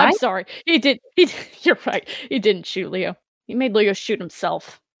No, I'm sorry. He did. You're right. He didn't shoot Leo. He made Leo shoot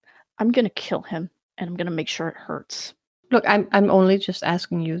himself. I'm gonna kill him, and I'm gonna make sure it hurts. Look, I'm only just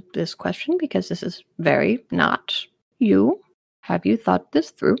asking you this question because this is very not you. Have you thought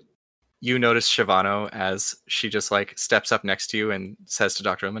this through? You notice Shyvano as she just like steps up next to you and says to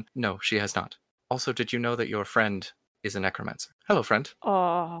Dr. Ullman, "No, she has not. Also, did you know that your friend is a necromancer? Hello, friend.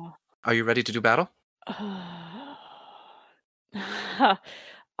 Are you ready to do battle?" Yeah.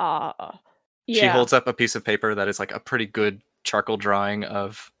 She holds up a piece of paper that is like a pretty good charcoal drawing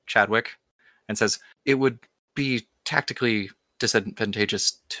of Chadwick and says, "It would be tactically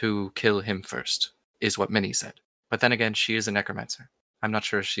disadvantageous to kill him first, is what Minnie said. But then again, she is a necromancer. I'm not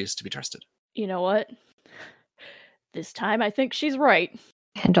sure she is to be trusted." You know what? This time I think she's right.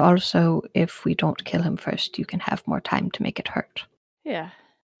 And also, if we don't kill him first, you can have more time to make it hurt. Yeah,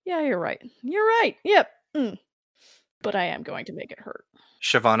 you're right. You're right. Yep. But I am going to make it hurt.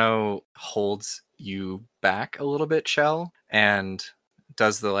 Shyvano holds you back a little bit, Shell, and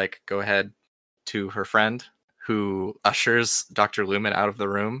does the like go ahead to her friend, who ushers Dr. Lumen out of the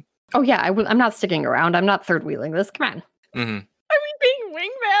room. Oh yeah, I'm not sticking around. I'm not third wheeling this. Come on. Mm-hmm. Are we being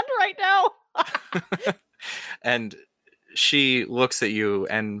wingman right now? And she looks at you,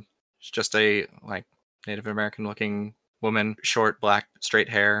 and it's just a like Native American looking woman, short, black, straight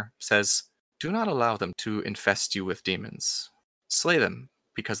hair, says, "Do not allow them to infest you with demons. Slay them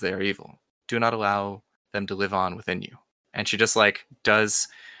because they are evil. Do not allow them to live on within you." And she just like does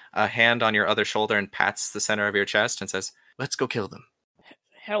a hand on your other shoulder and pats the center of your chest and says, "Let's go kill them."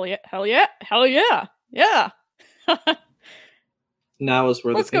 Hell yeah. Hell yeah. Hell yeah. Yeah. Now is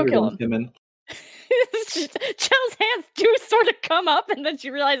where Let's the go kill finger come in. Chell's hands do sort of come up, and then she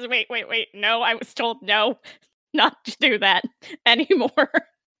realizes, wait, no, I was told no, not to do that anymore.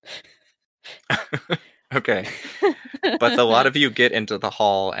 Okay. But a lot of you get into the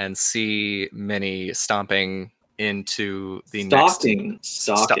hall and see Minnie stomping into the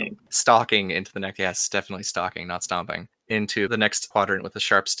stalking into the next. Yes, definitely stalking, not stomping into the next quadrant with a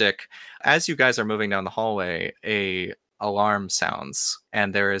sharp stick. As you guys are moving down the hallway, a alarm sounds,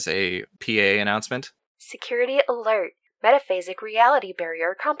 and there is a PA announcement. Security alert. Metaphasic reality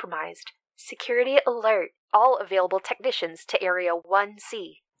barrier compromised. Security alert. All available technicians to Area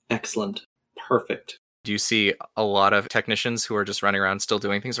 1C. Excellent. Perfect. Do you see a lot of technicians who are just running around still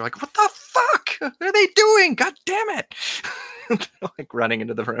doing things? They're like, "What the fuck are they doing? God damn it." like running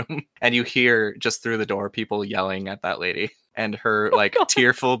into the room, and you hear just through the door people yelling at that lady, and her like God.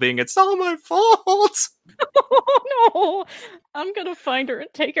 tearful being, "It's all my fault." Oh no! I'm gonna find her and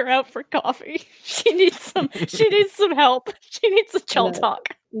take her out for coffee. She needs some help. She needs a chill talk.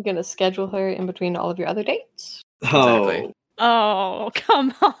 You're gonna schedule her in between all of your other dates. Exactly. Oh,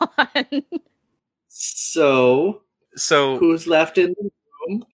 come on. So who's left in the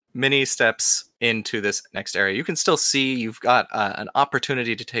room? Minnie steps into this next area. You can still see you've got an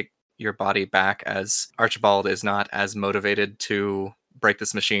opportunity to take your body back, as Archibald is not as motivated to break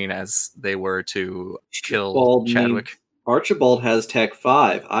this machine as they were to kill Chadwick. Archibald has Tech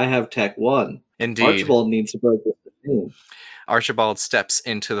 5. I have Tech 1. Indeed. Archibald needs to break this machine. Archibald steps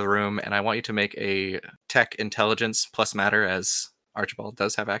into the room, and I want you to make a tech intelligence plus matter, as Archibald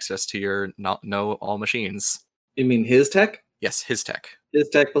does have access to your know all machines. You mean his tech? Yes, his tech. His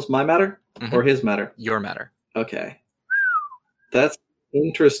tech plus my matter? Mhm. Or his matter? Your matter. Okay. That's an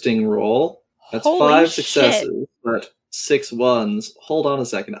interesting roll. That's Holy 5 shit. successes, but 6 ones. Hold on a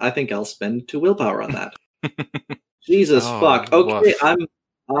second. I think I'll spend 2 willpower on that. Jesus Oh, fuck. Okay,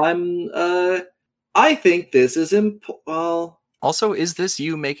 woof. I think this is well, Also, is this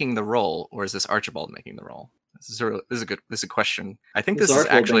you making the roll, or is this Archibald making the roll? This is a question. I think This this is is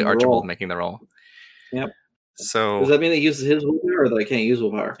Archibald actually making the Archibald roll. making the roll. Yep. So does that mean it uses his willpower or that I can't use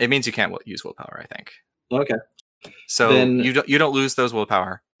willpower? it means you can't use willpower, I think. Okay. So Then- you don't lose those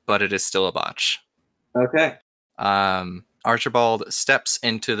willpower, but it is still a botch. Okay. Archibald steps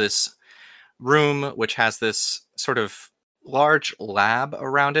into this room, which has this sort of large lab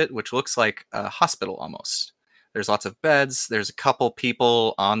around it, which looks like a hospital almost. There's lots of beds. There's a couple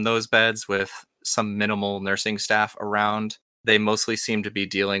people on those beds with some minimal nursing staff around. They mostly seem to be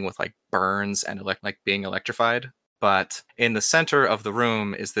dealing with like burns and like being electrified. But in the center of the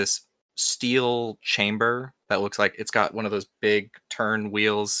room is this steel chamber that looks like it's got one of those big turn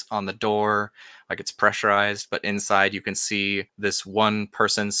wheels on the door, like it's pressurized, but inside you can see this one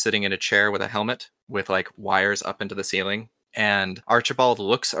person sitting in a chair with a helmet with like wires up into the ceiling. And Archibald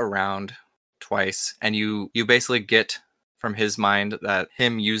looks around twice, and you basically get from his mind that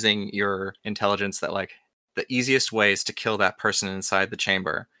him using your intelligence that like the easiest way is to kill that person inside the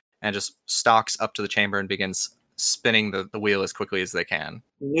chamber, and just stalks up to the chamber and begins spinning the wheel as quickly as they can.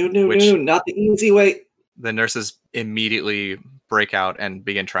 No, Which- not the easy way. The nurses immediately break out and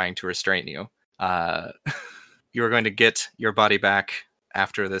begin trying to restrain you. You are going to get your body back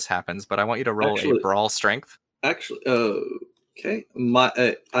after this happens, but I want you to roll Actually- a brawl strength. Actually, okay.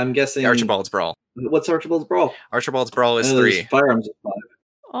 I'm guessing Archibald's brawl. What's Archibald's brawl? Archibald's brawl is His 3. Firearms is 5.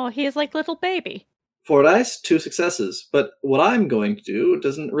 Oh, he is like little baby. 4 dice, 2 successes. But what I'm going to do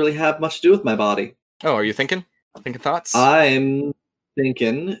doesn't really have much to do with my body. Oh, are you thinking? Thinking thoughts? I'm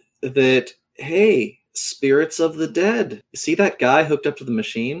thinking that, hey, spirits of the dead. See that guy hooked up to the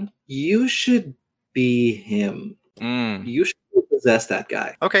machine? You should be him. Mm. You should possess that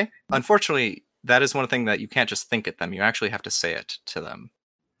guy. Okay. Unfortunately, that is one thing that you can't just think at them. You actually have to say it to them.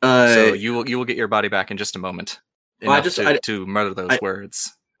 So you will get your body back in just a moment. Well, Enough to murder those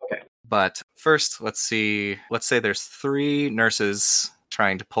words. Okay. But first, let's see. Let's say there's 3 nurses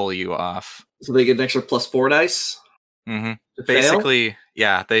trying to pull you off. So they get an extra plus 4 dice? Mm-hmm. To fail? Basically,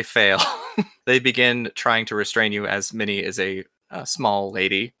 yeah, they fail. They begin trying to restrain you, as Minnie is a small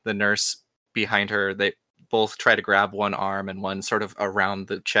lady. The nurse behind her, they both try to grab one arm and one sort of around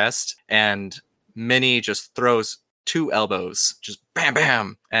the chest. And Minnie just throws 2 elbows, just bam,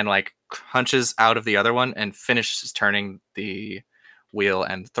 bam, and like hunches out of the other one and finishes turning the wheel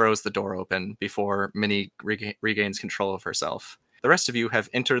and throws the door open before Minnie regains control of herself. The rest of you have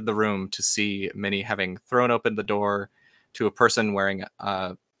entered the room to see Minnie having thrown open the door to a person wearing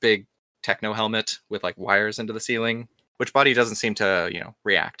a big techno helmet with like wires into the ceiling, which body doesn't seem to,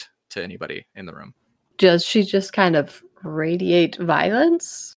 react to anybody in the room. Does she just kind of radiate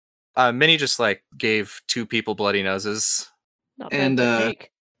violence? Minnie just like gave 2 people bloody noses. Not And, bad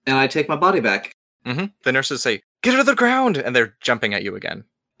technique. And I take my body back. Mm-hmm. The nurses say, "Get her to the ground!" and they're jumping at you again.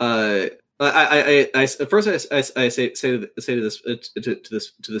 I first I say to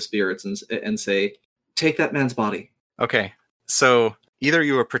the spirits and say, take that man's body. Okay, so either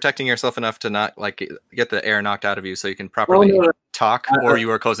you are protecting yourself enough to not like get the air knocked out of you so you can properly no. talk, or you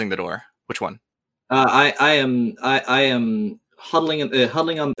are closing the door. Which one? I am huddling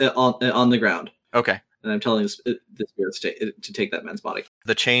on the ground, Okay. and I'm telling the spirits to take that man's body.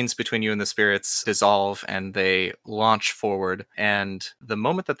 The chains between you and the spirits dissolve and they launch forward. And the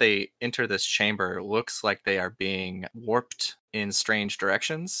moment that they enter this chamber looks like they are being warped in strange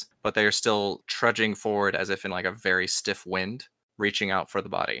directions, but they are still trudging forward as if in like a very stiff wind, reaching out for the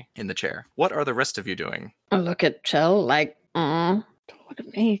body in the chair. What are the rest of you doing? I look at Chell like, Look at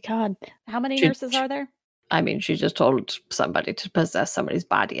me, God. How many She- nurses are there? I mean, she just told somebody to possess somebody's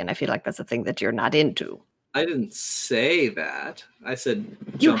body, and I feel like that's a thing that you're not into. I didn't say that. I said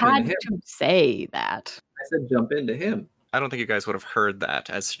You jump had into him. to say that. I said jump into him. I don't think you guys would have heard that,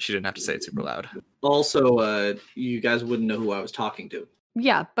 as she didn't have to say it super loud. Also, you guys wouldn't know who I was talking to.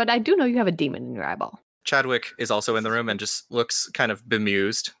 Yeah, but I do know you have a demon in your eyeball. Chadwick is also in the room and just looks kind of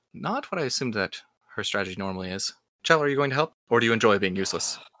bemused. Not what I assumed that her strategy normally is. Chell, are you going to help? Or do you enjoy being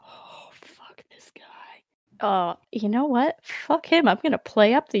useless? Oh, fuck this guy. You know what? Fuck him. I'm gonna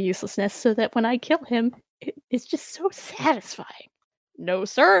play up the uselessness so that when I kill him, it's just so satisfying. No,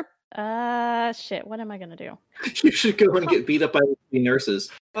 sir. Shit. What am I gonna do? You should go and get beat up by the nurses.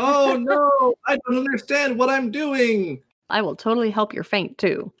 Oh no, I don't understand what I'm doing. I will totally help your faint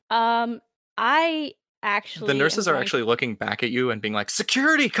too. I actually. The nurses am are going- actually looking back at you and being like,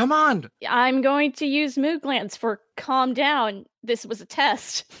 security, come on! I'm going to use mood glands for calm down. This was a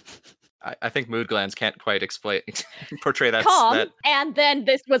test. I think mood glands can't quite portray that. Calm, and then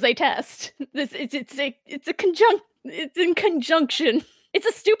this was a test. It's in conjunction. It's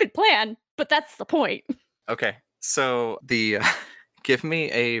a stupid plan, but that's the point. Okay, so give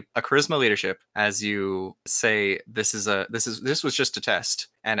me a charisma leadership as you say this was just a test,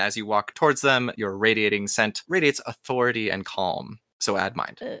 and as you walk towards them, your radiating scent radiates authority and calm. So add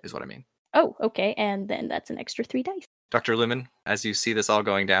mind is what I mean. Oh, okay, and then that's an extra 3 dice. Dr. Lumen, as you see this all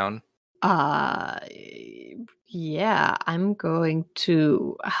going down, Yeah, I'm going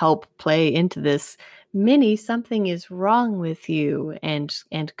to help play into this. Minnie, something is wrong with you, and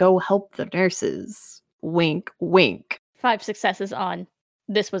go help the nurses. Wink, wink. 5 successes on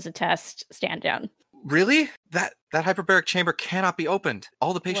this was a test. Stand down. really? That hyperbaric chamber cannot be opened.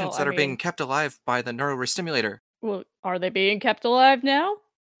 All the patients Well, that I are being mean- kept alive by the neurostimulator. Well, are they being kept alive now?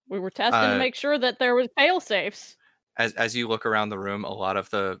 We were testing to Uh, make sure that there was fail safes. As you look around the room, a lot of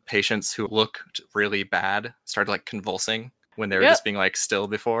the patients who looked really bad started like convulsing when they were Yep. just being like still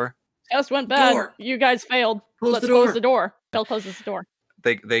before. Test went bad. Door. You guys failed. Close Let's the door. close the door. Bell closes the door.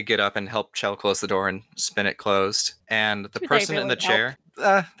 They get up and help Chell close the door and spin it closed. And the Do they person in the really chair,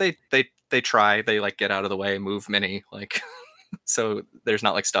 they try. They like get out of the way, move Minnie, like so there's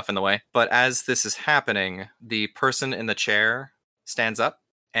not like stuff in the way. But as this is happening, the person in the chair stands up.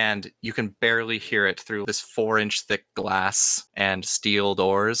 And you can barely hear it through this 4-inch thick glass and steel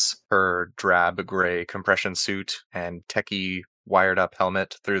doors. Her drab gray compression suit and techie wired up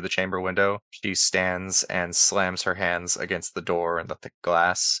helmet through the chamber window. She stands and slams her hands against the door and the thick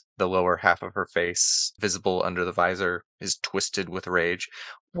glass. The lower half of her face, visible under the visor, is twisted with rage.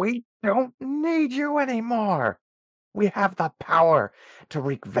 We don't need you anymore. We have the power to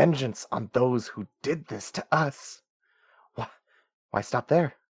wreak vengeance on those who did this to us. Why stop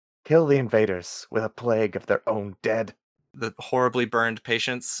there? Kill the invaders with a plague of their own dead. The horribly burned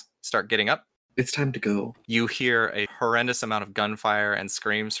patients start getting up. It's time to go. You hear a horrendous amount of gunfire and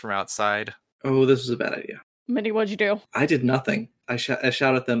screams from outside. Oh, this was a bad idea. Minnie, what'd you do? I did nothing. I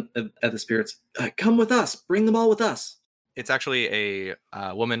shout at them at the spirits. Come with us. Bring them all with us. It's actually a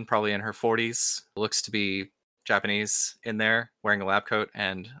woman, probably in her 40s, looks to be Japanese in there, wearing a lab coat,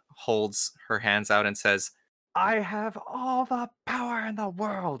 and holds her hands out and says, I have all the power in the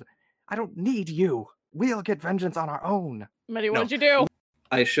world. I don't need you. We'll get vengeance on our own. Minnie, No. what'd you do?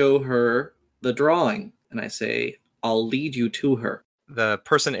 I show her the drawing and I say, I'll lead you to her. The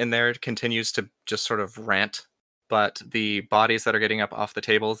person in there continues to just sort of rant, but the bodies that are getting up off the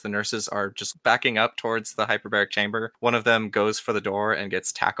tables, the nurses are just backing up towards the hyperbaric chamber. One of them goes for the door and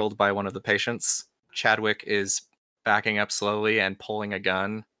gets tackled by one of the patients. Chadwick is backing up slowly and pulling a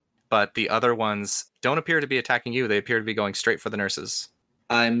gun, but the other ones don't appear to be attacking you. They appear to be going straight for the nurses.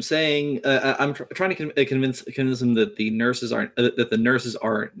 I'm saying I'm trying to convince them that the nurses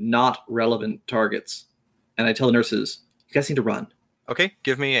are not relevant targets, and I tell the nurses, you guys need to run. Okay,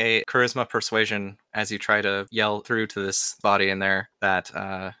 give me a charisma persuasion as you try to yell through to this body in there that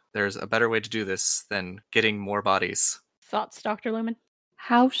there's a better way to do this than getting more bodies. Thoughts, Dr. Lumen?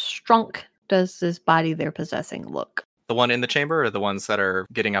 How strunk does this body they're possessing look? The one in the chamber or the ones that are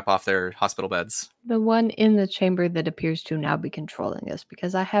getting up off their hospital beds? The one in the chamber that appears to now be controlling us,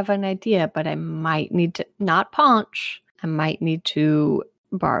 because I have an idea, but I might need to, not punch, I might need to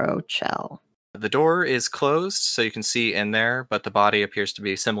borrow Chell. The door is closed, so you can see in there, but the body appears to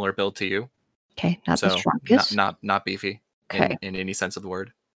be similar build to you. Okay, not So the strongest. not beefy Okay. in any sense of the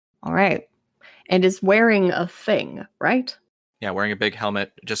word. All right. And is wearing a thing, right? Yeah, wearing a big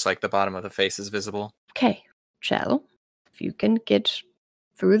helmet, just like the bottom of the face is visible. Okay, Chell, if you can get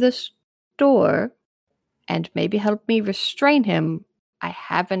through this door and maybe help me restrain him, I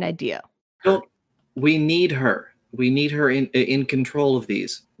have an idea. Don't. We need her. We need her in control of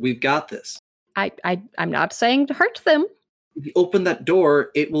these. We've got this. I'm not saying to hurt them, If you open that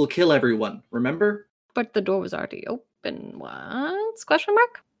door, it will kill everyone. Remember? but the door was already open once? Question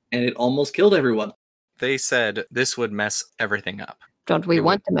mark? And it almost killed everyone. They said this would mess everything up. Don't we It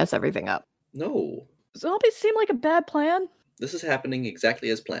want to mess everything up? No, Zombies seem like a bad plan. this is happening exactly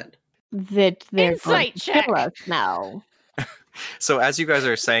as planned. That they're going Insight to check. kill us now. So as you guys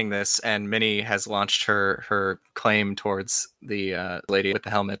are saying this, and Minnie has launched her claim towards the lady with the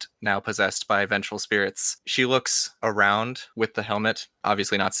helmet, now possessed by vengeful spirits, she looks around with the helmet,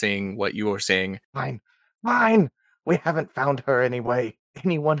 obviously not seeing what you are seeing. Fine. Fine. We haven't found her anyway.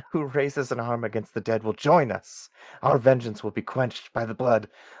 Anyone who raises an arm against the dead will join us. Our vengeance will be quenched by the blood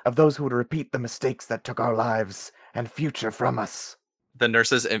of those who would repeat the mistakes that took our lives and future from us. The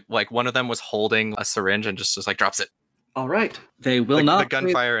nurses, like one of them was holding a syringe and just like drops it. All right. They will The not.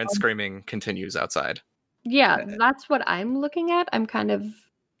 gunfire and screaming continues outside. Yeah, that's what I'm looking at. I'm kind of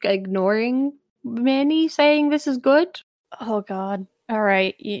ignoring Minnie saying this is good. Oh god. All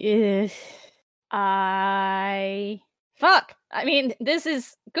right. Fuck. I mean, this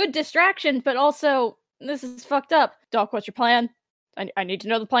is good distraction, but also this is fucked up. Doc, what's your plan? I need to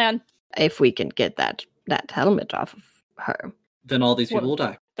know the plan. If we can get that helmet off of her. Then all these people will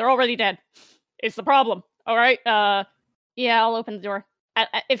die. They're already dead. It's the problem. All right. Yeah, I'll open the door.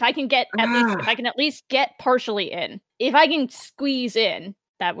 If I can get at least get partially in. If I can squeeze in,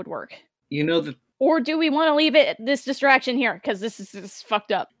 that would work. You know that. Or do we want to leave this distraction here? Because this is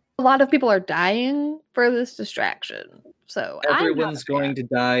fucked up. A lot of people are dying for this distraction. So Everyone's going to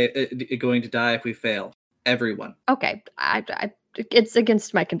die. Going to die if we fail. Everyone. Okay, it's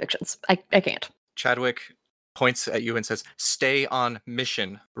against my convictions. I can't. Chadwick points at you and says, "Stay on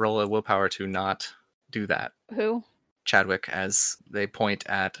mission." Roll a willpower to not do that. Who? Chadwick, as they point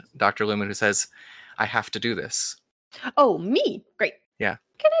at Dr. Lumen, who says, "I have to do this." Oh, me? Great. Yeah.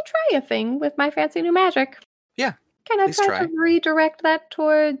 Can I try a thing with my fancy new magic? Yeah. Can I please try try. to redirect that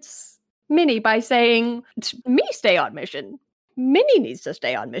towards Minnie by saying, me stay on mission? Minnie needs to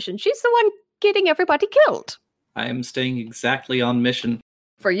stay on mission. She's the one getting everybody killed. I am staying exactly on mission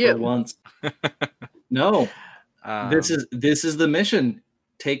For you. for once. No, this is the mission.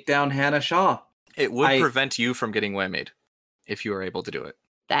 Take down Hannah Shaw. It would prevent you from getting whammied if you were able to do it.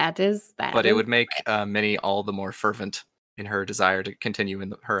 That is. But it would make Minnie all the more fervent in her desire to continue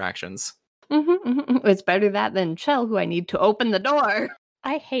in her actions. It's better that than Chell, who I need to open the door.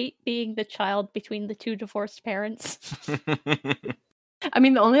 I hate being the child between the two divorced parents. I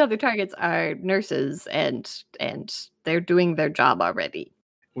mean, the only other targets are nurses, and they're doing their job already.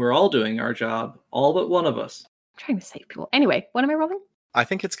 We're all doing our job, all but one of us. I'm trying to save people. Anyway, what am I rolling? I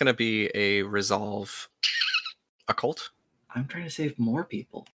think it's going to be a resolve occult. I'm trying to save more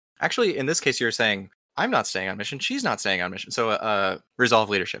people. Actually, in this case, you're saying, I'm not staying on mission, she's not staying on mission. So resolve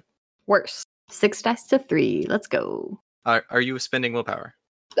leadership. Worse. 6 dice to 3. Let's go. Are you spending willpower?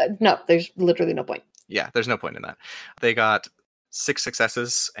 No, there's literally no point. Yeah, there's no point in that. They got 6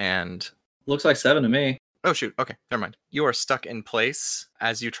 successes and... Looks like 7 to me. Oh, shoot. Okay, never mind. You are stuck in place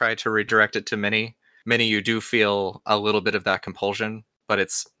as you try to redirect it to Minnie. Minnie, you do feel a little bit of that compulsion, but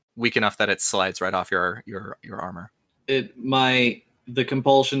it's weak enough that it slides right off your armor. The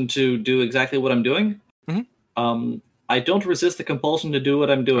compulsion to do exactly what I'm doing? Mm-hmm. I don't resist the compulsion to do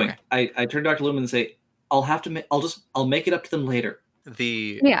what I'm doing. Okay. I turn to Dr. Lumen and say, I'll make it up to them later.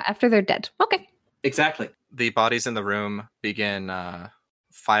 Yeah, after they're dead. Okay. Exactly. The bodies in the room begin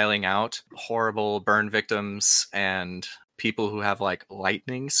filing out. Horrible burn victims and people who have like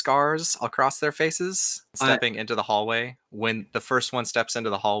lightning scars across their faces stepping into the hallway. When the first one steps into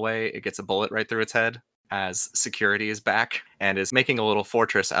the hallway, it gets a bullet right through its head as security is back and is making a little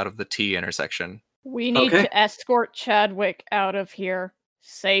fortress out of the T intersection. We need to escort Chadwick out of here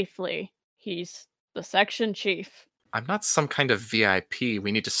safely. He's the section chief. I'm not some kind of VIP.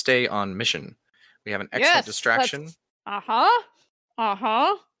 We need to stay on mission. We have an excellent distraction. Get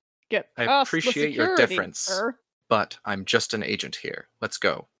I past appreciate the your security, difference, sir. but I'm just an agent here. Let's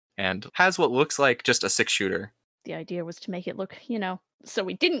go. And has what looks like just a 6-shooter. The idea was to make it look, so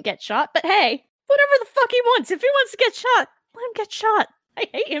we didn't get shot, but hey, whatever the fuck he wants. If he wants to get shot, let him get shot. I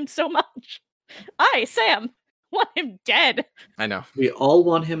hate him so much. I, Sam, want him dead. I know. We all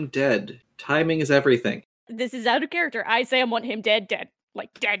want him dead. Timing is everything. This is out of character. I, Sam, want him dead.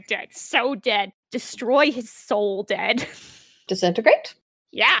 Like, dead. So dead. Destroy his soul dead. Disintegrate?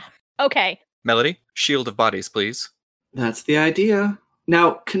 Yeah. Okay. Melody, shield of bodies, please. That's the idea.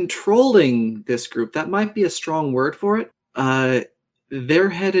 Now, controlling this group, that might be a strong word for it. They're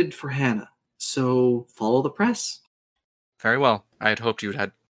headed for Hannah, so follow the press. Very well. I had hoped you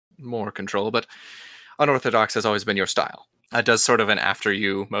had more control, but unorthodox has always been your style. Does sort of an after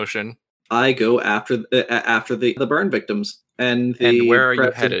you motion. I go after the burn victims and And where are you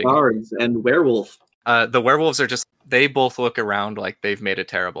press and heading? guards and werewolf. The werewolves are just, they both look around like they've made a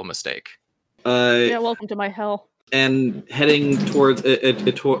terrible mistake. Yeah, welcome to my hell. And heading towards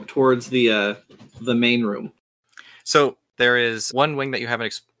towards the main room. So there is one wing that you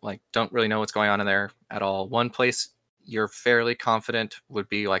haven't, don't really know what's going on in there at all. One place you're fairly confident would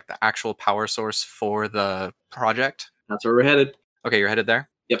be like the actual power source for the project. That's where we're headed. Okay, you're headed there?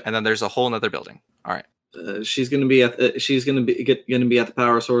 Yep. And then there's a whole nother building. All right. She's going to be at the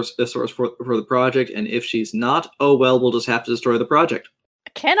power source for the project, and if she's not, oh well, we'll just have to destroy the project.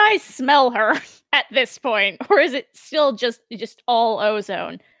 Can I smell her at this point, or is it still just all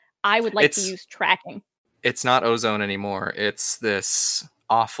ozone? I would like to use tracking. It's not ozone anymore. It's this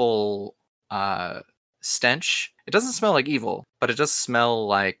awful stench. It doesn't smell like evil, but it does smell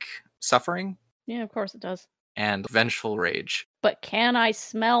like suffering. Yeah, of course it does. And vengeful rage. But can I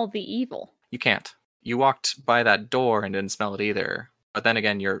smell the evil? You can't. You walked by that door and didn't smell it either. But then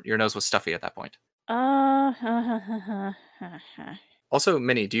again, your nose was stuffy at that point. Also,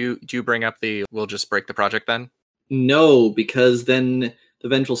 Minnie, do you bring up the we'll just break the project then? No, because then the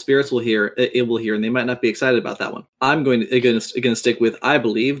vengeful spirits will hear, and they might not be excited about that one. I'm going to stick with I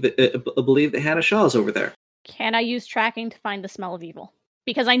believe that Hannah Shaw is over there. Can I use tracking to find the smell of evil?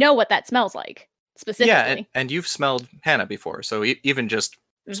 Because I know what that smells like specifically. Yeah, and you've smelled Hannah before, so even just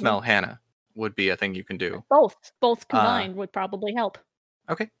smell Hannah would be a thing you can do. Both combined would probably help.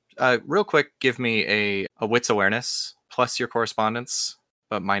 Okay. Real quick, give me a wits awareness plus your correspondence,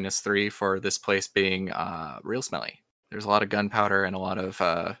 but -3 for this place being real smelly. There's a lot of gunpowder and a lot of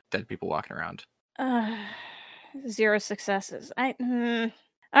dead people walking around. 0 successes.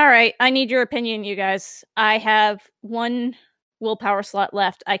 All right, I need your opinion, you guys. I have 1 willpower slot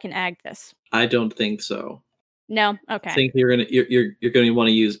left. I can ag this. I don't think so. No, okay. I think you're gonna want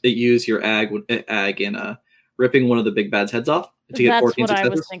to use your ag in ripping one of the big bad's heads off to get 14 successes. That's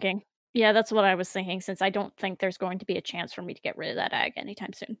what I was thinking. Yeah, that's what I was thinking, since I don't think there's going to be a chance for me to get rid of that ag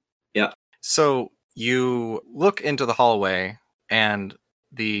anytime soon. Yeah. So you look into the hallway, and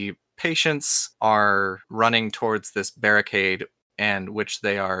the patients are running towards this barricade, and which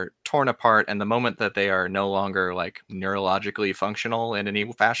they are torn apart. And the moment that they are no longer neurologically functional in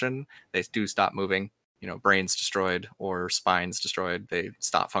any fashion, they do stop moving. Brains destroyed or spines destroyed. They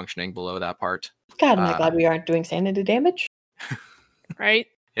stop functioning below that part. God, am I glad we aren't doing sanity damage. Right?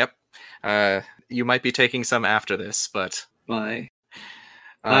 Yep. You might be taking some after this, but why?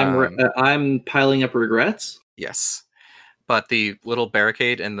 I'm piling up regrets. Yes. But the little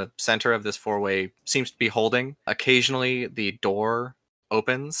barricade in the center of this 4-way seems to be holding. Occasionally, the door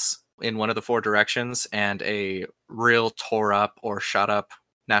opens in one of the 4 directions, and a real tore up or shot up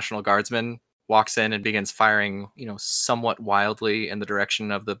National Guardsman walks in and begins firing, somewhat wildly in the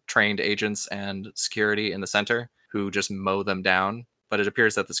direction of the trained agents and security in the center, who just mow them down. But it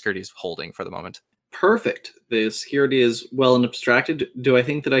appears that the security is holding for the moment. Perfect. The security is well and abstracted. Do I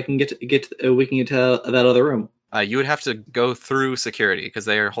think that I can we can get to that other room? You would have to go through security because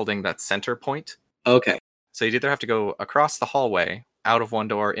they are holding that center point. Okay. So you'd either have to go across the hallway, out of one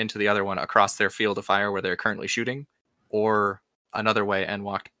door, into the other one, across their field of fire where they're currently shooting, or another way and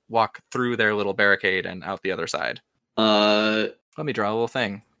walk through their little barricade and out the other side. Let me draw a little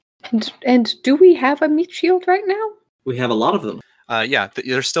thing. And do we have a meat shield right now? We have a lot of them. Yeah,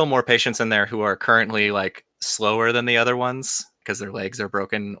 there's still more patients in there who are currently slower than the other ones because their legs are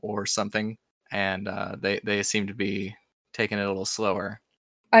broken or something, and they seem to be taking it a little slower.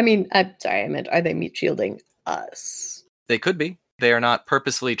 I mean, I'm sorry, I meant, are they meat shielding us? They could be. They are not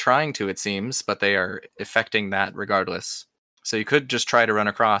purposefully trying to, it seems, but they are effecting that regardless. So you could just try to run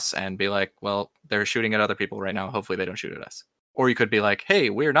across and be like, well, they're shooting at other people right now. Hopefully they don't shoot at us. Or you could be like, hey,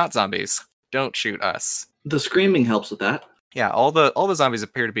 we're not zombies. Don't shoot us. The screaming helps with that. Yeah, all the zombies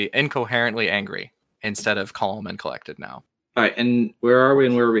appear to be incoherently angry instead of calm and collected now. All right, and where are we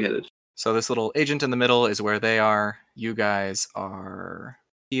and where are we headed? So this little agent in the middle is where they are. You guys are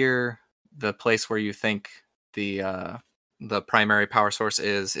here. The place where you think the primary power source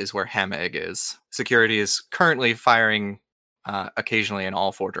is where Hamegg is. Security is currently firing occasionally in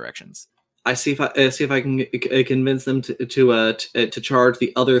all 4 directions. I see if I can convince them to charge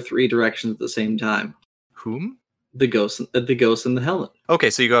the other 3 directions at the same time. Whom? The ghost in the helmet. Okay,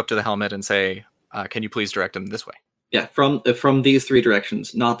 so you go up to the helmet and say, "Can you please direct them this way?" Yeah, from these 3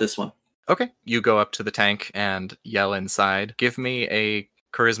 directions, not this one. Okay, you go up to the tank and yell inside. Give me a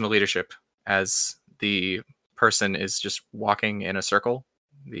charisma leadership as the person is just walking in a circle.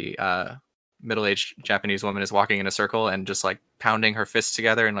 The middle-aged Japanese woman is walking in a circle and just like pounding her fists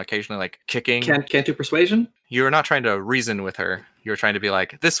together and occasionally like kicking. Can't do persuasion? You're not trying to reason with her. You're trying to be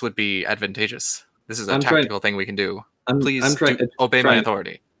like, this would be advantageous. This is a tactical thing we can do. Please obey my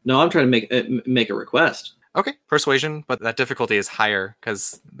authority. No, I'm trying to make a request. Okay, persuasion, but that difficulty is higher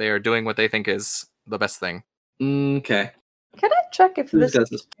because they are doing what they think is the best thing. Okay. Can I check if Who this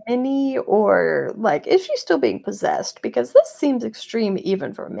does is Minnie or, like, is she still being possessed? Because this seems extreme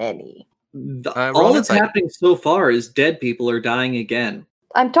even for Minnie. All that's happening so far is dead people are dying again.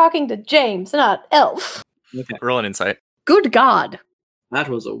 I'm talking to James, not Elf. Okay. Roll an insight. Good God. That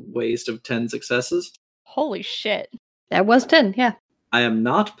was a waste of 10 successes. Holy shit. That was 10, yeah. I am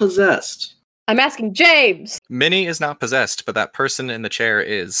not possessed. I'm asking James. Minnie is not possessed, but that person in the chair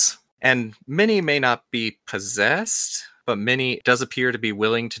is. And Minnie may not be possessed, but Minnie does appear to be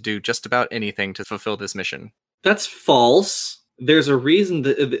willing to do just about anything to fulfill this mission. That's false. There's a reason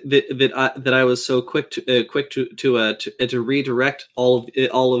that I was so quick to redirect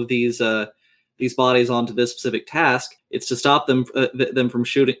all of these bodies onto this specific task. It's to stop them from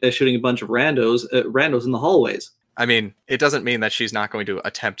shooting a bunch of randos in the hallways. I mean, it doesn't mean that she's not going to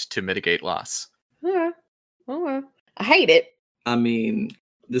attempt to mitigate loss. Yeah. I hate it. I mean,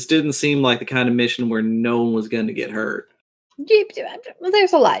 this didn't seem like the kind of mission where no one was going to get hurt.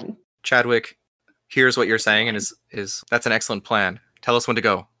 There's a line. Chadwick hears what you're saying and is that's an excellent plan. Tell us when to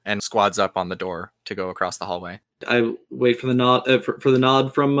go, and squads up on the door to go across the hallway. I wait for the nod for the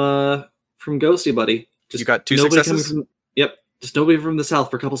nod from Ghosty Buddy. You got 2 successes? Yep. Just nobody from the south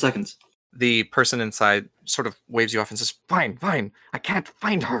for a couple seconds. The person inside sort of waves you off and says, Fine. I can't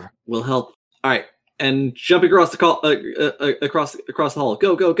find her. Will help. All right. And jumping across the across the hall.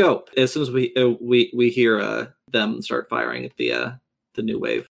 Go. As soon as we hear them start firing at the new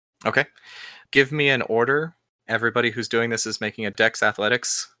wave. Okay. Give me an order. Everybody who's doing this is making a Dex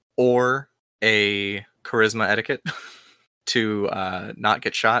Athletics or a Charisma Etiquette to not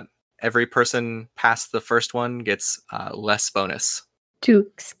get shot. Every person past the first one gets less bonus.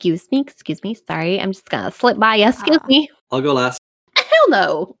 Excuse me. Sorry, I'm just gonna slip by you. Excuse me. I'll go last. Hell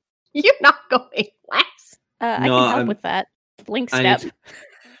no. You're not going last. I can help with that. Blink step.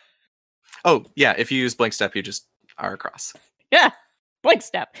 Oh, yeah. If you use Blink Step, you just are across. Yeah. Blink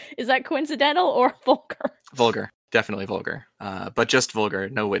step. Is that coincidental or vulgar? Vulgar. Definitely vulgar. But just vulgar.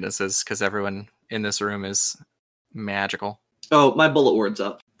 No witnesses, because everyone in this room is magical. Oh, my bullet word's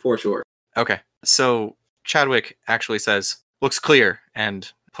up, for sure. Okay. So Chadwick actually says, looks clear,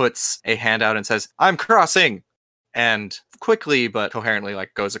 and puts a hand out and says, I'm crossing! And quickly but coherently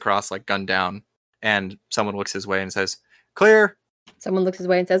goes across, gun down. And someone looks his way and says, clear! Someone looks his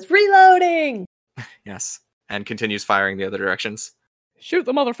way and says, reloading! Yes. And continues firing the other directions. Shoot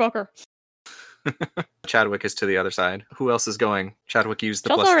the motherfucker. Chadwick is to the other side. Who else is going? Chadwick used the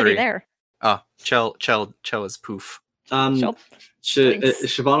Chell's +3. already there. Oh, Chell is poof. Siobhan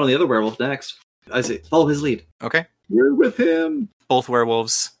on the other werewolf next. I say, follow his lead. Okay. You're with him. Both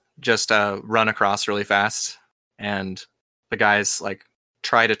werewolves just run across really fast, and the guys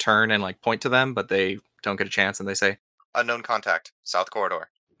try to turn and point to them, but they don't get a chance, and they say, unknown contact, south corridor.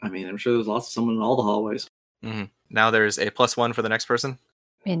 I mean, I'm sure there's lots of someone in all the hallways. Mm-hmm. Now there's a +1 for the next person.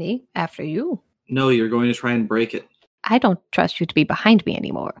 Minnie, after you. No, you're going to try and break it. I don't trust you to be behind me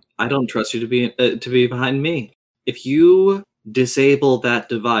anymore. I don't trust you to be behind me. If you disable that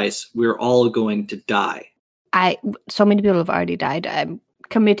device, we're all going to die. So many people have already died. I'm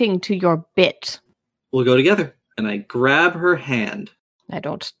committing to your bit. We'll go together. And I grab her hand. I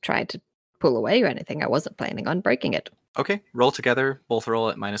don't try to pull away or anything. I wasn't planning on breaking it. Okay, roll together. Both roll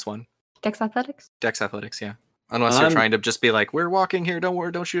at -1. Dex Athletics? Dex Athletics, yeah. Unless you're trying to just be we're walking here, don't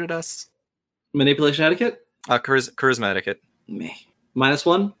worry, don't shoot at us. Manipulation etiquette? Charisma etiquette. Me.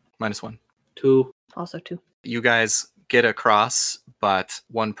 -1? -1. 2. Also 2. You guys get across, but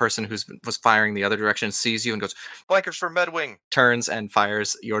one person was firing the other direction sees you and goes, blankers for Medwing! Turns and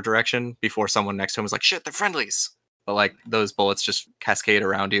fires your direction before someone next to him was like, shit, they're friendlies! But those bullets just cascade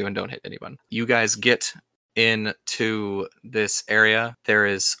around you and don't hit anyone. You guys get into this area. There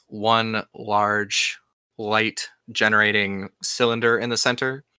is one large light generating cylinder in the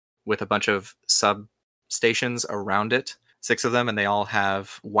center with a bunch of substations around it, 6 of them, and they all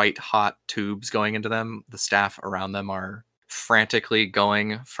have white hot tubes going into them. The staff around them are frantically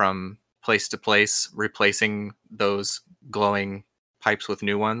going from place to place, replacing those glowing pipes with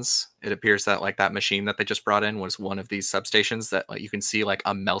new ones. It appears that that machine that they just brought in was one of these substations that you can see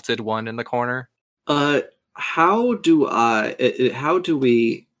a melted one in the corner. How do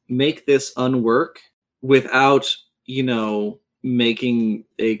we make this unwork without, making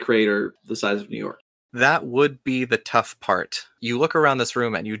a crater the size of New York? That would be the tough part. You look around this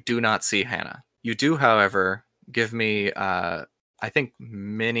room and you do not see Hannah. You do, however, give me, I think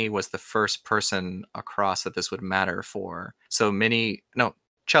Minnie was the first person across that this would matter for. So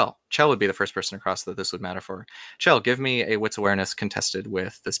Chell. Chell would be the first person across that this would matter for. Chell, give me a wits awareness contested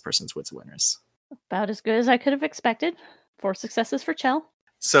with this person's wits awareness. About as good as I could have expected. 4 successes for Chell.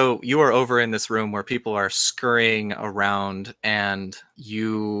 So you are over in this room where people are scurrying around, and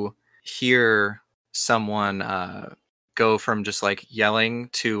you hear someone go from just like yelling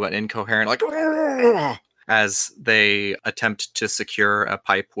to an incoherent like as they attempt to secure a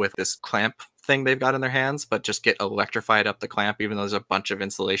pipe with this clamp thing they've got in their hands, but just get electrified up the clamp even though there's a bunch of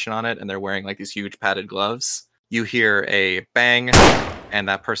insulation on it, and they're wearing like these huge padded gloves. You hear a bang, and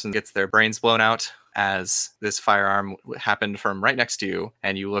that person gets their brains blown out as this firearm happened from right next to you,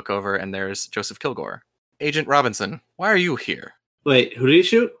 and you look over and there's Joseph Kilgore. Agent Robinson, why are you here? Wait, who did he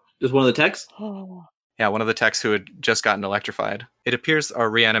shoot? Just one of the techs? Oh. Yeah, one of the techs who had just gotten electrified. It appears our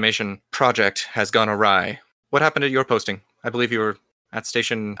reanimation project has gone awry. What happened at your posting? I believe you were at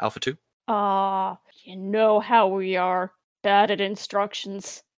Station Alpha 2? You know how we are. Bad at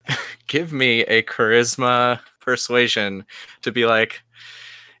instructions. Give me a charisma persuasion to be like,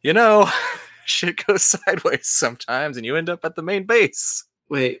 shit goes sideways sometimes and you end up at the main base.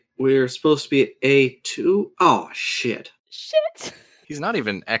 Wait, we're supposed to be at A2? Oh, shit. Shit! He's not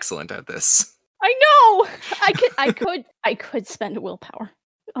even excellent at this. I know! I could spend willpower.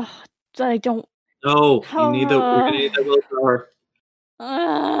 Oh, I don't... No, we're gonna need that willpower.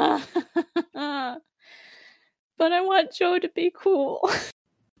 But I want Joe to be cool.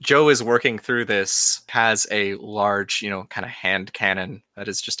 Joe is working through this, has a large, kind of hand cannon that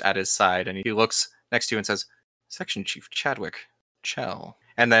is just at his side, and he looks next to you and says, Section Chief Chadwick, Chell.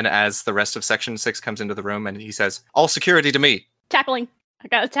 And then as the rest of Section 6 comes into the room, and he says, all security to me. Tackling. I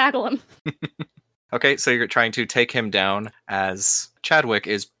gotta tackle him. Okay, so you're trying to take him down as Chadwick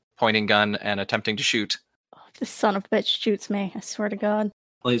is pointing gun and attempting to shoot. Oh, if this son of a bitch shoots me, I swear to God.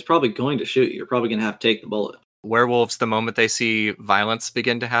 Well, he's probably going to shoot you. You're probably going to have to take the bullet. Werewolves, the moment they see violence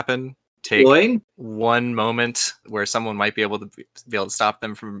begin to happen, take Lloyd? one moment where someone might be able to stop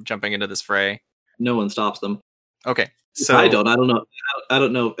them from jumping into this fray. No one stops them. Okay, so I don't know. I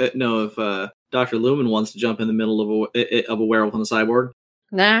don't know if Dr. Lumen wants to jump in the middle of a werewolf and a cyborg.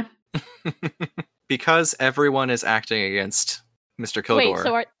 Nah. because everyone is acting against Mr. Kilgore. Wait,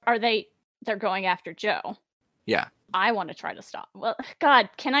 so are they're going after Joe? Yeah. I want to try to stop. Well, God,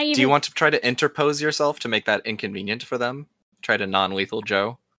 can I even... Do you want to try to interpose yourself to make that inconvenient for them? Try to non-lethal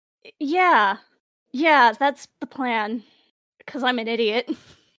Joe? Yeah, that's the plan. Because I'm an idiot.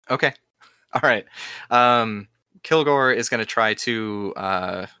 Okay. All right. Kilgore is going to try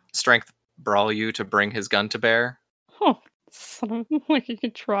to strength brawl you to bring his gun to bear. Oh, son of like he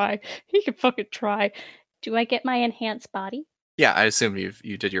could try. He could fucking try. Do I get my enhanced body? Yeah, I assume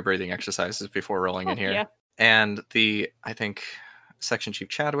you did your breathing exercises before rolling in here. Yeah. And I think Section Chief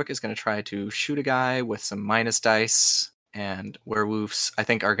Chadwick is going to try to shoot a guy with some minus dice, and werewolves, I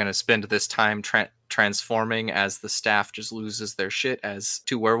think, are going to spend this time transforming as the staff just loses their shit as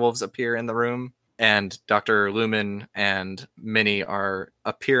 2 werewolves appear in the room. And Dr. Lumen and Minnie are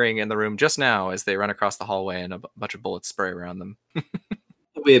appearing in the room just now as they run across the hallway and a bunch of bullets spray around them.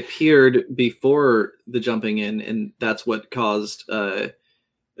 We appeared before the jumping in, and that's what caused him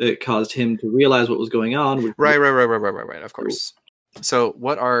to realize what was going on. Right, of course. So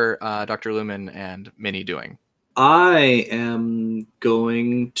what are Dr. Lumen and Minnie doing? I am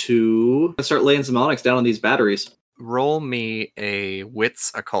going to start laying some onyx down on these batteries. Roll me a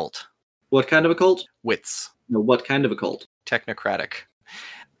wits occult. What kind of occult? Wits. No, what kind of occult? Technocratic.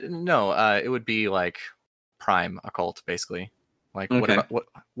 No, it would be like prime occult, basically. Like, okay.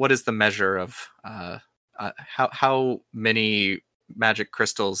 What is the measure of how many magic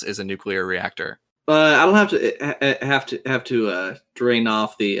crystals is a nuclear reactor? I don't have to drain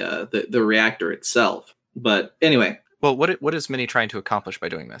off the reactor itself. But anyway. Well, what is Minnie trying to accomplish by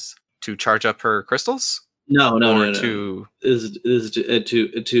doing this? To charge up her crystals? No. To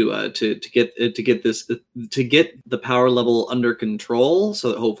get the power level under control, so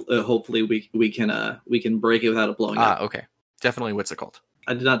that hopefully we can break it without it blowing up. Okay. Definitely wits occult.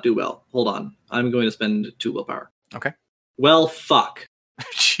 I did not do well. Hold on. I'm going to spend 2 willpower. Okay. Well, fuck.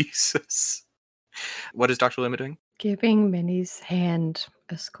 Jesus. What is Dr. Lumen doing? Giving Minnie's hand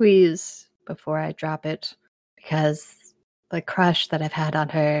a squeeze before I drop it, because the crush that I've had on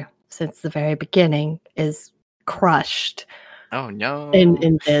her since the very beginning is crushed. Oh, no.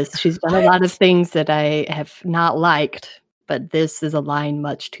 In this. She's done a lot of things that I have not liked, but this is a line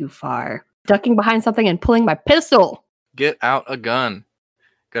much too far. Ducking behind something and pulling my pistol. Get out a gun.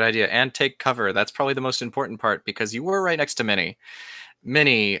 Good idea. And take cover. That's probably the most important part because you were right next to Minnie.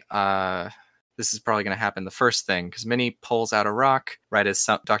 Minnie, this is probably going to happen the first thing because Minnie pulls out a rock right as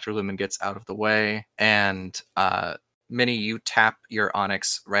Dr. Lumen gets out of the way. And Minnie, you tap your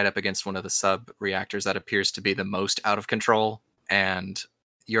Onyx right up against one of the sub-reactors that appears to be the most out of control. And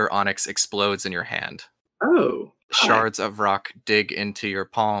your Onyx explodes in your hand. Oh. Shards of rock dig into your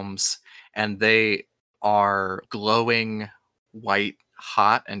palms, and they are glowing white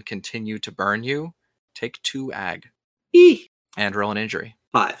hot and continue to burn you. Take 2 ag. And roll an injury.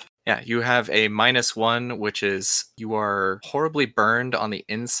 5. Yeah, you have a -1, which is you are horribly burned on the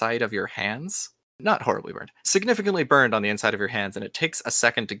inside of your hands. Not horribly burned. Significantly burned on the inside of your hands, and it takes a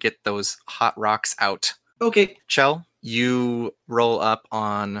second to get those hot rocks out. Okay. Chell, you roll up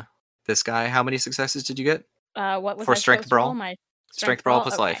on this guy. How many successes did you get? What was For I Strength supposed to roll? Brawl? My Strength Brawl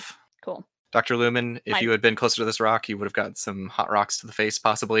plus Okay, life. Cool. Dr. Lumen, if My- you had been closer to this rock, you would have gotten some hot rocks to the face,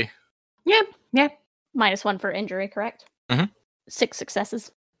 possibly. Yeah. -1 for injury, correct? Mhm. 6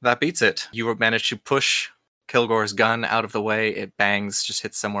 successes. That beats it. You managed to push Kilgore's gun out of the way. It bangs, just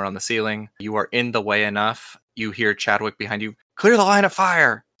hits somewhere on the ceiling. You are in the way enough. You hear Chadwick behind you, clear the line of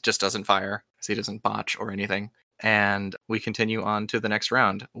fire! Just doesn't fire, because he doesn't botch or anything. And we continue on to the next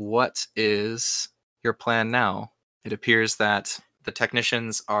round. What is your plan now? It appears that the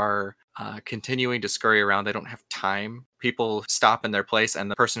technicians are continuing to scurry around. They don't have time. People stop in their place, and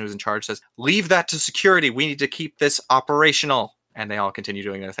the person who's in charge says, leave that to security. We need to keep this operational. And they all continue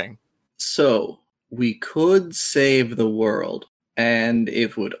doing their thing. So, we could save the world, and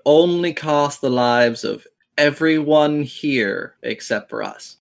it would only cost the lives of everyone here except for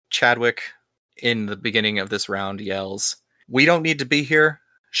us. Chadwick, in the beginning of this round, yells, we don't need to be here.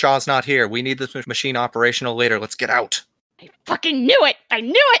 Shaw's not here. We need this machine operational later. Let's get out. I fucking knew it! I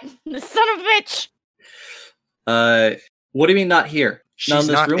knew it! The son of a bitch! What do you mean not here? She's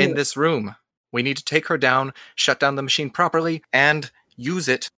not in this room. We need to take her down, shut down the machine properly, and use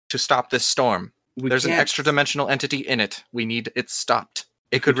it to stop this storm. There's an extra dimensional entity in it. We need it stopped.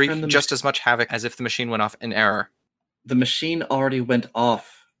 It could wreak just as much havoc as if the machine went off in error. The machine already went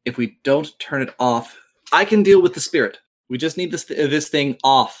off. If we don't turn it off, I can deal with the spirit. We just need this thing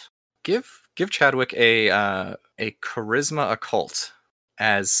off. Give Chadwick a charisma occult,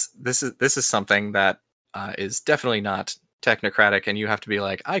 as this is something that is definitely not technocratic, and you have to be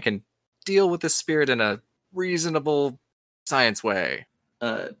like, I can deal with this spirit in a reasonable science way.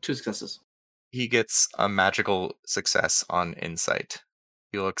 2 successes. He gets a magical success on insight.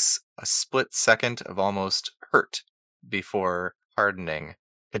 He looks a split second of almost hurt before hardening.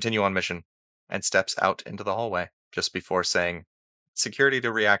 Continue on mission, and steps out into the hallway just before saying, security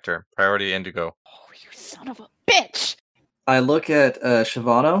to reactor, priority Indigo. Oh, you son of a bitch! I look at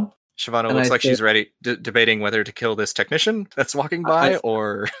Shavano. Shavano looks like she's ready, debating whether to kill this technician that's walking by,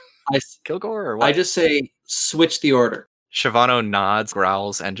 or Kilgore, or what? I just say, switch the order. Shavano nods,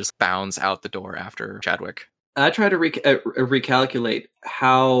 growls, and just bounds out the door after Chadwick. I try to recalculate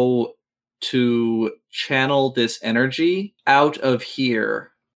how to channel this energy out of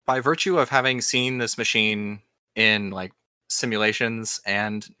here. By virtue of having seen this machine in like simulations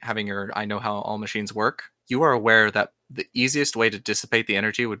and having I know how all machines work, you are aware that the easiest way to dissipate the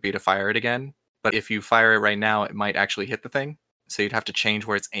energy would be to fire it again. But if you fire it right now, it might actually hit the thing. So you'd have to change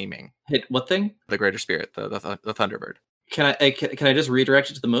where it's aiming. Hit what thing? The Greater Spirit, the Thunderbird. Can I just redirect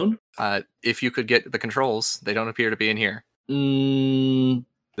it to the moon? If you could get the controls, they don't appear to be in here.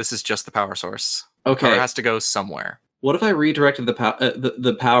 This is just the power source. Okay. Power has to go somewhere. What if I redirected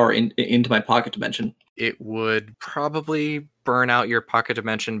the power into my pocket dimension? It would probably burn out your pocket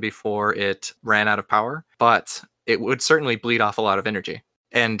dimension before it ran out of power, but it would certainly bleed off a lot of energy.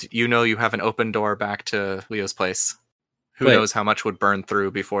 And you know you have an open door back to Leo's place. Who knows how much would burn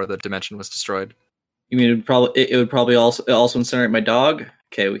through before the dimension was destroyed? You mean it would probably also incinerate my dog?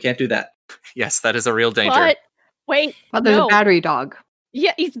 Okay, we can't do that. Yes, that is a real danger. What? Wait. Well, there's no. a battery dog.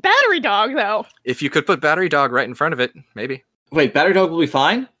 Yeah, he's battery dog though. If you could put Battery Dog right in front of it, maybe. Wait, battery dog will be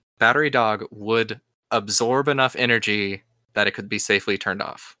fine? Battery Dog would absorb enough energy that it could be safely turned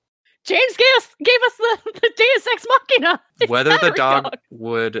off. James gave us the Deus Ex Machina. It's Whether the battery dog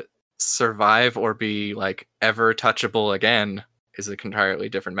would survive or be like ever touchable again is an entirely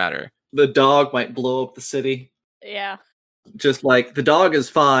different matter. The dog might blow up the city. Yeah. Just like the dog is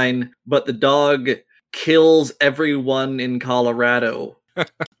fine, but the dog kills everyone in Colorado.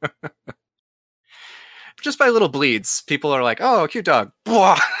 Just by little bleeds, people are like, "Oh, cute dog!"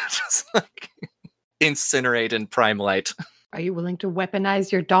 Just like incinerate in prime light. Are you willing to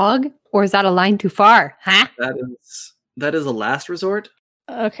weaponize your dog, or is that a line too far? Huh? That is a last resort.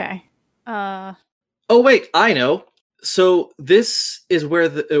 Okay. Oh wait, I know. So this is where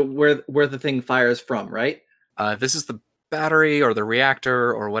the where the thing fires from, right? This is the battery or the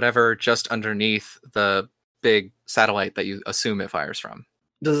reactor or whatever just underneath the big satellite that you assume it fires from.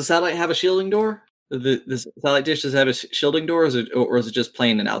 Does the satellite have a shielding door? The satellite dish does have a shielding door, or is it just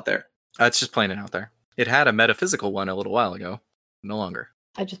plain and out there? It's just plain and out there. It had a metaphysical one a little while ago. No longer.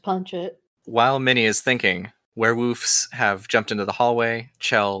 I just punch it. While Minnie is thinking, werewolves have jumped into the hallway.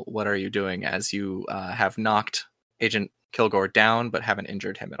 Chell, what are you doing as you have knocked Agent Kilgore down but haven't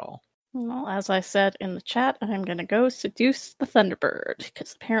injured him at all? Well, as I said in the chat, I'm going to go seduce the Thunderbird,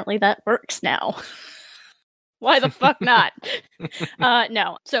 because apparently that works now. Why the fuck not?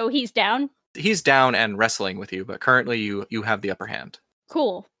 No. So he's down? He's down and wrestling with you, but currently you have the upper hand.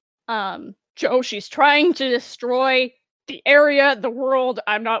 Cool. Joe, she's trying to destroy the area, the world.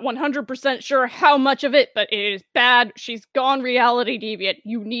 I'm not 100% sure how much of it, but it is bad. She's gone reality deviant.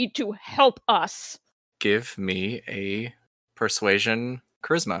 You need to help us. Give me a persuasion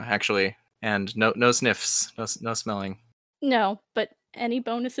charisma, actually. And no sniffs, no smelling. No, but any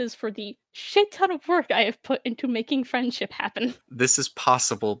bonuses for the shit ton of work I have put into making friendship happen? This is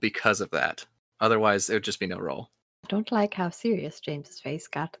possible because of that. Otherwise, it would just be no roll. I don't like how serious James's face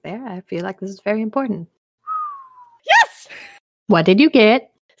got there. I feel like this is very important. Yes! What did you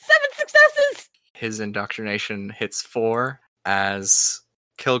get? 7 successes! His indoctrination hits 4 as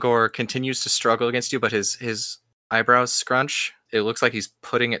Kilgore continues to struggle against you, but his eyebrows scrunch. It looks like he's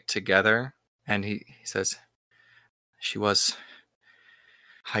putting it together, and he says, "She was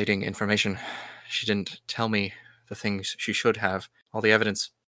hiding information. She didn't tell me the things she should have. All the evidence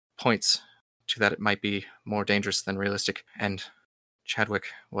points to that it might be more dangerous than realistic, and Chadwick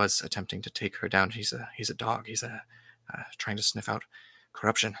was attempting to take her down. He's a dog. He's trying to sniff out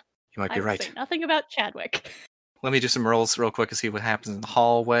corruption. You might be right. Say nothing about Chadwick. Let me do some rolls real quick to see what happens in the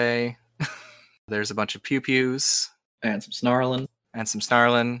hallway. There's a bunch of pew-pews. And some snarling.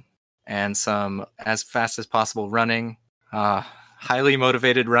 And some as fast as possible running. Highly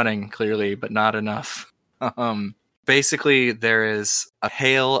motivated running, clearly, but not enough. Basically, there is a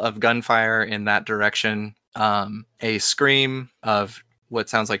hail of gunfire in that direction, a scream of what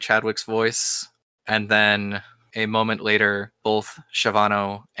sounds like Chadwick's voice, and then a moment later, both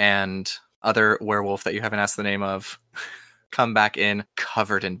Shavano and other werewolf that you haven't asked the name of come back in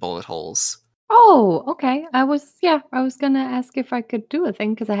covered in bullet holes. Oh, okay. I was gonna ask if I could do a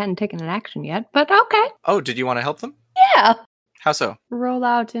thing because I hadn't taken an action yet, but okay. Oh, did you want to help them? Yeah. How so? Roll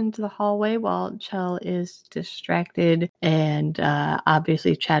out into the hallway while Chell is distracted, and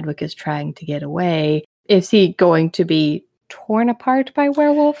obviously Chadwick is trying to get away. Is he going to be torn apart by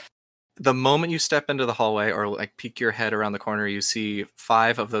werewolf? The moment you step into the hallway or like peek your head around the corner, you see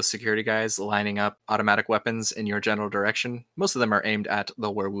 5 of those security guys lining up automatic weapons in your general direction. Most of them are aimed at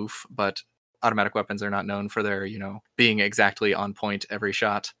the werewolf, but automatic weapons are not known for their, being exactly on point every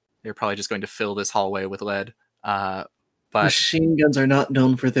shot. They're probably just going to fill this hallway with lead. But machine guns are not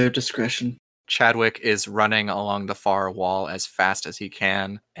known for their discretion. Chadwick is running along the far wall as fast as he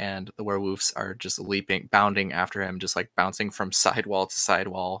can, and the werewolves are just bounding after him, just like bouncing from sidewall to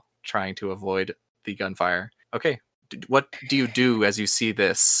sidewall, trying to avoid the gunfire. Okay, what do you do as you see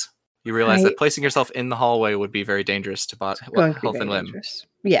this? You realize that placing yourself in the hallway would be very dangerous to health and limb. Dangerous.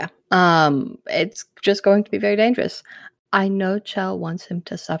 Yeah, it's just going to be very dangerous. I know Chell wants him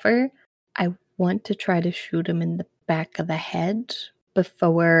to suffer. I want to try to shoot him in the back of the head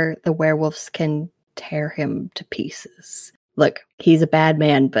before the werewolves can tear him to pieces. Look, he's a bad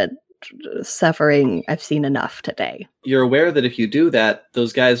man, but suffering, I've seen enough today. You're aware that if you do that,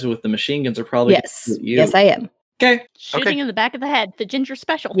 those guys with the machine guns are probably Yes, I am. Okay. Shooting in the back of the head, the ginger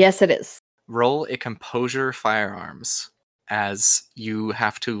special. Yes, it is. Roll a composure firearms as you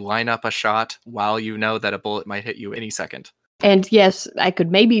have to line up a shot while you know that a bullet might hit you any second. And yes, I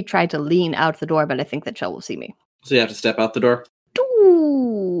could maybe try to lean out the door, but I think that Chell will see me. So you have to step out the door?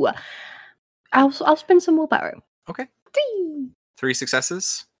 Ooh. I'll spend some willpower. Okay. 3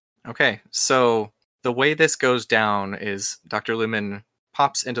 successes? Okay, so the way this goes down is Dr. Lumen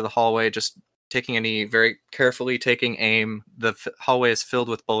pops into the hallway, just very carefully taking aim. The hallway is filled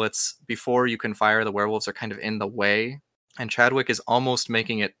with bullets. Before you can fire, the werewolves are kind of in the way. And Chadwick is almost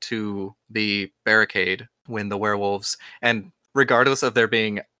making it to the barricade when the werewolves, and regardless of there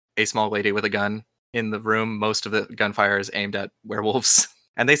being a small lady with a gun in the room, most of the gunfire is aimed at werewolves.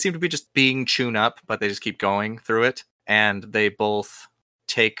 And they seem to be just being chewed up, but they just keep going through it. And they both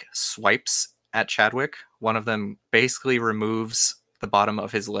take swipes at Chadwick. One of them basically removes the bottom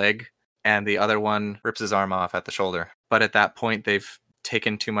of his leg, and the other one rips his arm off at the shoulder. But at that point, they've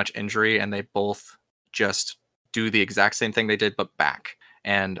taken too much injury, and they both just do the exact same thing they did, but back,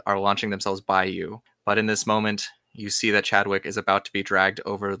 and are launching themselves by you. But in this moment, you see that Chadwick is about to be dragged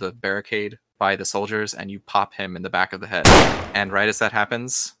over the barricade by the soldiers, and you pop him in the back of the head. And right as that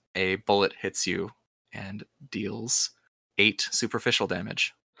happens, a bullet hits you and deals 8 superficial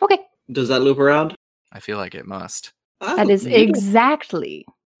damage. Okay. Does that loop around? I feel like it must. That is exactly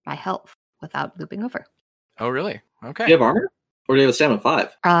my health without looping over. Oh, really? Do Okay. you have armor? Or do you have a stamina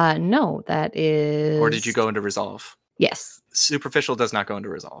 5? No, that is... Or did you go into resolve? Yes. Superficial does not go into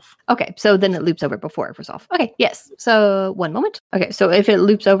resolve. Okay, so then it loops over before resolve. Okay, yes. So, one moment. Okay, so if it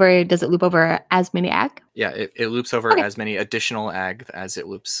loops over, does it loop over as many ag? Yeah, it loops over Okay. as many additional ag as it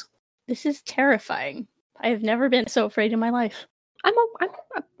loops. This is terrifying. I have never been so afraid in my life.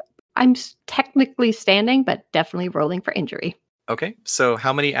 I'm technically standing, but definitely rolling for injury. Okay, so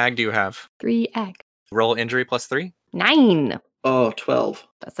how many ag do you have? 3 ag. Roll injury plus 3? 9. Oh, 12.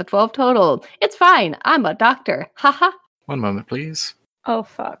 That's a 12 total. It's fine. I'm a doctor. Haha. One moment, please. Oh,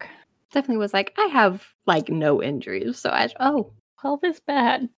 fuck. Definitely was like, I have like no injuries. So oh. 12 is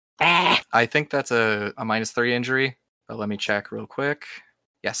bad. I think that's a minus 3 injury, but let me check real quick.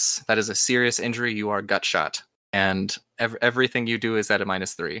 Yes, that is a serious injury. You are gut shot. And everything you do is at a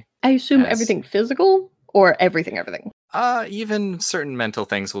minus 3. I assume Yes. everything physical or everything. Even certain mental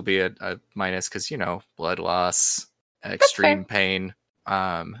things will be a minus because, blood loss, extreme pain.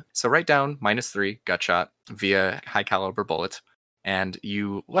 So write down minus 3 gut shot via high caliber bullet, and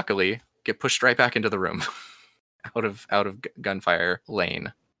you luckily get pushed right back into the room, out of gunfire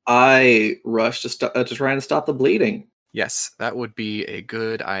lane. I rush to try and stop the bleeding. Yes, that would be a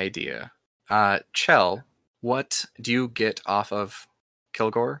good idea. Chell, what do you get off of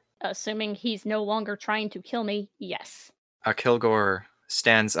Kilgore? Assuming he's no longer trying to kill me, yes. Kilgore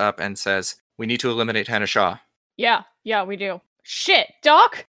stands up and says, "We need to eliminate Hannah Shaw." Yeah, we do. Shit,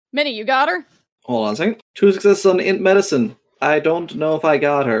 Doc! Minnie, you got her? Hold on a second. 2 successes on int medicine. I don't know if I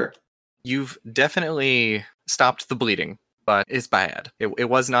got her. You've definitely stopped the bleeding, but it's bad. It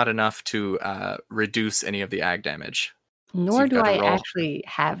was not enough to reduce any of the ag damage. Nor you've do got to I roll. actually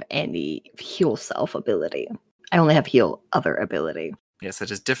have any heal self ability. I only have heal other ability. Yes,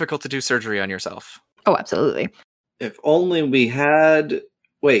 it is difficult to do surgery on yourself. Oh, absolutely. If only we had...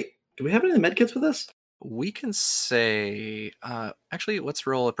 Wait, do we have any medkits with us? We can say, actually, let's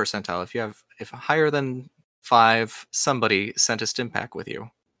roll a percentile. If higher than 5, somebody sent a stim pack with you.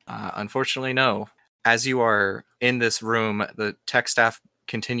 Unfortunately, no. As you are in this room, the tech staff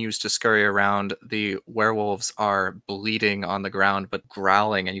continues to scurry around. The werewolves are bleeding on the ground, but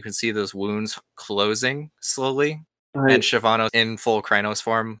growling, and you can see those wounds closing slowly. And Shyvana, in full Krynos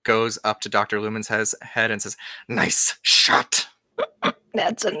form, goes up to Dr. Lumen's head and says, "Nice shot."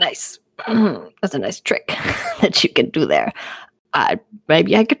 That's a nice trick that you can do there.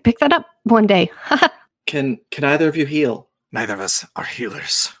 Maybe I could pick that up one day. Can either of you heal? Neither of us are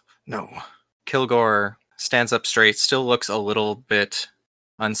healers. No. Kilgore stands up straight, still looks a little bit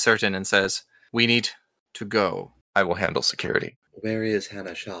uncertain, and says, "We need to go. I will handle security." Where is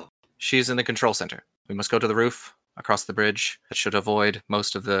Hannah Shaw? She's in the control center. We must go to the roof, across the bridge. That should avoid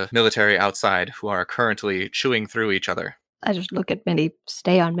most of the military outside who are currently chewing through each other. I just look at Minnie,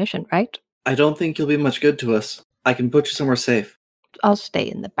 stay on mission, right? I don't think you'll be much good to us. I can put you somewhere safe. I'll stay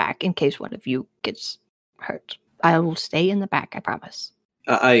in the back in case one of you gets hurt. I will stay in the back, I promise.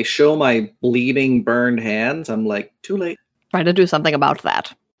 I show my bleeding, burned hands. I'm like, too late. Try to do something about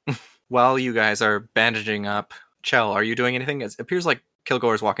that. While you guys are bandaging up, Chell, are you doing anything? It appears like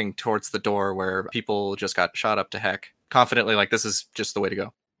Kilgore is walking towards the door where people just got shot up to heck. Confidently, like this is just the way to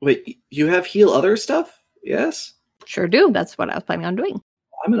go. Wait, you have heal other stuff? Yes? Sure do. That's what I was planning on doing.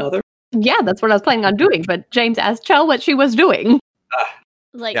 I'm another. Yeah, that's what I was planning on doing. But James asked Chell what she was doing.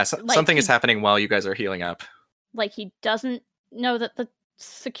 Something is happening while you guys are healing up. Like he doesn't know that the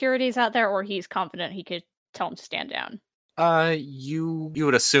security's out there, or he's confident he could tell him to stand down. You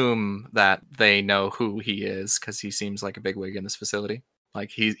would assume that they know who he is because he seems like a bigwig in this facility.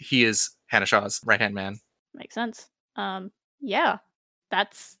 Like he is Hannah Shaw's right-hand man. Makes sense. Yeah.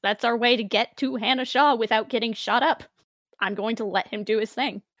 That's our way to get to Hannah Shaw without getting shot up. I'm going to let him do his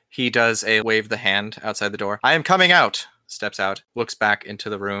thing. He does a wave the hand outside the door. "I am coming out!" Steps out, looks back into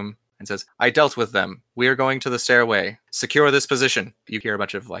the room, and says, "I dealt with them. We are going to the stairway. Secure this position." You hear a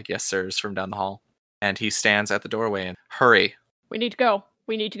bunch of yes sirs from down the hall. And he stands at the doorway and, "Hurry." We need to go.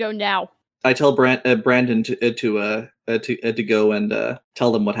 We need to go now. I tell Brandon to go and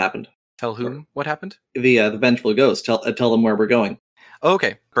tell them what happened. Tell whom what happened? The vengeful ghost. Tell them where we're going.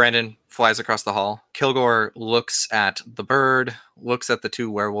 Okay. Brandon flies across the hall. Kilgore looks at the bird, looks at the 2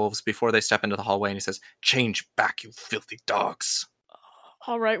 werewolves before they step into the hallway, and he says, "Change back, you filthy dogs."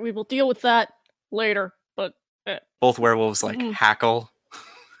 All right, we will deal with that later. But Both werewolves hackle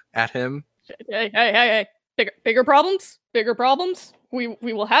at him. hey, Bigger problems? Bigger problems? We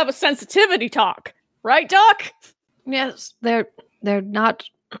will have a sensitivity talk. Right, Doc? Yes, they're not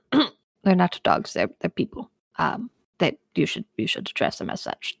they're not dogs. They're people. That you should address them as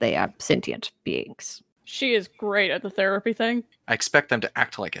such. They are sentient beings. She is great at the therapy thing. I expect them to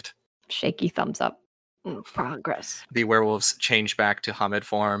act like it. Shaky thumbs up. Progress. The werewolves change back to Hamid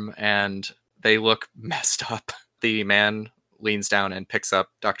form, and they look messed up. The man leans down and picks up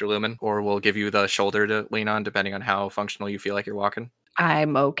Dr. Lumen, or will give you the shoulder to lean on, depending on how functional you feel like you're walking.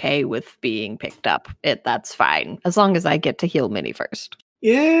 I'm okay with being picked up. That's fine, as long as I get to heal Minnie first.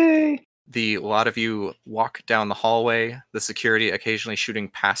 Yay! A lot of you walk down the hallway, the security occasionally shooting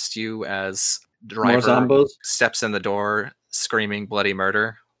past you as driver zombos? steps in the door, screaming bloody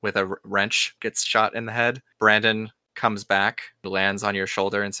murder with a wrench, gets shot in the head. Brandon comes back, lands on your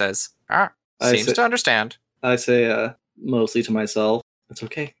shoulder, and says, seems to understand. I say, mostly to myself, it's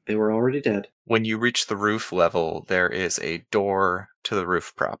okay. They were already dead. When you reach the roof level, there is a door to the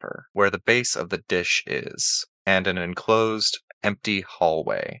roof proper, where the base of the dish is, and an enclosed, empty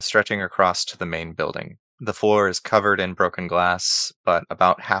hallway stretching across to the main building. The floor is covered in broken glass, but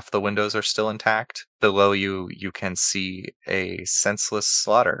about half the windows are still intact. Below you can see a senseless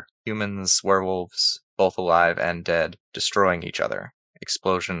slaughter. Humans, werewolves, both alive and dead, destroying each other.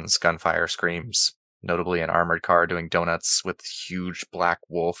 Explosions, gunfire, screams. Notably an armored car doing donuts with huge black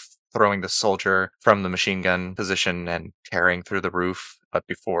wolf throwing the soldier from the machine gun position and tearing through the roof, but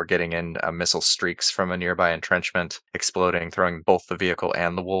before getting in, a missile streaks from a nearby entrenchment, exploding, throwing both the vehicle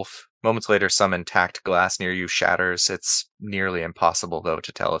and the wolf. Moments later, some intact glass near you shatters. It's nearly impossible, though,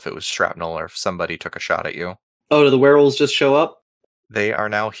 to tell if it was shrapnel or if somebody took a shot at you. Oh, do the werewolves just show up? They are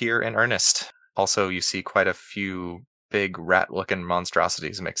now here in earnest. Also, you see quite a few big rat-looking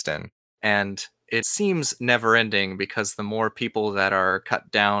monstrosities mixed in. And it seems never-ending because the more people that are cut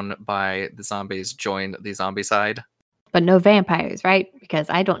down by the zombies join the zombie side. But no vampires, right? Because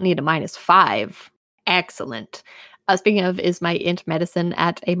I don't need a -5. Excellent. Speaking of, is my int medicine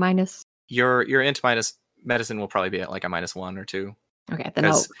at a minus? Your int medicine will probably be at like a -1 or 2. Okay, then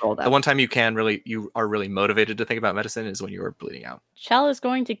I'll roll that. The one time you are really motivated to think about medicine is when you are bleeding out. Chell is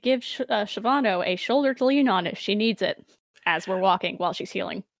going to give Shavano a shoulder to lean on if she needs it, as we're walking while she's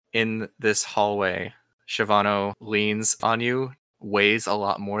healing. In this hallway, Shavano leans on you, weighs a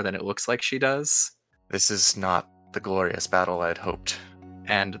lot more than it looks like she does. This is not the glorious battle I'd hoped.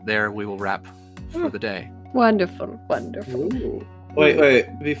 And there we will wrap for the day. Wonderful, wonderful. Ooh. Wait.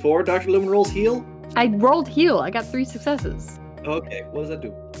 Before Dr. Lumen rolls heal? I rolled heal. I got 3 successes. Okay, what does that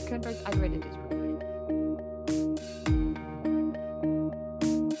do? I read it.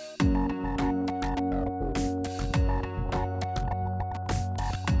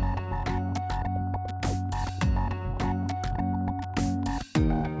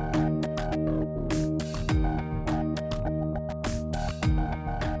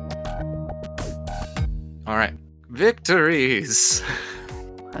 All right. Victories!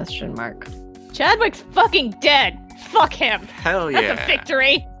 Question mark. Chadwick's fucking dead. Fuck him. Hell yeah. That's a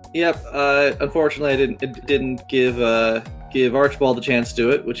victory. Yep. Unfortunately, I didn't give Archibald a chance to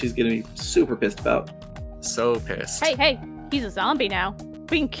do it, which he's gonna be super pissed about. So pissed. Hey, he's a zombie now.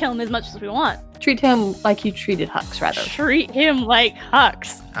 We can kill him as much as we want. Treat him like you treated Hux, rather. Treat him like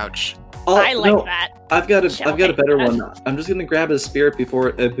Hux. Ouch. I like that. I've got a better that. one. I'm just gonna grab his spirit before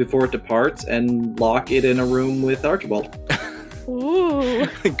it departs and lock it in a room with Archibald. Ooh.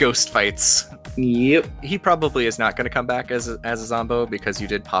 Ghost fights. Yep. He probably is not going to come back as a zombo because you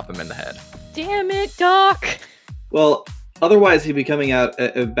did pop him in the head. Damn it, Doc. Well, otherwise he'd be coming out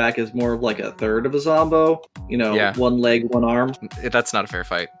back as more of like a third of a zombo. You know, Yeah. one leg, one arm. That's not a fair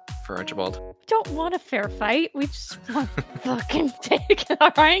fight for Archibald. Don't want a fair fight. We just want fucking take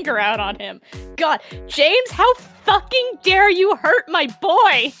our anger out on him. God, James, how fucking dare you hurt my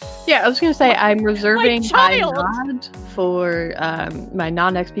boy? Yeah, I was gonna say I'm reserving my child. nod for my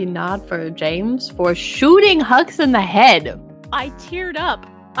non-XP nod for James for shooting Hux in the head. I teared up.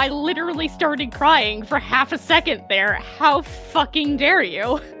 I literally started crying for half a second there. How fucking dare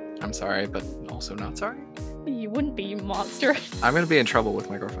you? I'm sorry, but also not sorry. You wouldn't be, you monster. I'm going to be in trouble with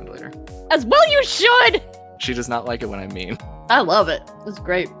my girlfriend later. As well you should! She does not like it when I'm mean. I love it. It's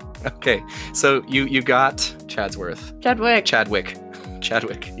great. Okay, so you got Chadsworth. Chadwick.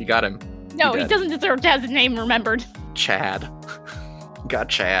 Chadwick. You got him. No, He he did. doesn't deserve to have his name remembered. Chad. Got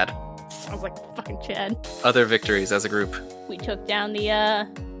Chad. Sounds like fucking Chad. Other victories as a group. We took down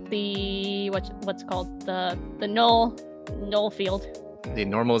the what's it called? The null field. The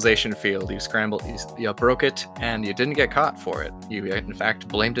normalization field. You scrambled, you broke it, and you didn't get caught for it. You, in fact,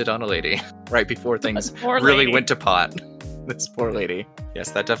 blamed it on a lady right before things Poor really lady. went to pot. this poor lady.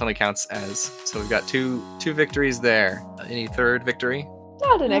 Yes, that definitely counts as. So we've got two victories there. Any third victory?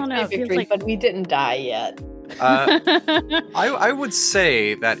 Not an I don't know, XP it feels victory, like- but we didn't die yet. I would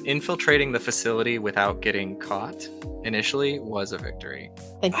say that infiltrating the facility without getting caught initially was a victory.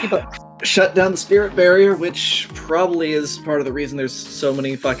 Thank you both. Shut down the spirit barrier, which probably is part of the reason there's so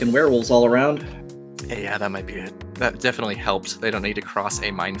many fucking werewolves all around. Yeah, that might be it. That definitely helped. They don't need to cross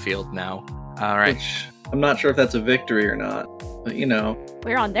a minefield now. All right. Which I'm not sure if that's a victory or not, but you know.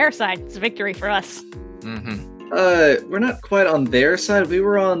 We're on their side. It's a victory for us. Mm-hmm. We're not quite on their side. We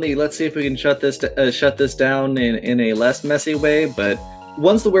were on the let's see if we can shut this down in a less messy way. But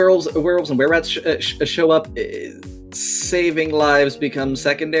once the werewolves and were-rats show up, saving lives becomes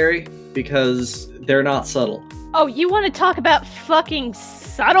secondary because they're not subtle. Oh, you want to talk about fucking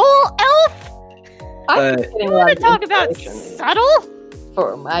subtle, Elf? I'm Uh, getting You a lot want of to talk about inspiration subtle?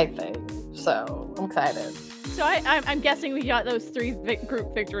 for my thing, so I'm excited. So I'm guessing we got those three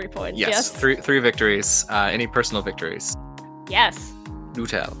group victory points. Yes, three victories. Any personal victories? Yes. Do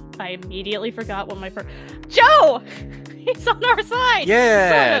tell. I immediately forgot what my first. Joe! He's on our side!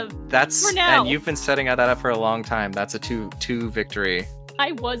 Yeah, Sort of. that's For now. and you've been setting that up for a long time. That's a two victory.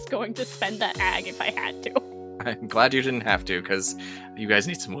 I was going to spend that ag if I had to. I'm glad you didn't have to, because you guys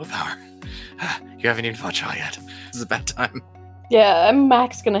need some willpower. You haven't even fought Shaw yet. This is a bad time. Yeah, I'm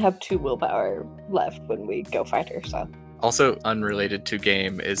max gonna have 2 willpower left when we go fight her, so. Also, unrelated to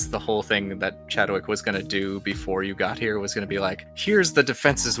game is the whole thing that Chadwick was going to do before you got here was going to be like, here's the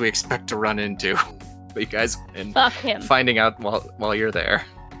defenses we expect to run into. But you guys, and Fuck him. finding out while you're there.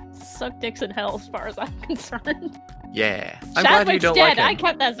 Suck dicks in hell as far as I'm concerned. Yeah. I'm glad you Chadwick's don't dead. like I him.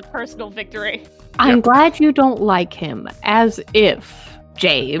 kept that as a personal victory. I'm Yep. glad you don't like him, as if,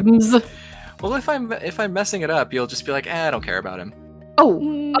 James. Well, if I'm messing it up, you'll just be like, I don't care about him. Oh,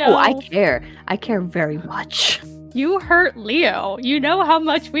 No. I care. I care very much. You hurt Leo. You know how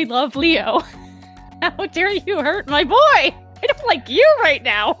much we love Leo. How dare you hurt my boy? I don't like you right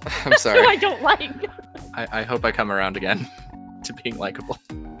now. I'm That's sorry. who I don't like. I hope I come around again to being likable.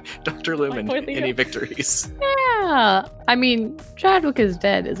 Dr. Lumen, boy Leo. any victories? Yeah. I mean, Chadwick is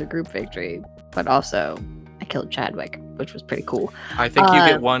dead is a group victory, but also I killed Chadwick, which was pretty cool. I think you Uh,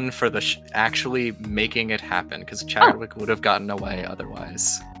 get one for the actually making it happen, because Chadwick would have gotten away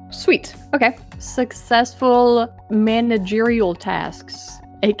otherwise. Sweet. Okay. Successful managerial tasks,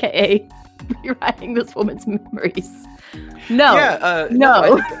 aka rewriting this woman's memories. No. Yeah,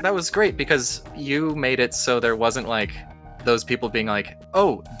 no. I think that was great because you made it so there wasn't like those people being like,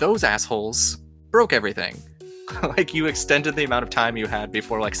 oh, those assholes broke everything. Like you extended the amount of time you had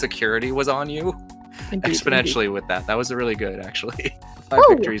before like security was on you Indeed, exponentially with that. That was really good, actually. 5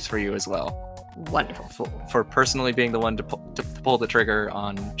 Woo! victories for you as well. indeed. Wonderful. For personally being the one to pull the trigger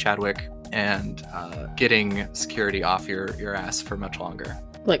on Chadwick and getting security off your ass for much longer.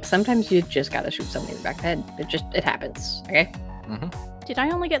 Look, sometimes you just gotta shoot someone in the back of the head. It happens. Okay. Did I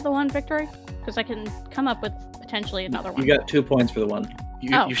only get the one victory? Because I can come up with potentially another one. You got 2 points for the one.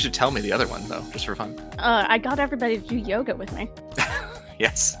 Oh. You should tell me the other one though, just for fun. I got everybody to do yoga with me.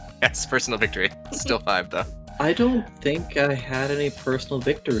 Yes, personal victory. Still 5 though. I don't think I had any personal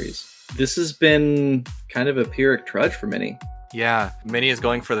victories. This has been kind of a Pyrrhic trudge for many. Yeah, Minnie is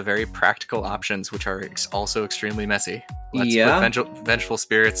going for the very practical options, which are also extremely messy. Let's Yeah. put vengeful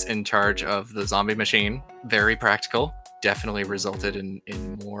spirits in charge of the zombie machine. Very practical. Definitely resulted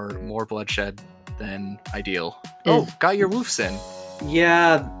in more bloodshed than ideal. Oh, got your woofs in.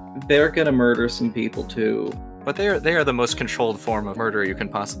 Yeah, they're gonna murder some people too. But they are the most controlled form of murder you can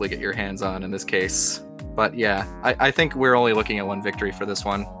possibly get your hands on in this case. But yeah, I think we're only looking at 1 victory for this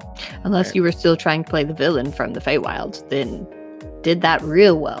one. Unless you were still trying to play the villain from the Feywilds, then did that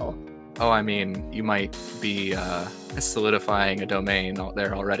real well. Oh, I mean, you might be solidifying a domain out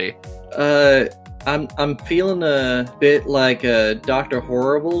there already. I'm feeling a bit like Dr.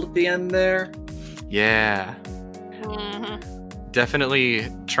 Horrible at the end there. Yeah, Mm-hmm. definitely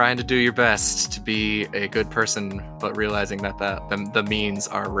trying to do your best to be a good person, but realizing that the means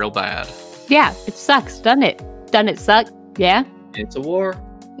are real bad. Yeah, it sucks, doesn't it? Doesn't it suck? Yeah. It's a war.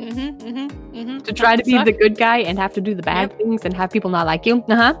 Mm-hmm. Mm-hmm. Mm-hmm. To try to be the good guy and have to do the bad things and have people not like you.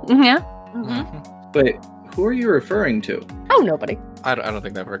 Yeah. Mm-hmm. Wait, who are you referring to? Oh, nobody. I don't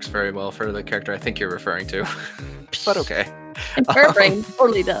think that works very well for the character I think you're referring to. But okay. And her brain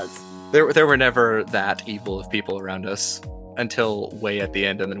totally does. There were never that evil of people around us until way at the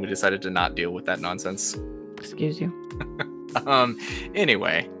end, and then we decided to not deal with that nonsense. Excuse you.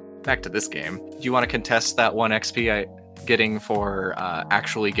 Anyway, back to this game. Do you want to contest that 1 XP getting for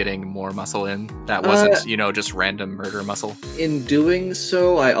actually getting more muscle in? That wasn't, just random murder muscle? In doing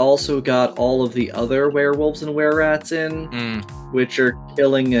so, I also got all of the other werewolves and wererats in, which are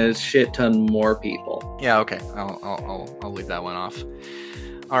killing a shit ton more people. Yeah, okay. I'll leave that one off.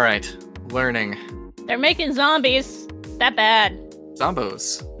 All right, learning. They're making zombies. That bad.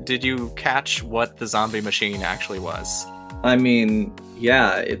 Zombos. Did you catch what the zombie machine actually was? I mean,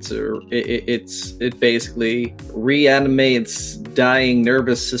 yeah, it basically reanimates dying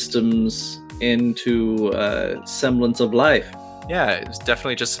nervous systems into semblance of life. Yeah, it was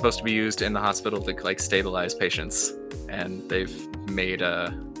definitely just supposed to be used in the hospital to stabilize patients, and they've made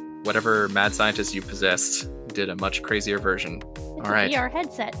whatever mad scientist you possessed did a much crazier version. It's All right. a VR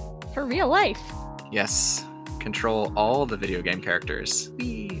headset for real life. Yes, control all the video game characters.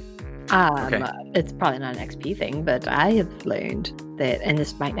 Whee! Okay. It's probably not an XP thing, but I have learned that, and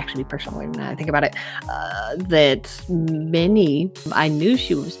this might actually be personal learning now I think about it, that Minnie, I knew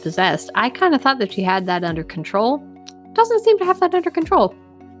she was possessed. I kind of thought that she had that under control. Doesn't seem to have that under control.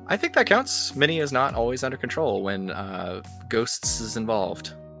 I think that counts. Minnie is not always under control when ghosts is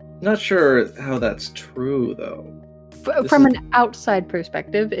involved. Not sure how that's true, though. From an outside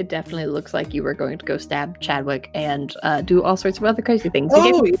perspective, it definitely looks like you were going to go stab Chadwick and do all sorts of other crazy things.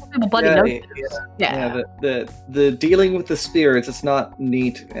 You gave him a bloody nose. Yeah. The dealing with the spirits, it's not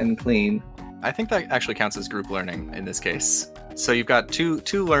neat and clean. I think that actually counts as group learning in this case. So you've got two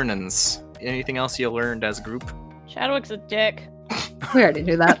learnings. Anything else you learned as a group? Chadwick's a dick. We already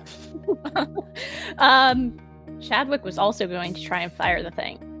knew that. Chadwick was also going to try and fire the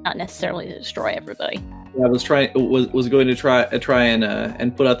thing, not necessarily to destroy everybody. I was going to try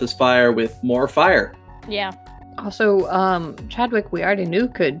and put out this fire with more fire. Yeah. Also, Chadwick, we already knew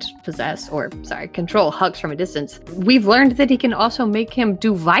could control Hux from a distance. We've learned that he can also make him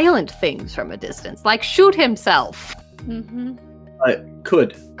do violent things from a distance, like shoot himself. Mm-hmm.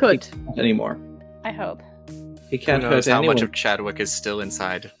 Could. Could. Anymore. I hope. He can't Who knows hurt how anyone. much of Chadwick is still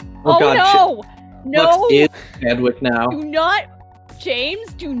inside? Oh, God, no! No! Hux is Chadwick now. Do not,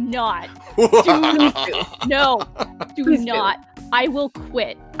 James, do not. No, do Please not. I will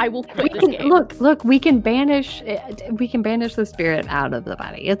quit. I will quit this game. Look, we can banish the spirit out of the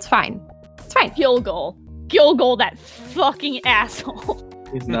body. It's fine. It's fine. Gilgul, that fucking asshole.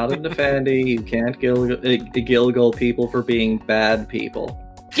 He's not a Nefandi. You can't Gilgul people for being bad people.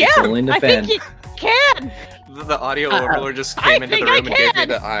 Yeah, It's only I think Nefand. you can. The audio overlord just came into the room and gave me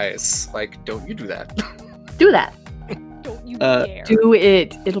the eyes. Like, don't you do that. Do that. Don't you dare. Do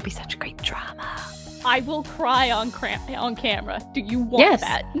it. It'll be such great drama. I will cry on camera. Do you want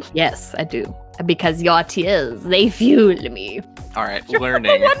that? Yes, I do. Because your tears, they fuel me. All right, You're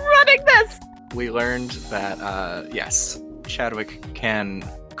learning. the one running this. We learned that, yes, Chadwick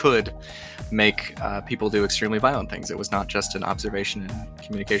could make people do extremely violent things. It was not just an observation and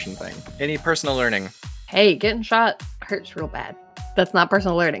communication thing. Any personal learning? Hey, getting shot hurts real bad. That's not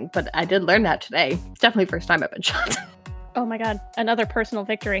personal learning, but I did learn that today. It's definitely the first time I've been shot. Oh my god, another personal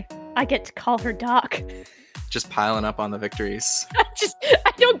victory. I get to call her Doc. Just piling up on the victories.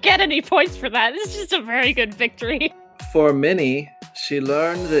 I don't get any points for that. It's just a very good victory. For Minnie, she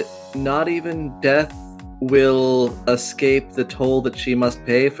learned that not even death will escape the toll that she must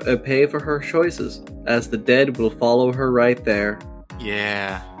pay for her choices, as the dead will follow her right there.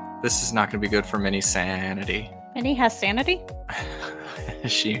 Yeah, this is not going to be good for Minnie's sanity. Minnie has sanity?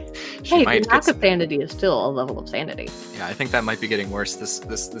 she Hey, might the lack get of sanity is still a level of sanity. Yeah, I think that might be getting worse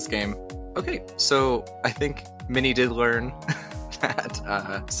this game. Okay, so I think Minnie did learn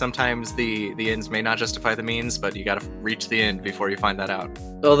that sometimes the ends may not justify the means, but you gotta reach the end before you find that out.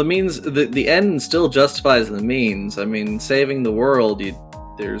 Well, the end still justifies the means. I mean, saving the world,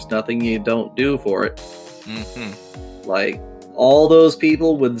 there's nothing you don't do for it. Mm-hmm. Like, all those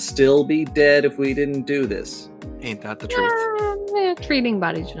people would still be dead if we didn't do this. Ain't that the truth? Treating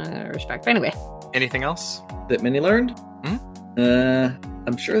bodies with respect. Anyway. Anything else? That Minnie learned?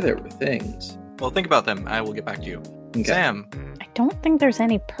 I'm sure there were things. Well, think about them. I will get back to you. Okay. Sam. I don't think there's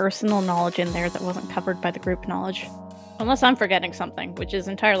any personal knowledge in there that wasn't covered by the group knowledge. Unless I'm forgetting something, which is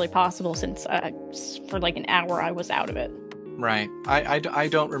entirely possible since for like an hour I was out of it. Right. I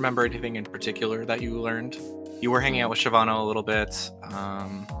don't remember anything in particular that you learned. You were hanging out with Shavano a little bit.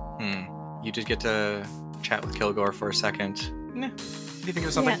 You did get to chat with Kilgore for a second. Nah. If you think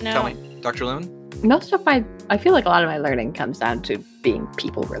of something, Yeah, no. tell me. Dr. Lewin? Most of I feel like a lot of my learning comes down to being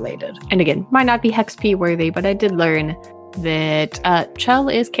people related. And again, might not be Hex P worthy, but I did learn that Chell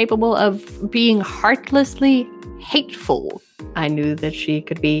is capable of being heartlessly hateful. I knew that she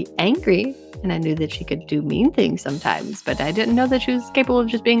could be angry, and I knew that she could do mean things sometimes, but I didn't know that she was capable of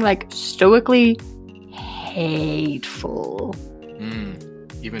just being like stoically hateful.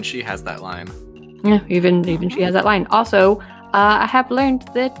 Even she has that line. Yeah, even she has that line. Also, I have learned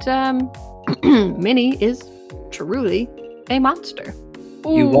that Minnie is truly a monster.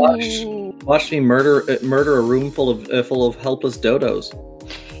 You watched me murder a room full of helpless dodos.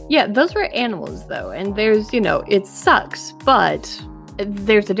 Yeah, those were animals though, and there's, it sucks, but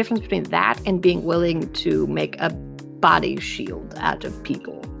there's a difference between that and being willing to make a body shield out of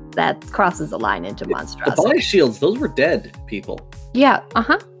people. That crosses the line into monstrosity. The body shields, those were dead people. Yeah,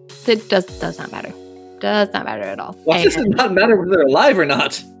 It does not matter. Does not matter at all. Why does it not matter whether they're alive or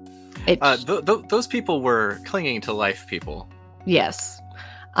not? Those people were clinging to life people. Yes.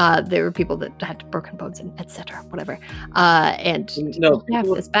 There were people that had broken bones and etc. Whatever. And no,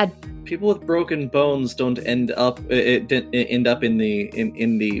 it's bad. People with broken bones don't end up in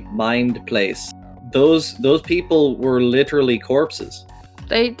the mind place. Those people were literally corpses.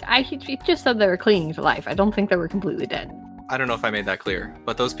 He just said they were clinging to life. I don't think they were completely dead. I don't know if I made that clear,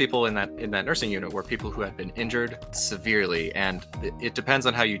 but those people in that nursing unit were people who had been injured severely, and it depends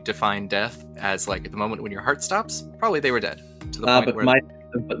on how you define death. As like at the moment when your heart stops, probably they were dead. To the point but where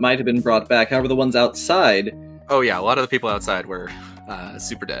might have been brought back. However, the ones outside. Oh yeah, a lot of the people outside were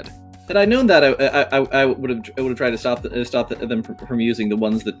super dead. Had I known that, I would have tried to stop them from using the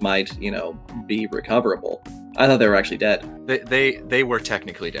ones that might, be recoverable. I thought they were actually dead. They were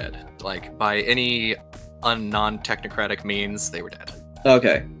technically dead. Like by any non-technocratic means, they were dead.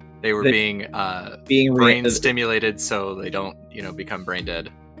 Okay. They were being brain stimulated so they don't, become brain dead.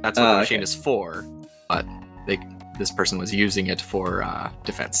 That's what the machine is for. But this person was using it for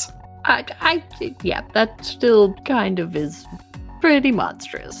defense. Yeah, that still kind of is pretty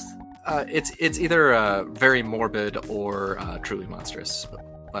monstrous. It's either very morbid or truly monstrous.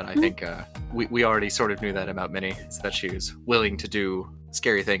 But I think we already sort of knew that about Minnie, so that she was willing to do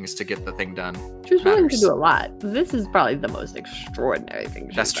scary things to get the thing done. She was willing to do a lot. This is probably the most extraordinary thing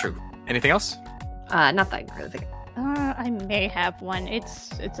she's That's done. true. Anything else? Not that I can really think. I may have one.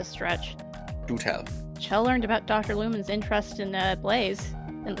 It's a stretch. Do tell. Chell learned about Dr. Lumen's interest in Blaze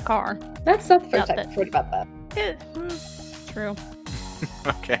in the car. That's not the first Not time that- I've heard about that. True.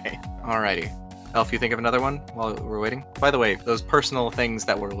 Okay. Alrighty. Elf, you think of another one while we're waiting? By the way, those personal things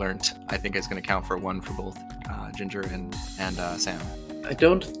that were learnt, I think is going to count for one for both Ginger and Sam. I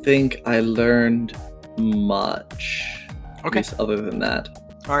don't think I learned much. Okay. At least other than that.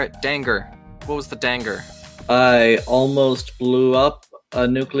 Alright, Danger. What was the Danger? I almost blew up a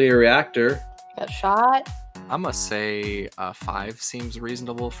nuclear reactor. Got shot. I'm going to say 5 seems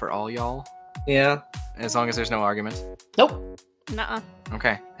reasonable for all y'all, Yeah. as long as there's no argument. Nope. Nuh-uh.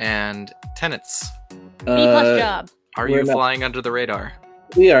 Okay, and Tenets. B plus job. Are We're you not- flying under the radar?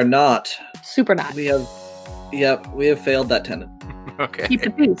 We are not. Super not. We have failed that tenant. Okay. Keep the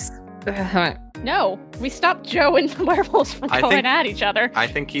peace. No, we stopped Joe and the werewolves from I going think- at each other. I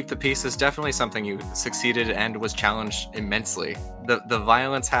think keep the peace is definitely something you succeeded and was challenged immensely. The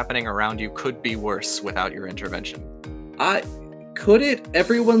violence happening around you could be worse without your intervention. Could it?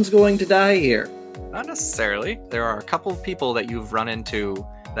 Everyone's going to die here. Not necessarily. There are a couple of people that you've run into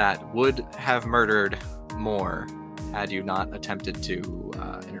that would have murdered more had you not attempted to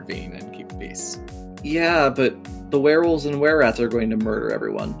intervene and keep the peace. Yeah, but the werewolves and wererats are going to murder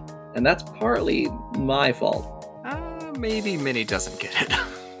everyone. And that's partly my fault. Maybe Minnie doesn't get it.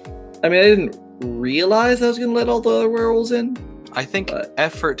 I mean, I didn't realize I was going to let all the other werewolves in. I think But-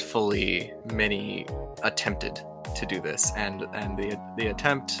 effortfully Minnie attempted to do this, and the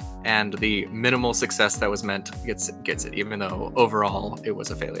attempt and the minimal success that was meant gets it, even though overall it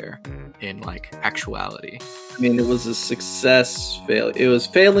was a failure in like actuality. I mean, it was a success fail. It was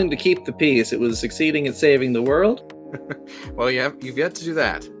failing to keep the peace. It was succeeding at saving the world. Well, you've yet to do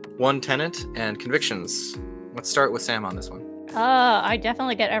that. One tenant and convictions. Let's start with Sam on this one. I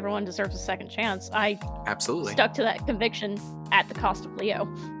definitely get everyone deserves a second chance. I Absolutely. stuck to that conviction at the cost of Leo.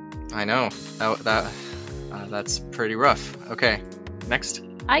 I know. That's pretty rough. Okay, next.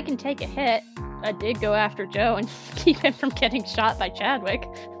 I can take a hit. I did go after Joe and keep him from getting shot by Chadwick.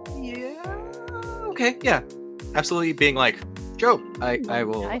 Yeah. Okay. Yeah. Absolutely. Being like, Joe, I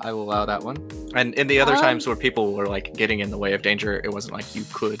will allow that one. And in the other times where people were like getting in the way of danger, it wasn't like you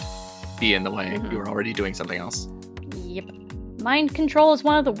could be in the way. Mhm. You were already doing something else. Yep. Mind control is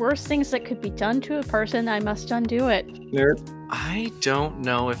one of the worst things that could be done to a person. I must undo it. Nerd. I don't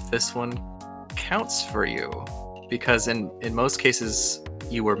know if this one counts for you, because in most cases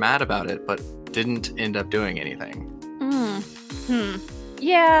you were mad about it, but didn't end up doing anything.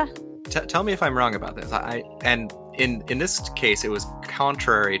 Yeah. Tell me if I'm wrong about this. And in this case, it was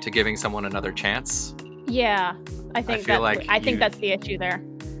contrary to giving someone another chance. Yeah. I think feel like I think you- that's the issue there.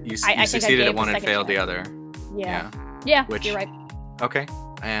 You I think I succeeded gave at one the and second failed the chance. other. Yeah, Which- you're right. Okay.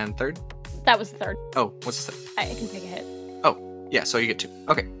 And third? That was the third. Oh, what's the third? I can take a hit. Yeah, so you get 2.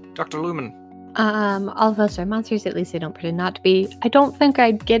 Okay. Dr. Lumen. All of us are monsters, at least they don't pretend not to be. I don't think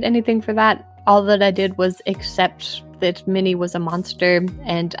I'd get anything for that. All that I did was accept that Minnie was a monster,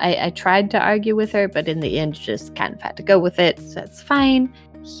 and I tried to argue with her, but in the end just kind of had to go with it, so that's fine.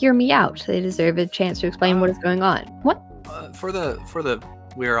 Hear me out. They deserve a chance to explain what is going on. What? For the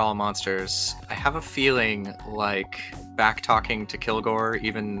We're All Monsters, I have a feeling like back talking to Kilgore,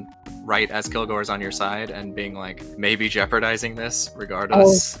 even right as Kilgore's on your side, and being like, maybe jeopardizing this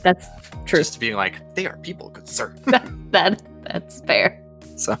regardless. That's true. Just being like, they are people, good sir. That's fair.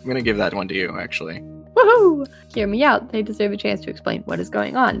 So I'm gonna give that one to you, actually. Woohoo! Hear me out. They deserve a chance to explain what is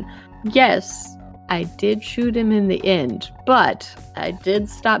going on. Yes, I did shoot him in the end, but I did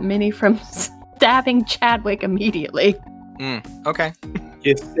stop Minnie from stabbing Chadwick immediately. Okay.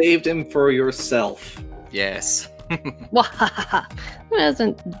 You saved him for yourself. Yes.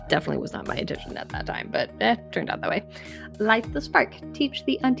 Definitely was not my intention at that time, but turned out that way. Light the spark. Teach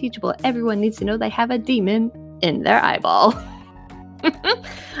the unteachable. Everyone needs to know they have a demon in their eyeball.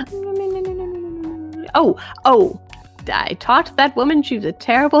 Oh, I taught that woman she was a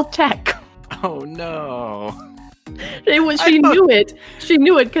terrible tech. Oh no. She knew it. She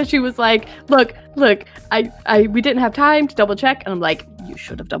knew it because she was like, look, we didn't have time to double check. And I'm like, you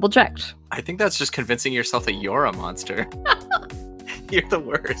should have double checked. I think that's just convincing yourself that you're a monster. You're the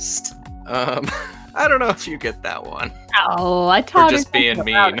worst. I don't know if you get that one. Oh, I taught For just her being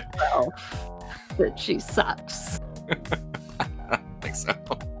something about mean. herself, that she sucks. I don't think so.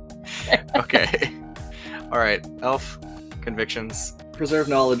 Okay. All right, Elf, convictions. Preserve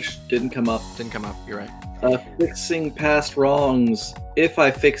knowledge didn't come up. Didn't come up, you're right. Fixing past wrongs. If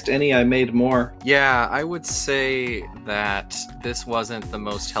I fixed any, I made more. Yeah, I would say that this wasn't the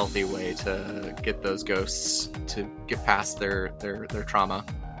most healthy way to get those ghosts to get past their trauma.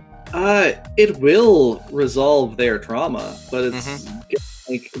 It will resolve their trauma, but it's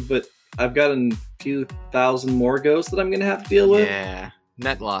but I've got a few thousand more ghosts that I'm gonna have to deal with. Yeah,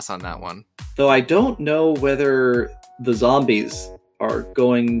 net loss on that one. Though I don't know whether the zombies are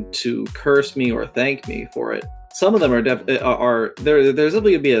going to curse me or thank me for it. Some of them are there's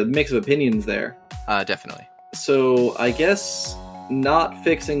definitely gonna be a mix of opinions there. Definitely. So I guess not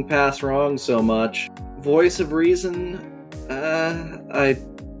fixing past wrongs so much. Voice of reason. I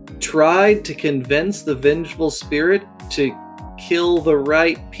tried to convince the vengeful spirit to kill the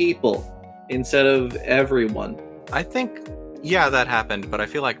right people instead of everyone. I think, yeah, that happened, but I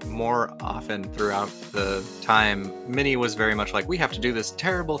feel like more often throughout the time, Minnie was very much like, we have to do this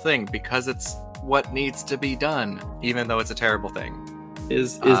terrible thing because it's what needs to be done, even though it's a terrible thing.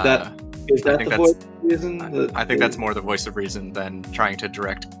 Is that the voice of reason? I think that's more the voice of reason than trying to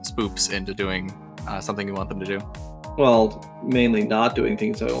direct spoops into doing something you want them to do. Well, mainly not doing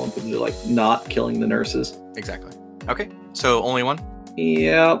things I want them to do, like not killing the nurses. Exactly. Okay, so only one?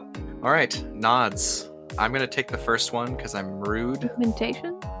 Yep. All right, nods. I'm gonna take the first one because I'm rude.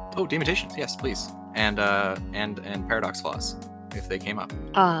 Dementation? Oh, dementations, yes, please. And paradox flaws, if they came up.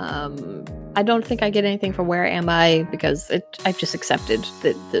 I don't think I get anything for Where Am I, because I've just accepted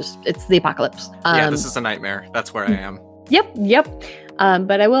that it's the apocalypse. Yeah, this is a nightmare. That's where I am. Yep.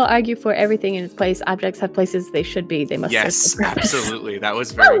 But I will argue for everything in its place. Objects have places they should be. They must Yes, serve a purpose. absolutely. That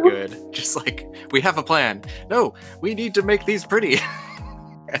was very good. Just like, we have a plan. No, we need to make these pretty.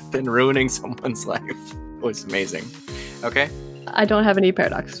 And then ruining someone's life was amazing. Okay. I don't have any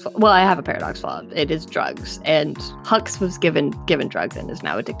paradox. Well, I have a paradox flaw. It is drugs, and Hux was given drugs and is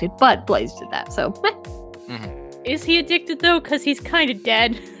now addicted. But Blaze did that, so. Is he addicted though? Because he's kind of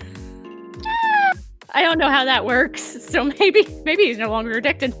dead. I don't know how that works. So maybe he's no longer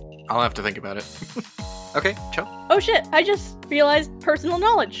addicted. I'll have to think about it. Okay, chill. Oh shit! I just realized personal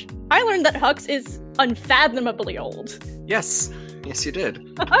knowledge. I learned that Hux is unfathomably old. Yes, you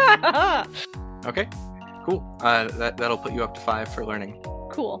did. Okay, cool. That'll put you up to 5 for learning.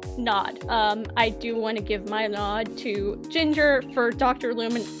 Cool. Nod. I do want to give my nod to Ginger for Dr.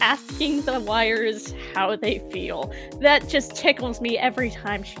 Lumen asking the wires how they feel. That just tickles me every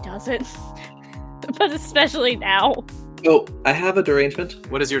time she does it. But especially now. Oh, I have a derangement.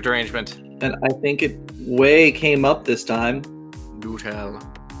 What is your derangement? And I think it way came up this time. Do tell.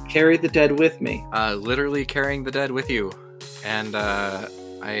 Carry the dead with me. Literally carrying the dead with you. And I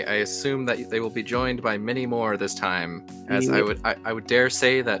assume that they will be joined by many more this time. As I would dare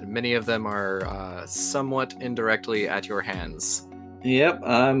say that many of them are somewhat indirectly at your hands. Yep,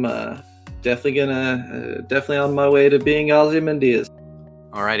 I'm definitely on my way to being Ozymandias.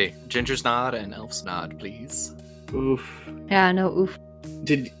 Alrighty, Ginger's nod and Elf's nod, please. Oof. Yeah, no, oof.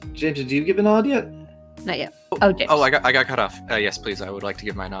 Ginger, did you give a nod yet? Not yet. Oh, James. Oh, I got cut off. Yes, please. I would like to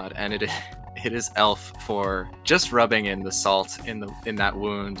give my nod, and it is Elf for just rubbing in the salt in that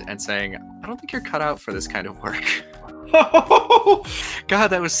wound and saying, "I don't think you're cut out for this kind of work." God,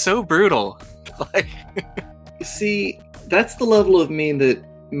 that was so brutal. Like, See, that's the level of mean that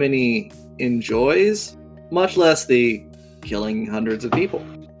Minnie enjoys, much less the killing hundreds of people.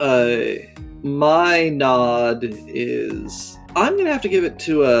 My nod is I'm gonna have to give it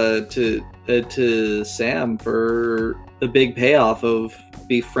to Sam for the big payoff of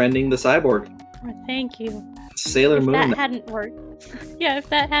befriending the cyborg. Oh, thank you. Sailor If Moon. that hadn't worked. Yeah, if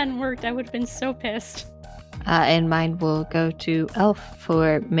that hadn't worked, I would have been so pissed. And mine will go to Elf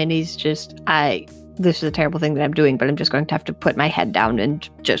for Minnie's this is a terrible thing that I'm doing, but I'm just going to have to put my head down and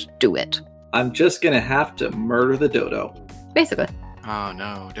just do it. I'm just gonna have to murder the dodo. Basically. oh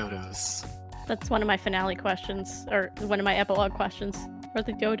no, dodos. That's one of my finale questions, or one of my epilogue questions. Are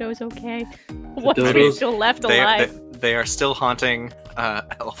the dodos okay? What are we dodos- still left alive? They are still haunting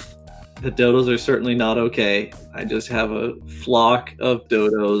Elf. The dodos are certainly not okay. I just have a flock of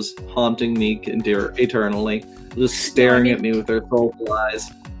dodos haunting me eternally, just staring at me with their soulful eyes.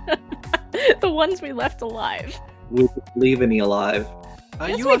 The ones we left alive. We didn't leave any alive.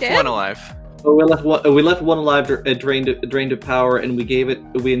 Yes, You we left did. one alive. Oh, we left one alive, drained of power, and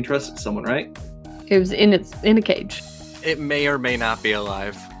we entrusted someone, right? It was in a cage. It may or may not be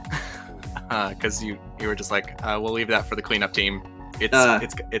alive, because you were just like, we'll leave that for the cleanup team.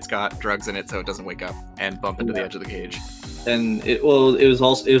 It's got drugs in it, so it doesn't wake up and bump into the edge of the cage. And it was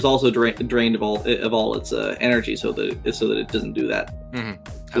also drained of all its energy, so that it doesn't do that. Mm-hmm.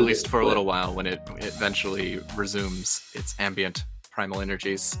 At least for a little while, when it eventually resumes its ambient primal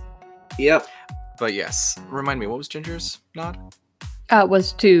energies. Yep. But yes, remind me, what was Ginger's nod?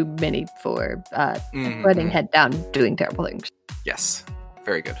 Was too many for Mhm. letting head down, doing terrible things. Yes,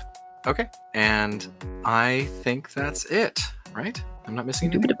 very good. Okay, and I think that's it, right? I'm not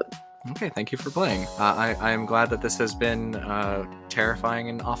missing anything? Okay, thank you for playing. I am glad that this has been terrifying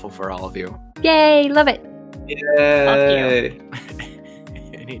and awful for all of you. Yay, love it. Yay!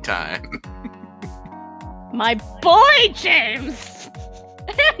 Anytime. My boy, James!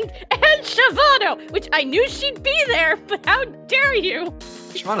 And Shavano, which I knew she'd be there, but how dare you?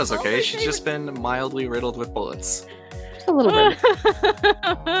 Shimano's Oh, okay. my She's just been mildly riddled with bullets. Just a little bit.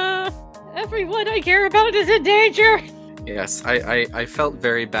 Everyone I care about is in danger. Yes, I felt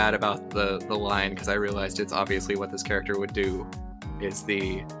very bad about the line because I realized it's obviously what this character would do.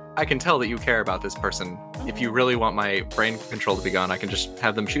 I can tell that you care about this person. If you really want my brain control to be gone, I can just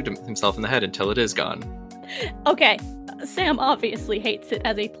have them shoot himself in the head until it is gone. Okay, Sam obviously hates it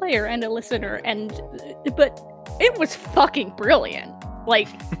as a player and a listener, but it was fucking brilliant. Like,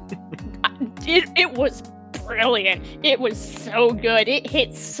 it was brilliant. It was so good. It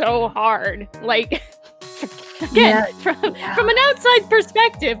hit so hard. Like, again, from an outside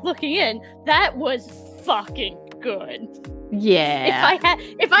perspective looking in, that was fucking good. Yeah.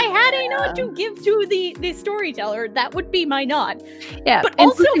 If I had a nod to give to the storyteller, that would be my nod. Yeah. But and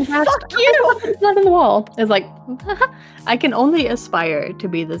also, looking past- fuck you! It's not on the wall. It's like, I can only aspire to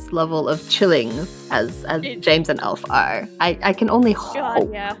be this level of chilling as James and Elf are. I can only hope.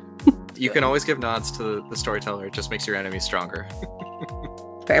 God, yeah. You can always give nods to the storyteller. It just makes your enemies stronger.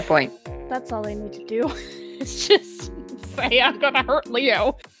 Fair point. That's all I need to do. It's just say I'm gonna hurt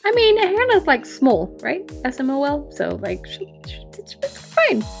Leo. I mean, Hannah's like small, right? SMOL, so like it's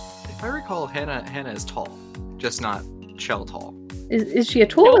fine. If I recall, Hannah is tall, just not Chell tall. Is she a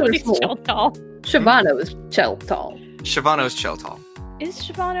tall or Nobody's small? Chell tall. Shavano is Chell tall. Shavano's Chell tall. Is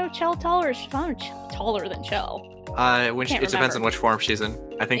Shavano Chell tall or is Shavano taller than Chell? It depends remember. on which form she's in.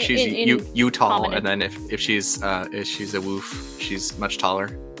 I think she's In you tall, hominid. and then if she's a woof, she's much taller.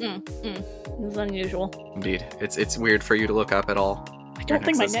 This is unusual. Indeed, it's weird for you to look up at all. I don't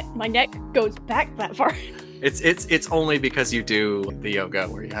think my neck goes back that far. It's only because you do the yoga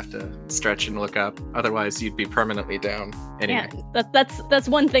where you have to stretch and look up. Otherwise, you'd be permanently down. Anyway, Yeah, that's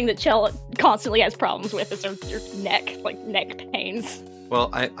one thing that Chell constantly has problems with is her neck, like neck pains. well,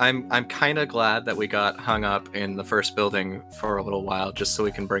 I'm kind of glad that we got hung up in the first building for a little while, just so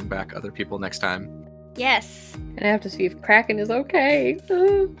we can bring back other people next time. Yes, And I have to see if Kraken is okay.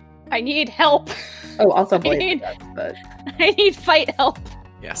 I need help. Oh, also I Blade need- does, but I need fight help.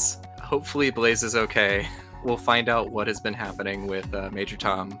 Yes, hopefully Blaze is okay. We'll find out what has been happening with Major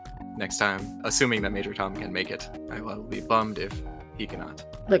Tom next time, assuming that Major Tom can make it. I will be bummed if he cannot.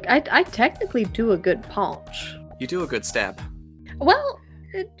 look, I technically do a good punch. You do a good stab. Well,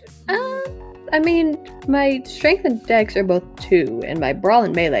 I mean, my strength and dex are both 2, and my brawl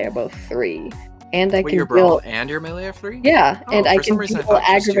and melee are both 3. and I Wait, can your brawl deal. and your melee of 3? Yeah, Oh, and I for some can reason I deal thought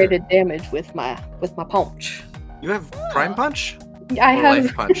just your- aggravated damage with my punch. You have Prime Punch? I Or have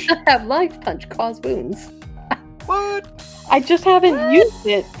Life Punch? I have life punch, cause wounds. What? I just haven't used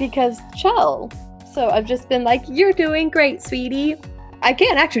it because Chell. So I've just been like, "You're doing great, sweetie." I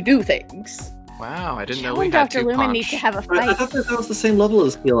can't actually do things. Wow, I didn't know Chell we and had Dr. 2 Lumen punch. need to have a I fight. thought that was the same level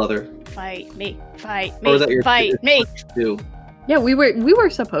as Heal Other. Fight me, fight Or is me, that your fight me. too? Yeah, we were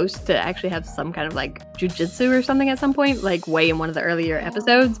supposed to actually have some kind of like jujitsu or something at some point, like way in one of the earlier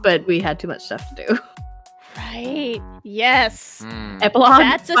episodes, but we had too much stuff to do. Right. Yes. Mm. Epilogue.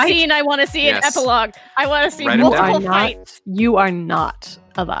 That's a fight. scene I want to see in Yes. epilogue. I want to see Write it You down. multiple are not. fights. You are not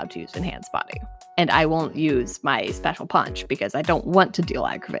allowed to use enhanced body, and I won't use my special punch because I don't want to deal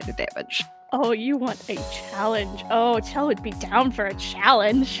aggravated damage. Oh, you want a challenge? Oh, Chell would be down for a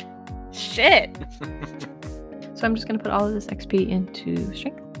challenge. Shit. So I'm just gonna put all of this XP into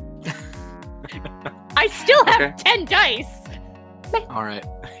strength. I still have Okay. 10 dice. All right,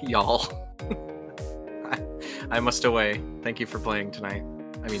 y'all. I must away. Thank you for playing tonight.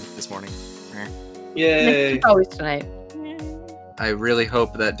 I mean, this morning. Yay! It's always tonight. I really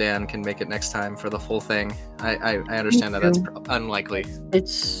hope that Dan can make it next time for the full thing. I understand that that's unlikely.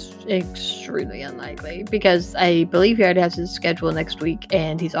 It's extremely unlikely because I believe he already has his schedule next week,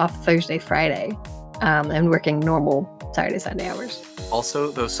 and he's off Thursday, Friday, and working normal Saturday, Sunday hours.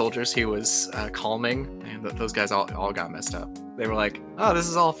 Also, those soldiers he was calming, and those guys all got messed up. They were like, "Oh, this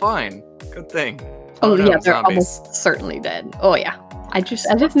is all fine. Good thing." Oh, no, yeah, they're zombies. almost certainly dead. Oh yeah. I just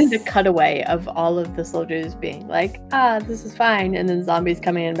need a cutaway of all of the soldiers being like, this is fine, and then zombies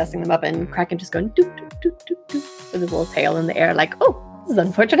coming in and messing them up, and Kraken just going doot doot doot doot doot with his little tail in the air, like, oh, this is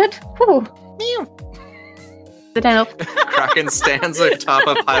unfortunate. Whew. Sit down. Kraken stands atop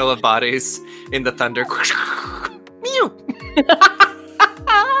a pile of bodies in the thunder.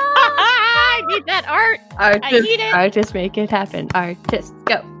 I need that art. Artist, need it. artist, make it happen. Artist,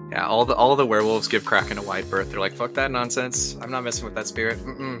 go. Yeah, all the werewolves give Kraken a wide berth. They're like, "Fuck that nonsense. I'm not messing with that spirit."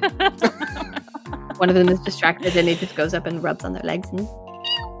 Mm-mm. One of them is distracted, and he just goes up and rubs on their legs. And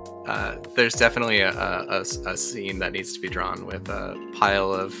There's definitely a scene that needs to be drawn with a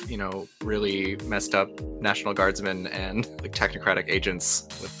pile of, really messed up National Guardsmen and like technocratic agents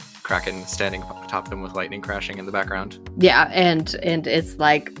with Kraken standing atop them with lightning crashing in the background. yeah, and it's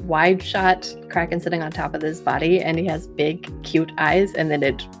like wide shot Kraken sitting on top of his body, and he has big, cute eyes, and then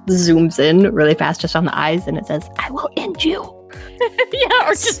it zooms in really fast just on the eyes, and it says, "I will end you." Yeah,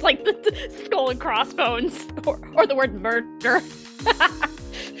 or just like the skull and crossbones, or the word murder.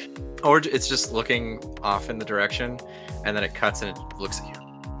 Or it's just looking off in the direction, and then it cuts and it looks at you.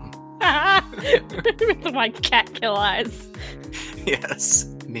 With my cat kill eyes. Yes.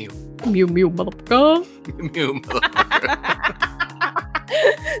 Mew. Mew mew, motherfucker. Mew, motherfucker.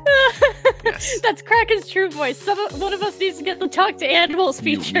 Yes. That's Kraken's true voice. One of us needs to get the talk to animals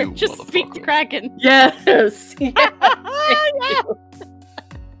Mew, feature. mew, Just speak to motherfucker. Kraken. Yes.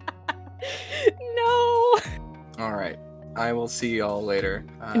 No. All right. I will see y'all later.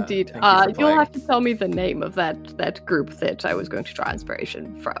 Indeed. Thank you for You'll playing. have to tell me the name of that group that I was going to draw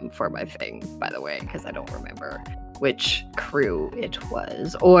inspiration from for my thing, by the way, because I don't remember which crew it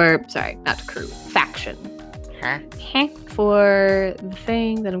was. Or, sorry, not crew, faction. For the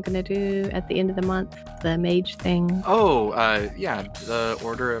thing that I'm going to do at the end of the month, the mage thing. Oh, yeah, the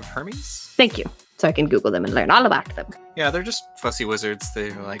Order of Hermes? Thank you. So I can Google them and learn all about them. Yeah, they're just fussy wizards.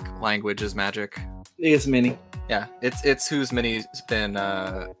 They like language is magic. Yes, Minnie. Yeah, it's who's Minnie's been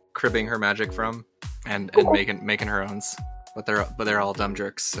cribbing her magic from and Cool. making her owns. But they're all dumb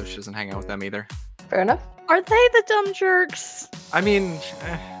jerks, so she doesn't hang out with them either. Fair enough. Are they the dumb jerks? I mean,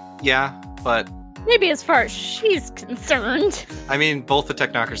 yeah, but Maybe as far as she's concerned. I mean, both the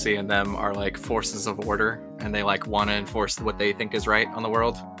technocracy and them are like forces of order, and they like want to enforce what they think is right on the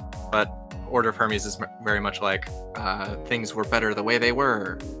world. But Order of Hermes is very much like things were better the way they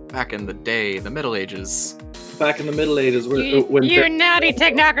were back in the day, the Middle Ages. Back in the Middle Ages, You naughty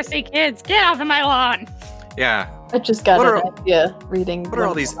technocracy kids, get off of my lawn! Yeah, I just got What an are- idea reading. what are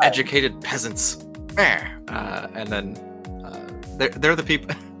all these educated peasants? And then they're the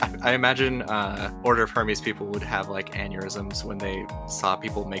people. I imagine Order of Hermes people would have like aneurysms when they saw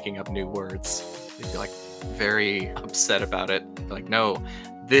people making up new words. They'd be like very upset about it. Like, no,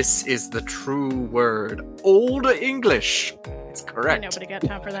 this is the true word, Old English. It's correct. Nobody got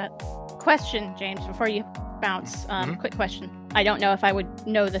time for that. Question, James, before you bounce. Mhm. Quick question. I don't know if I would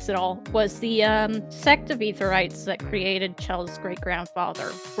know this at all. Was the sect of Aetherites that created Chell's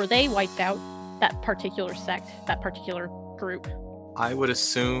great-grandfather, were they wiped out? That particular sect, that particular group? I would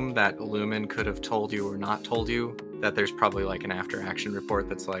assume that Lumen could have told you or not told you, that there's probably like an after action report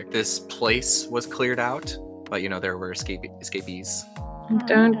that's like, this place was cleared out, but there were escapees.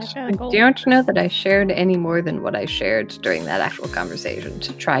 Don't know that I shared any more than what I shared during that actual conversation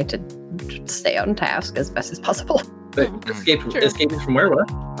to try to stay on task as best as possible. But escaping from where? What?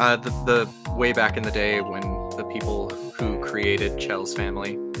 The way back in the day when the people who created Chell's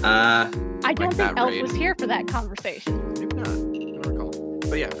family. I don't think Elf raid. was here for that conversation. Maybe not. I don't recall.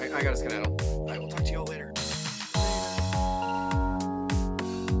 But yeah, I gotta skedaddle. I will talk to you all later.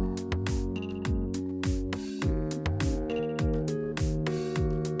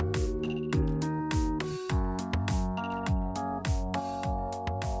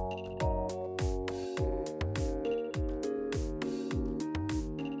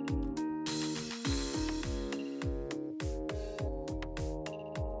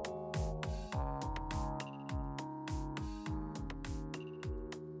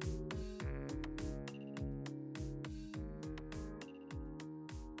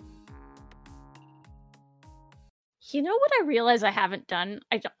 You know what I realize I haven't done?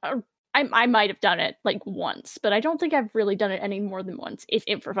 I might have done it like once, but I don't think I've really done it any more than once. Is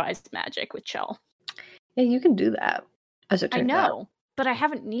improvised magic with Chell. Yeah, you can do that. As it I turns know, out. but I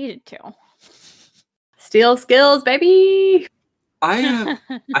haven't needed to. Steal skills, baby. I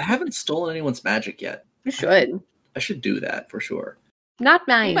haven't stolen anyone's magic yet. You should. I should do that for sure. Not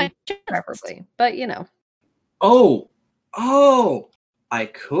mine, But preferably, but Oh, I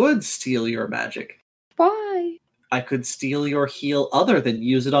could steal your magic. Why? I could steal your heal other than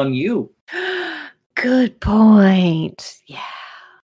use it on you. Good point. Yeah.